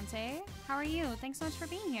 Hello, Zante. How are you? Thanks so much for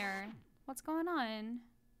being here. What's going on?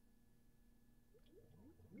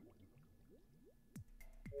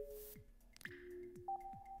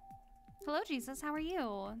 Hello, Jesus. How are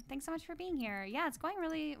you? Thanks so much for being here. Yeah, it's going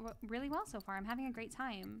really well so far. I'm having a great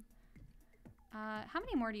time. How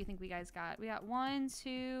many more do you think we guys got? We got 1,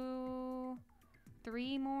 2,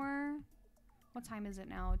 3 more. What time is it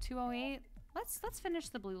now? 2:08. Let's finish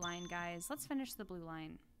the blue line, guys. Let's finish the blue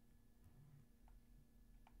line.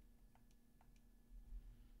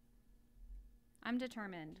 I'm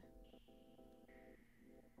determined.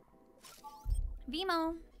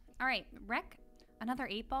 Vimo. All right, wreck. Another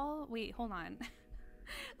 8-ball? Wait, hold on.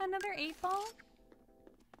 Another 8-ball?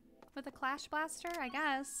 With a Clash Blaster? I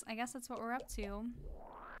guess. I guess that's what we're up to.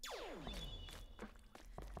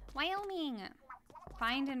 Wyoming!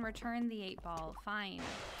 Find and return the 8-ball. Fine.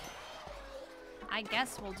 I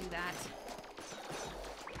guess we'll do that.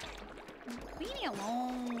 Leave me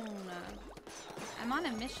alone. I'm on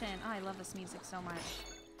a mission. Oh, I love this music so much.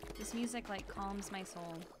 This music, like, calms my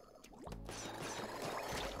soul.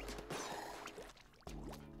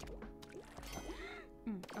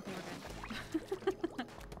 Okay, we're good.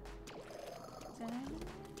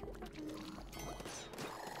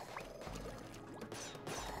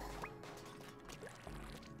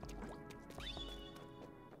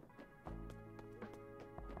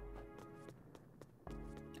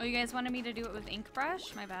 Oh, you guys wanted me to do it with ink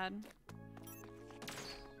brush? My bad.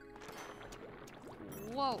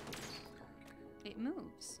 Whoa. It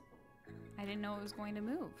moves. I didn't know it was going to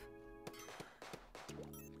move.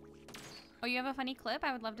 Oh, you have a funny clip?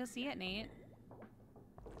 I would love to see it, Nate.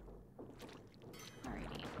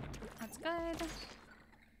 Alrighty. That's good.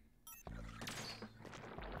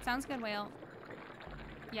 Sounds good, Whale.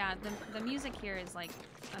 Yeah, the music here is, like,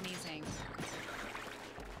 amazing.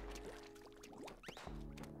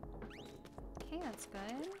 Okay, that's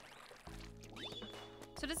good.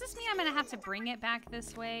 So does this mean I'm gonna have to bring it back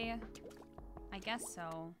this way? I guess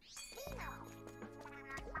so.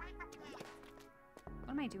 What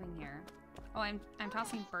am I doing here? Oh, I'm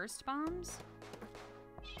tossing burst bombs?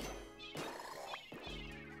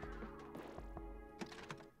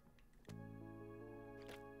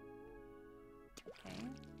 Okay.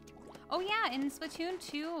 Oh yeah, in Splatoon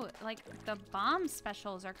 2, like, the bomb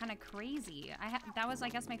specials are kind of crazy. That was, I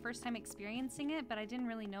guess, my first time experiencing it, but I didn't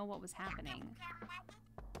really know what was happening.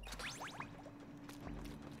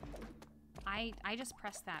 I just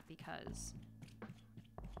pressed that because...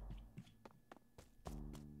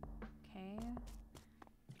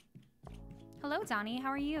 Hello, Donnie. How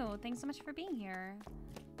are you? Thanks so much for being here.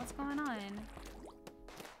 What's going on?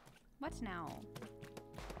 What now?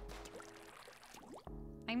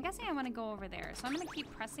 I'm guessing I want to go over there, so I'm going to keep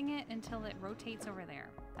pressing it until it rotates over there.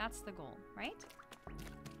 That's the goal, right?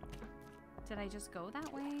 Did I just go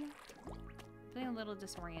that way? I'm feeling a little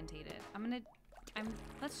disorientated.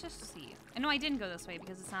 Let's just see. No, I didn't go this way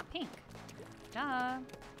because it's not pink. Duh.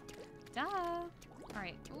 Duh. All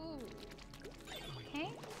right. Ooh. Okay.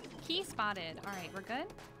 Key spotted. All right, we're good.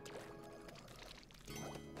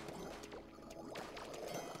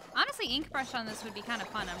 Honestly, ink brush on this would be kind of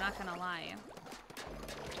fun. I'm not gonna lie.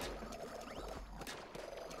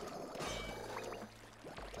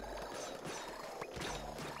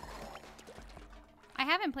 I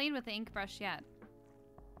haven't played with the ink brush yet.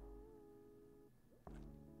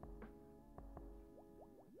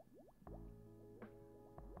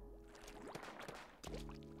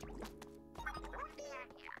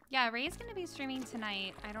 Yeah, Ray's gonna be streaming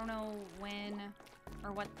tonight. I don't know when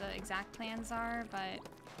or what the exact plans are, but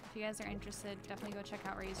if you guys are interested, definitely go check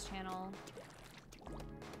out Ray's channel.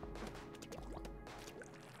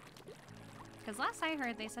 Because last I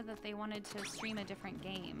heard, they said that they wanted to stream a different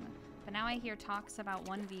game. But now I hear talks about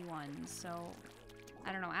 1v1, so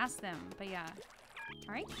I don't know, ask them. But yeah.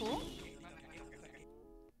 Alright, cool.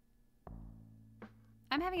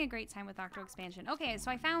 I'm having a great time with Octo expansion. Okay,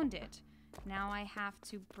 so I found it. Now I have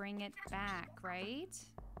to bring it back, right?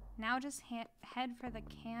 Now just head for the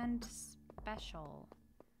canned special.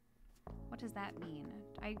 What does that mean?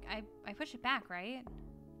 I push it back, right?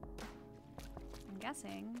 I'm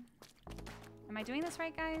guessing. Am I doing this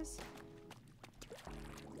right, guys?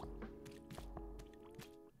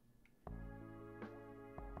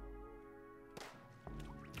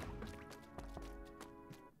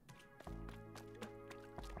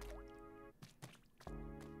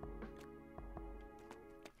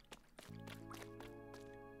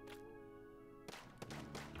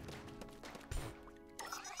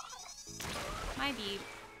 My beep.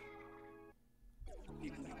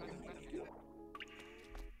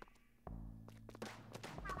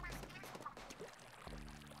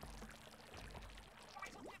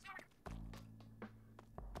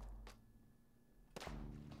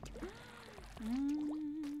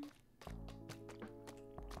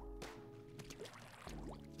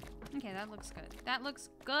 Okay, that looks good. That looks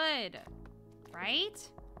good, right?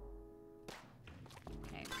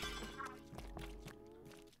 Okay.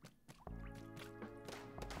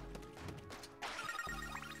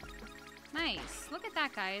 Nice. Look at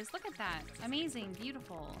that, guys. Look at that. Amazing.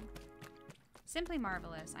 Beautiful. Simply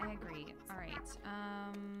marvelous. I agree. All right.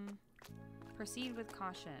 Proceed with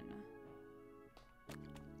caution.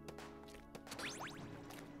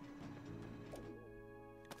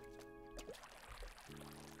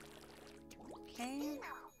 Okay.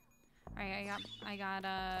 All right. I got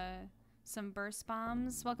some burst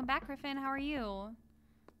bombs. Welcome back, Griffin. How are you?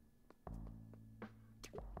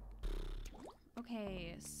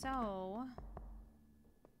 Okay, so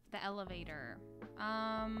the elevator.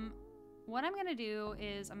 What I'm gonna do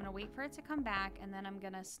is I'm gonna wait for it to come back and then I'm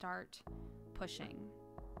gonna start pushing.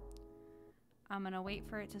 I'm gonna wait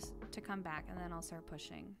for it to come back and then I'll start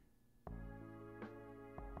pushing.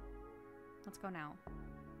 Let's go now.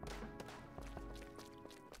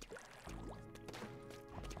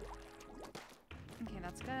 Okay,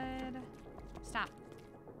 that's good. Stop.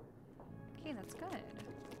 Okay, that's good.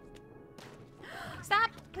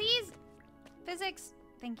 Stop, please! Physics!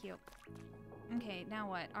 Thank you. Okay, now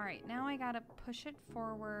what? Alright, now I gotta push it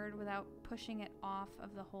forward without pushing it off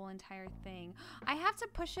of the whole entire thing. I have to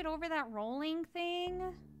push it over that rolling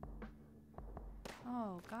thing?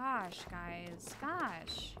 Oh, gosh, guys.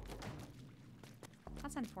 Gosh.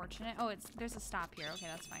 That's unfortunate. Oh, there's a stop here. Okay,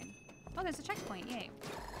 that's fine. Oh, there's a checkpoint. Yay.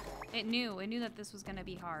 It knew that this was gonna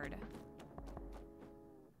be hard.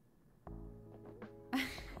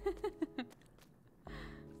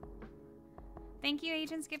 Thank you,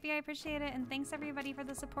 Agent Skippy. I appreciate it. And thanks, everybody, for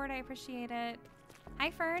the support. I appreciate it. Hi,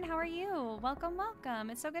 Fern. How are you? Welcome, welcome.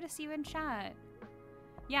 It's so good to see you in chat.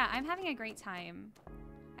 Yeah, I'm having a great time.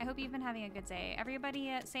 I hope you've been having a good day.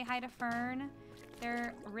 Everybody say hi to Fern.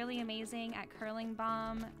 They're really amazing at Curling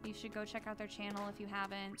Bomb. You should go check out their channel if you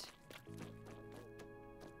haven't.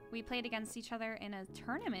 We played against each other in a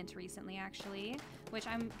tournament recently, actually, which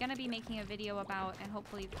I'm going to be making a video about and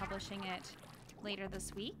hopefully publishing it later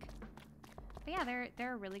this week. But yeah,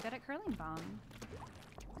 they're really good at Curling Bomb.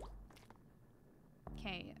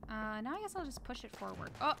 Okay, now I guess I'll just push it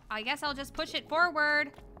forward. Oh, I guess I'll just push it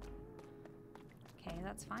forward. Okay,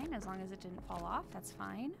 that's fine. As long as it didn't fall off, that's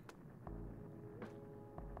fine.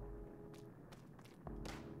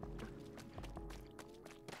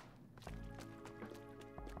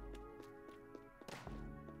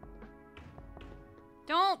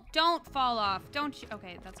 Don't fall off. Don't you?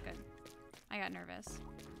 Okay, that's good. I got nervous.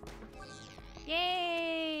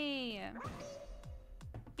 Yay!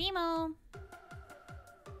 BMO.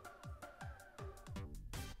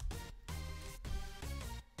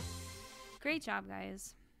 Great job,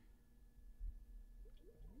 guys.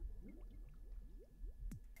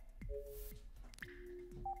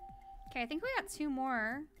 Okay, I think we got 2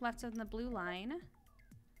 more left on the blue line.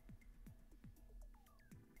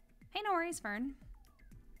 Hey, no worries, Fern.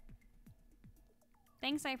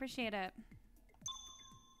 Thanks, I appreciate it.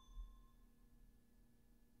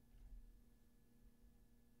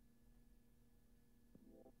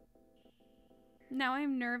 Now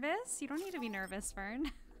I'm nervous? You don't need to be nervous,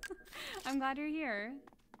 Fern. I'm glad you're here.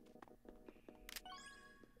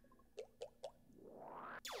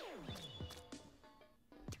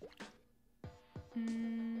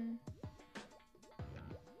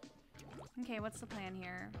 Okay, what's the plan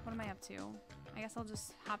here? What am I up to? I guess I'll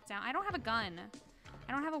just hop down. I don't have a gun.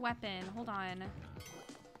 I don't have a weapon. Hold on.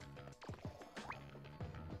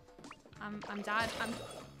 I'm dead.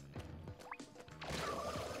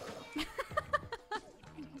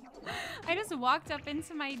 I just walked up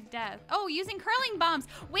into my death. Oh, using curling bombs.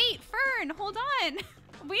 Wait, Fern, hold on.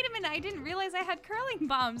 Wait a minute, I didn't realize I had curling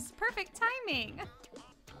bombs. Perfect timing.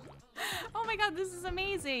 Oh my god, this is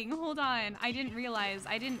amazing. Hold on, I didn't realize.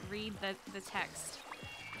 I didn't read the text.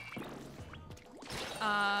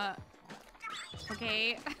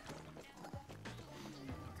 Okay.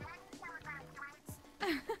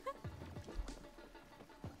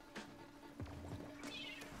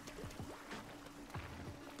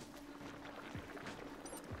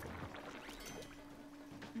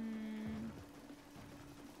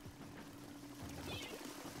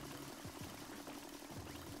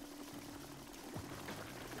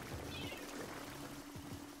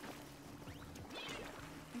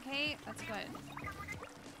 Okay, that's good.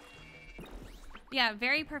 Yeah,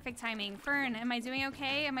 very perfect timing. Fern, am I doing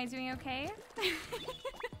okay? Am I doing okay?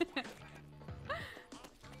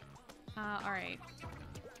 All right.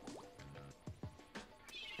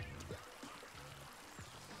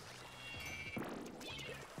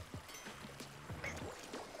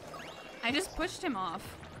 I just pushed him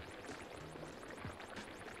off.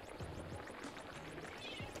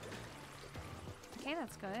 Okay,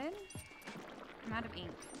 that's good. I'm out of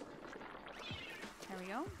ink. There we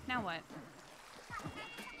go. Now what?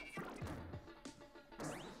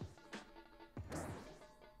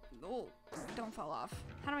 Oh, don't fall off.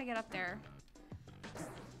 How do I get up there?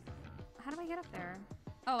 How do I get up there?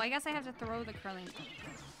 Oh, I guess I have to throw the curling.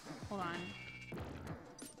 Hold on.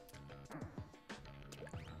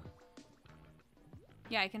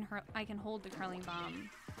 Yeah, I can hold the curling bomb.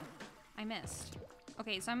 I missed.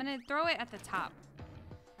 Okay, so I'm gonna throw it at the top.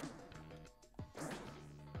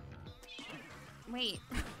 Wait.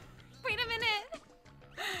 Wait a minute.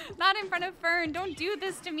 Not in front of Fern. Don't do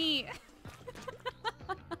this to me.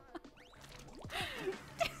 I'm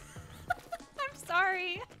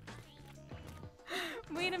sorry.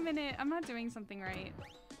 Wait a minute. I'm not doing something right.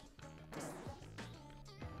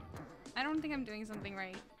 I don't think I'm doing something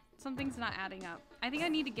right. Something's not adding up. I think I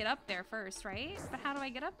need to get up there first, right? But how do I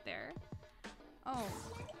get up there? Oh.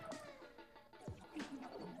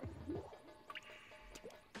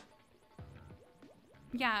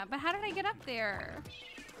 Yeah, but how did I get up there?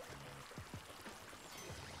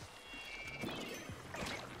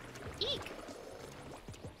 Eek!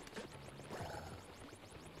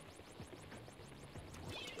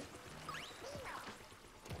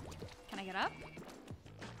 Can I get up?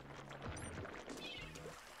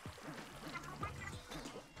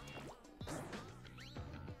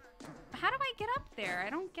 How do I get up there? I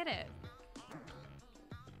don't get it.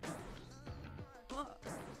 Ugh.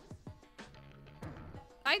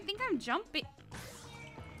 I think I'm jumping.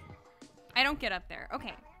 I don't get up there.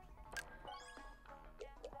 Okay.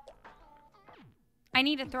 I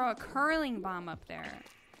need to throw a curling bomb up there.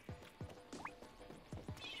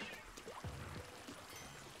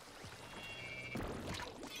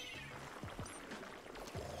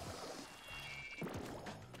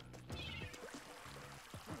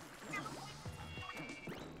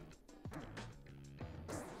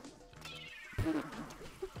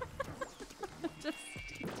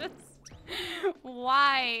 just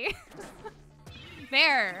why?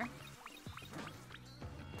 There.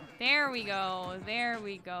 There we go. There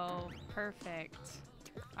we go. Perfect.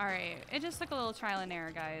 All right. It just took a little trial and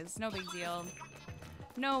error, guys. No big deal.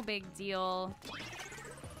 No big deal.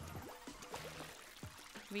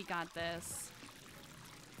 We got this.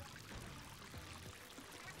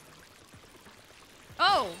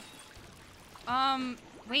 Oh!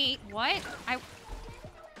 Wait, what?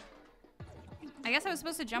 I guess I was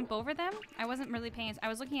supposed to jump over them? I wasn't really paying... I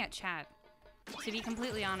was looking at chat, to be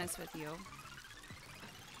completely honest with you.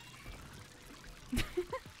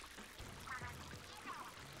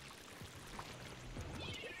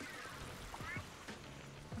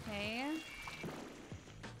 Okay.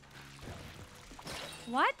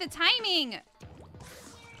 What? The timing!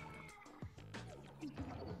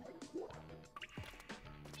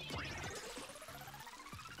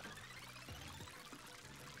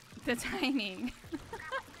 The timing.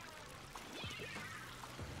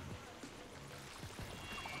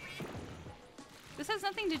 This has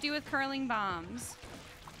nothing to do with curling bombs.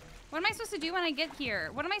 What am I supposed to do when I get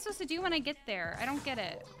here? What am I supposed to do when I get there? I don't get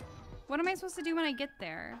it. What am I supposed to do when I get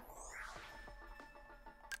there?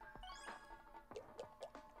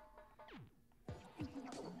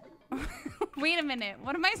 Wait a minute.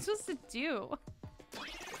 What am I supposed to do?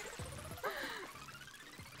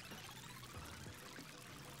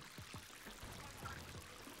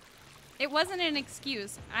 It wasn't an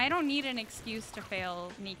excuse. I don't need an excuse to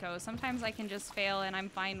fail, Nico. Sometimes I can just fail and I'm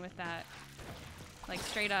fine with that. Like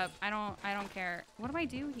straight up. I don't care. What do I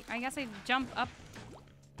do? I guess I jump up.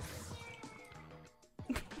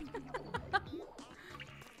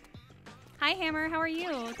 Hi Hammer, how are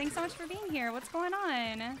you? Thanks so much for being here. What's going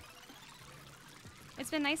on?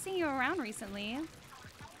 It's been nice seeing you around recently.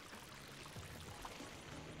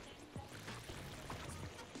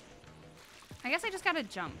 I guess I just gotta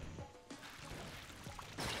jump.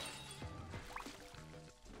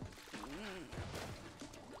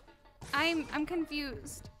 I'm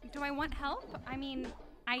confused. Do I want help? I mean,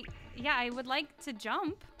 yeah, I would like to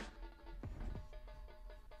jump.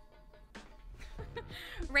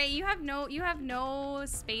 Ray, you have no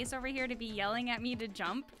space over here to be yelling at me to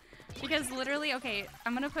jump, because literally, okay,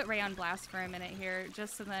 I'm gonna put Ray on blast for a minute here,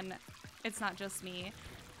 just so then it's not just me.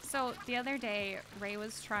 So the other day, Ray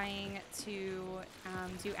was trying to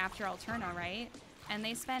do After Alterna, right? And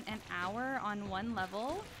they spent an hour on one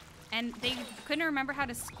level, and they couldn't remember how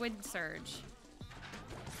to squid surge.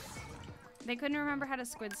 They couldn't remember how to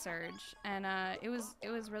squid surge, and it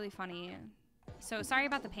was really funny. So sorry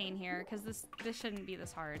about the pain here, because this shouldn't be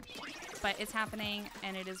this hard, but it's happening,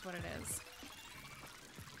 and it is what it is.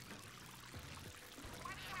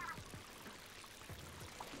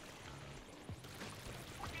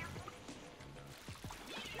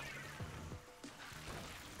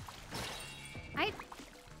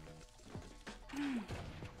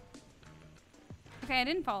 Okay, I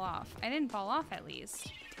didn't fall off. I didn't fall off at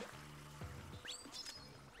least.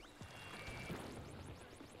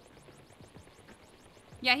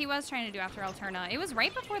 Yeah, he was trying to do After Alterna. It was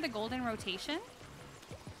right before the golden rotation.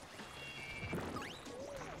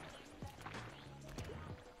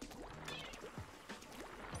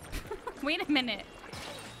 Wait a minute.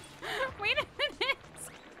 Wait a minute.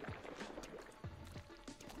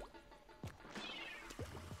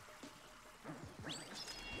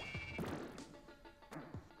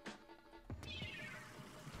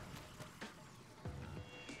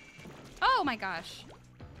 Oh my gosh.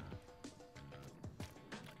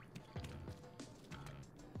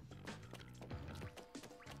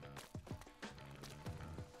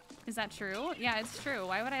 Is that true? Yeah, it's true.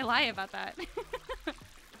 Why would I lie about that?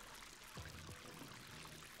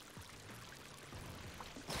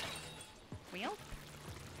 Wheel?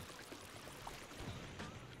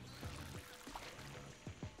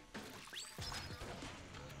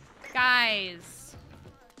 Guys.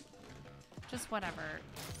 Just whatever.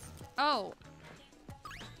 Oh.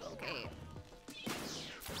 Okay.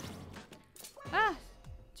 Ah.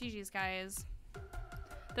 GG's, guys.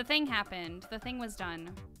 The thing happened. The thing was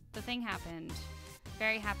done. The thing happened.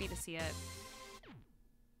 Very happy to see it.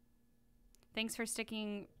 Thanks for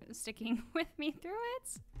sticking with me through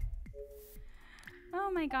it.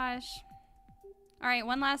 Oh my gosh. All right,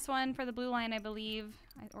 one last one for the blue line, I believe.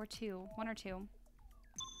 Or two. One or two.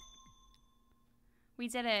 We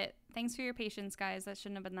did it. Thanks for your patience, guys. That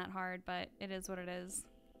shouldn't have been that hard, but it is what it is.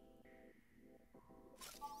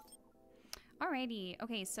 Alrighty.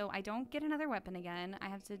 Okay, so I don't get another weapon again. I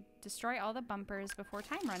have to destroy all the bumpers before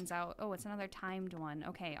time runs out. Oh, it's another timed one.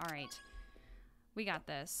 Okay, alright. We got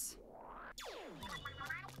this.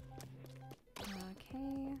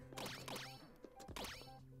 Okay.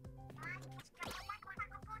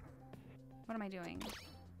 What am I doing?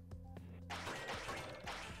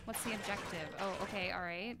 What's the objective? Oh, okay,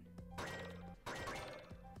 alright.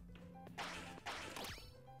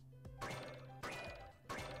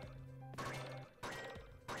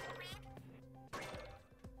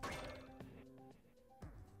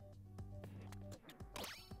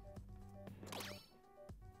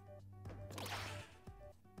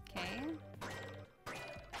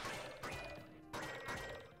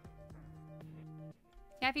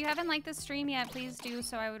 Yeah, if you haven't liked the stream yet, please do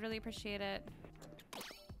so. I would really appreciate it.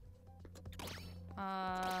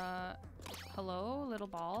 Hello, little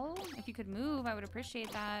ball? If you could move, I would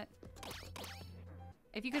appreciate that.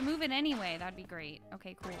 If you could move in any way, that'd be great.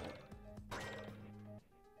 Okay, cool.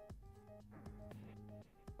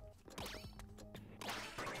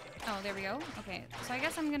 Oh, there we go. Okay, so I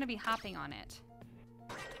guess I'm gonna be hopping on it.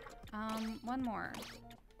 One more.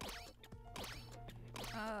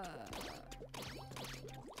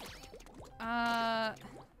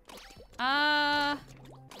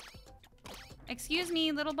 Excuse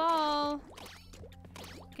me, little ball.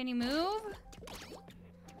 Can you move?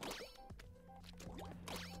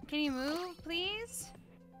 Can you move, please?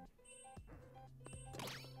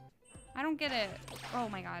 I don't get it. Oh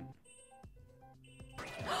my god.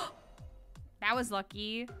 That was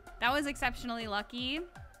lucky. That was exceptionally lucky.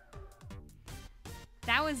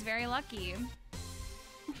 That was very lucky.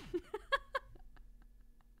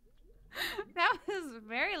 That was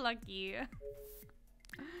very lucky.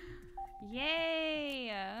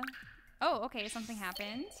 Yay! Oh, okay, something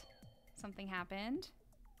happened. Something happened.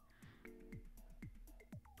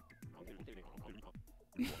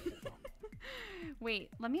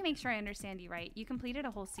 Wait, let me make sure I understand you right. You completed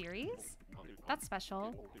a whole series? That's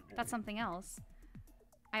special. That's something else.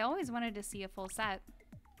 I always wanted to see a full set.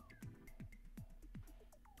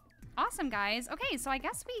 Awesome, guys. Okay, so I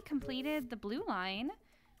guess we completed the blue line.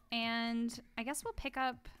 And I guess we'll pick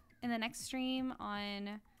up in the next stream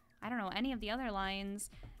on, I don't know, any of the other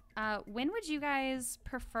lines. When would you guys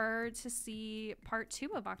prefer to see part 2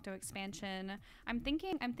 of Octo expansion? I'm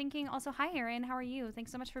thinking also, hi Erin, how are you?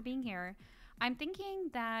 Thanks so much for being here. I'm thinking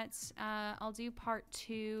that I'll do part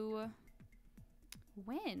 2,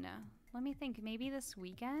 when? Let me think, maybe this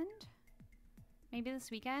weekend? Maybe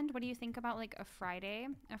this weekend? What do you think about like a Friday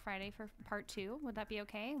for part 2? Would that be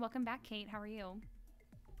okay? Welcome back, Kate, how are you?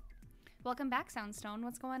 Welcome back, Soundstone.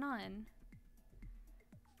 What's going on?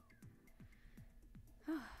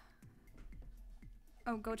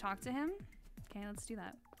 Oh, go talk to him? Okay, let's do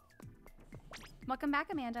that. Welcome back,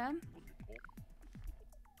 Amanda.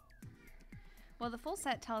 Well, the full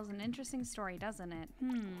set tells an interesting story, doesn't it?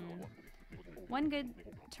 One good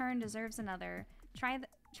turn deserves another. Try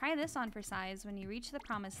this on for size when you reach the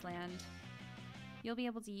promised land. You'll be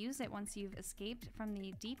able to use it once you've escaped from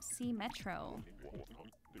the deep sea metro.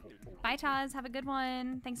 Bye, Taz. Have a good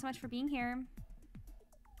one. Thanks so much for being here.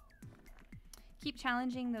 Keep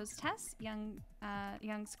challenging those tests, young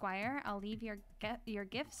squire. I'll leave your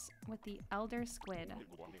gifts with the elder squid.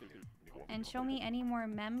 And show me any more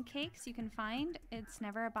mem cakes you can find. It's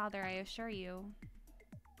never a bother, I assure you.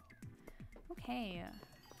 Okay.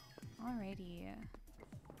 Alrighty.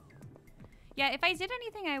 Yeah, if I did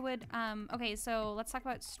anything, I would, okay, so let's talk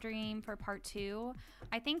about stream for part 2.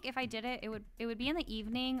 I think if I did it, it would be in the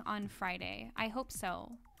evening on Friday. I hope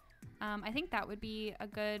so. I think that would be a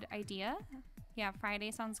good idea. Yeah,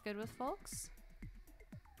 Friday sounds good with folks.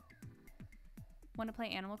 Want to play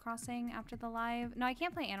Animal Crossing after the live? No, I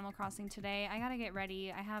can't play Animal Crossing today. I gotta get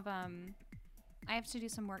ready. I have to do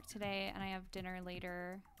some work today, and I have dinner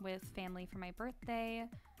later with family for my birthday.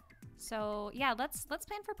 So yeah, let's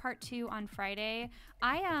plan for part 2 on Friday.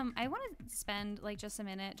 I want to spend like just a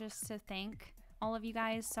minute just to thank all of you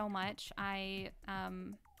guys so much.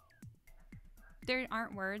 There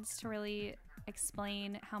aren't words to really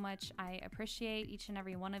explain how much I appreciate each and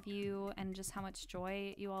every one of you and just how much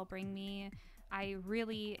joy you all bring me. I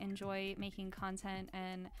really enjoy making content,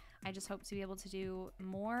 and I just hope to be able to do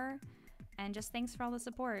more. And just thanks for all the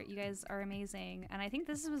support. You guys are amazing. And I think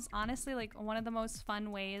this was honestly like one of the most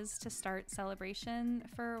fun ways to start celebration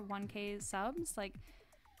for 1K subs. Like,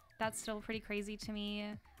 that's still pretty crazy to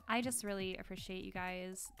me. I just really appreciate you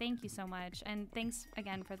guys. Thank you so much. And thanks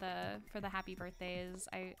again for the happy birthdays.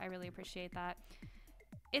 I really appreciate that.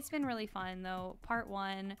 It's been really fun though. Part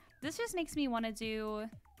 1. This just makes me want to do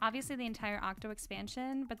obviously the entire Octo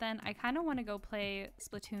expansion, but then I kind of want to go play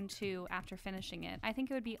Splatoon 2 after finishing it. I think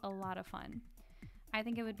it would be a lot of fun.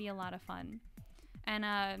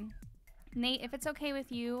 And Nate, if it's okay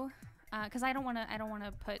with you, because I don't want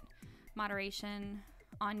to put moderation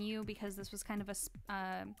on you, because this was kind of a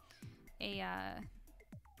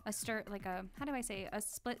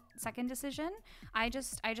split second decision. I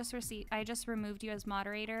just removed you as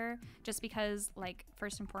moderator just because, like,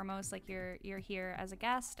 first and foremost, like, you're here as a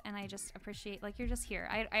guest, and I just appreciate, like, you're just here.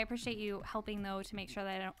 I appreciate you helping though to make sure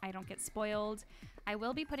that I don't get spoiled. I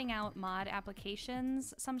will be putting out mod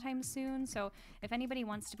applications sometime soon, so if anybody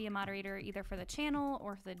wants to be a moderator either for the channel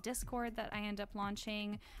or for the Discord that I end up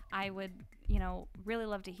launching, I would, really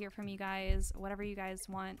love to hear from you guys, whatever you guys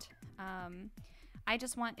want. I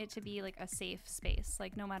just want it to be like a safe space,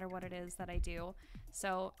 like no matter what it is that I do.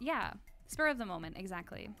 So yeah, spur of the moment,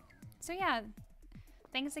 exactly. So yeah,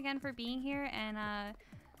 thanks again for being here, and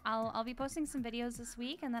I'll be posting some videos this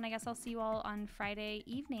week, and then I guess I'll see you all on Friday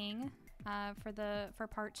evening for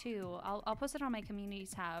part 2. I'll post it on my community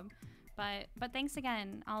tab. But thanks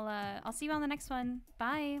again. I'll see you on the next one.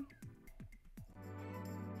 Bye.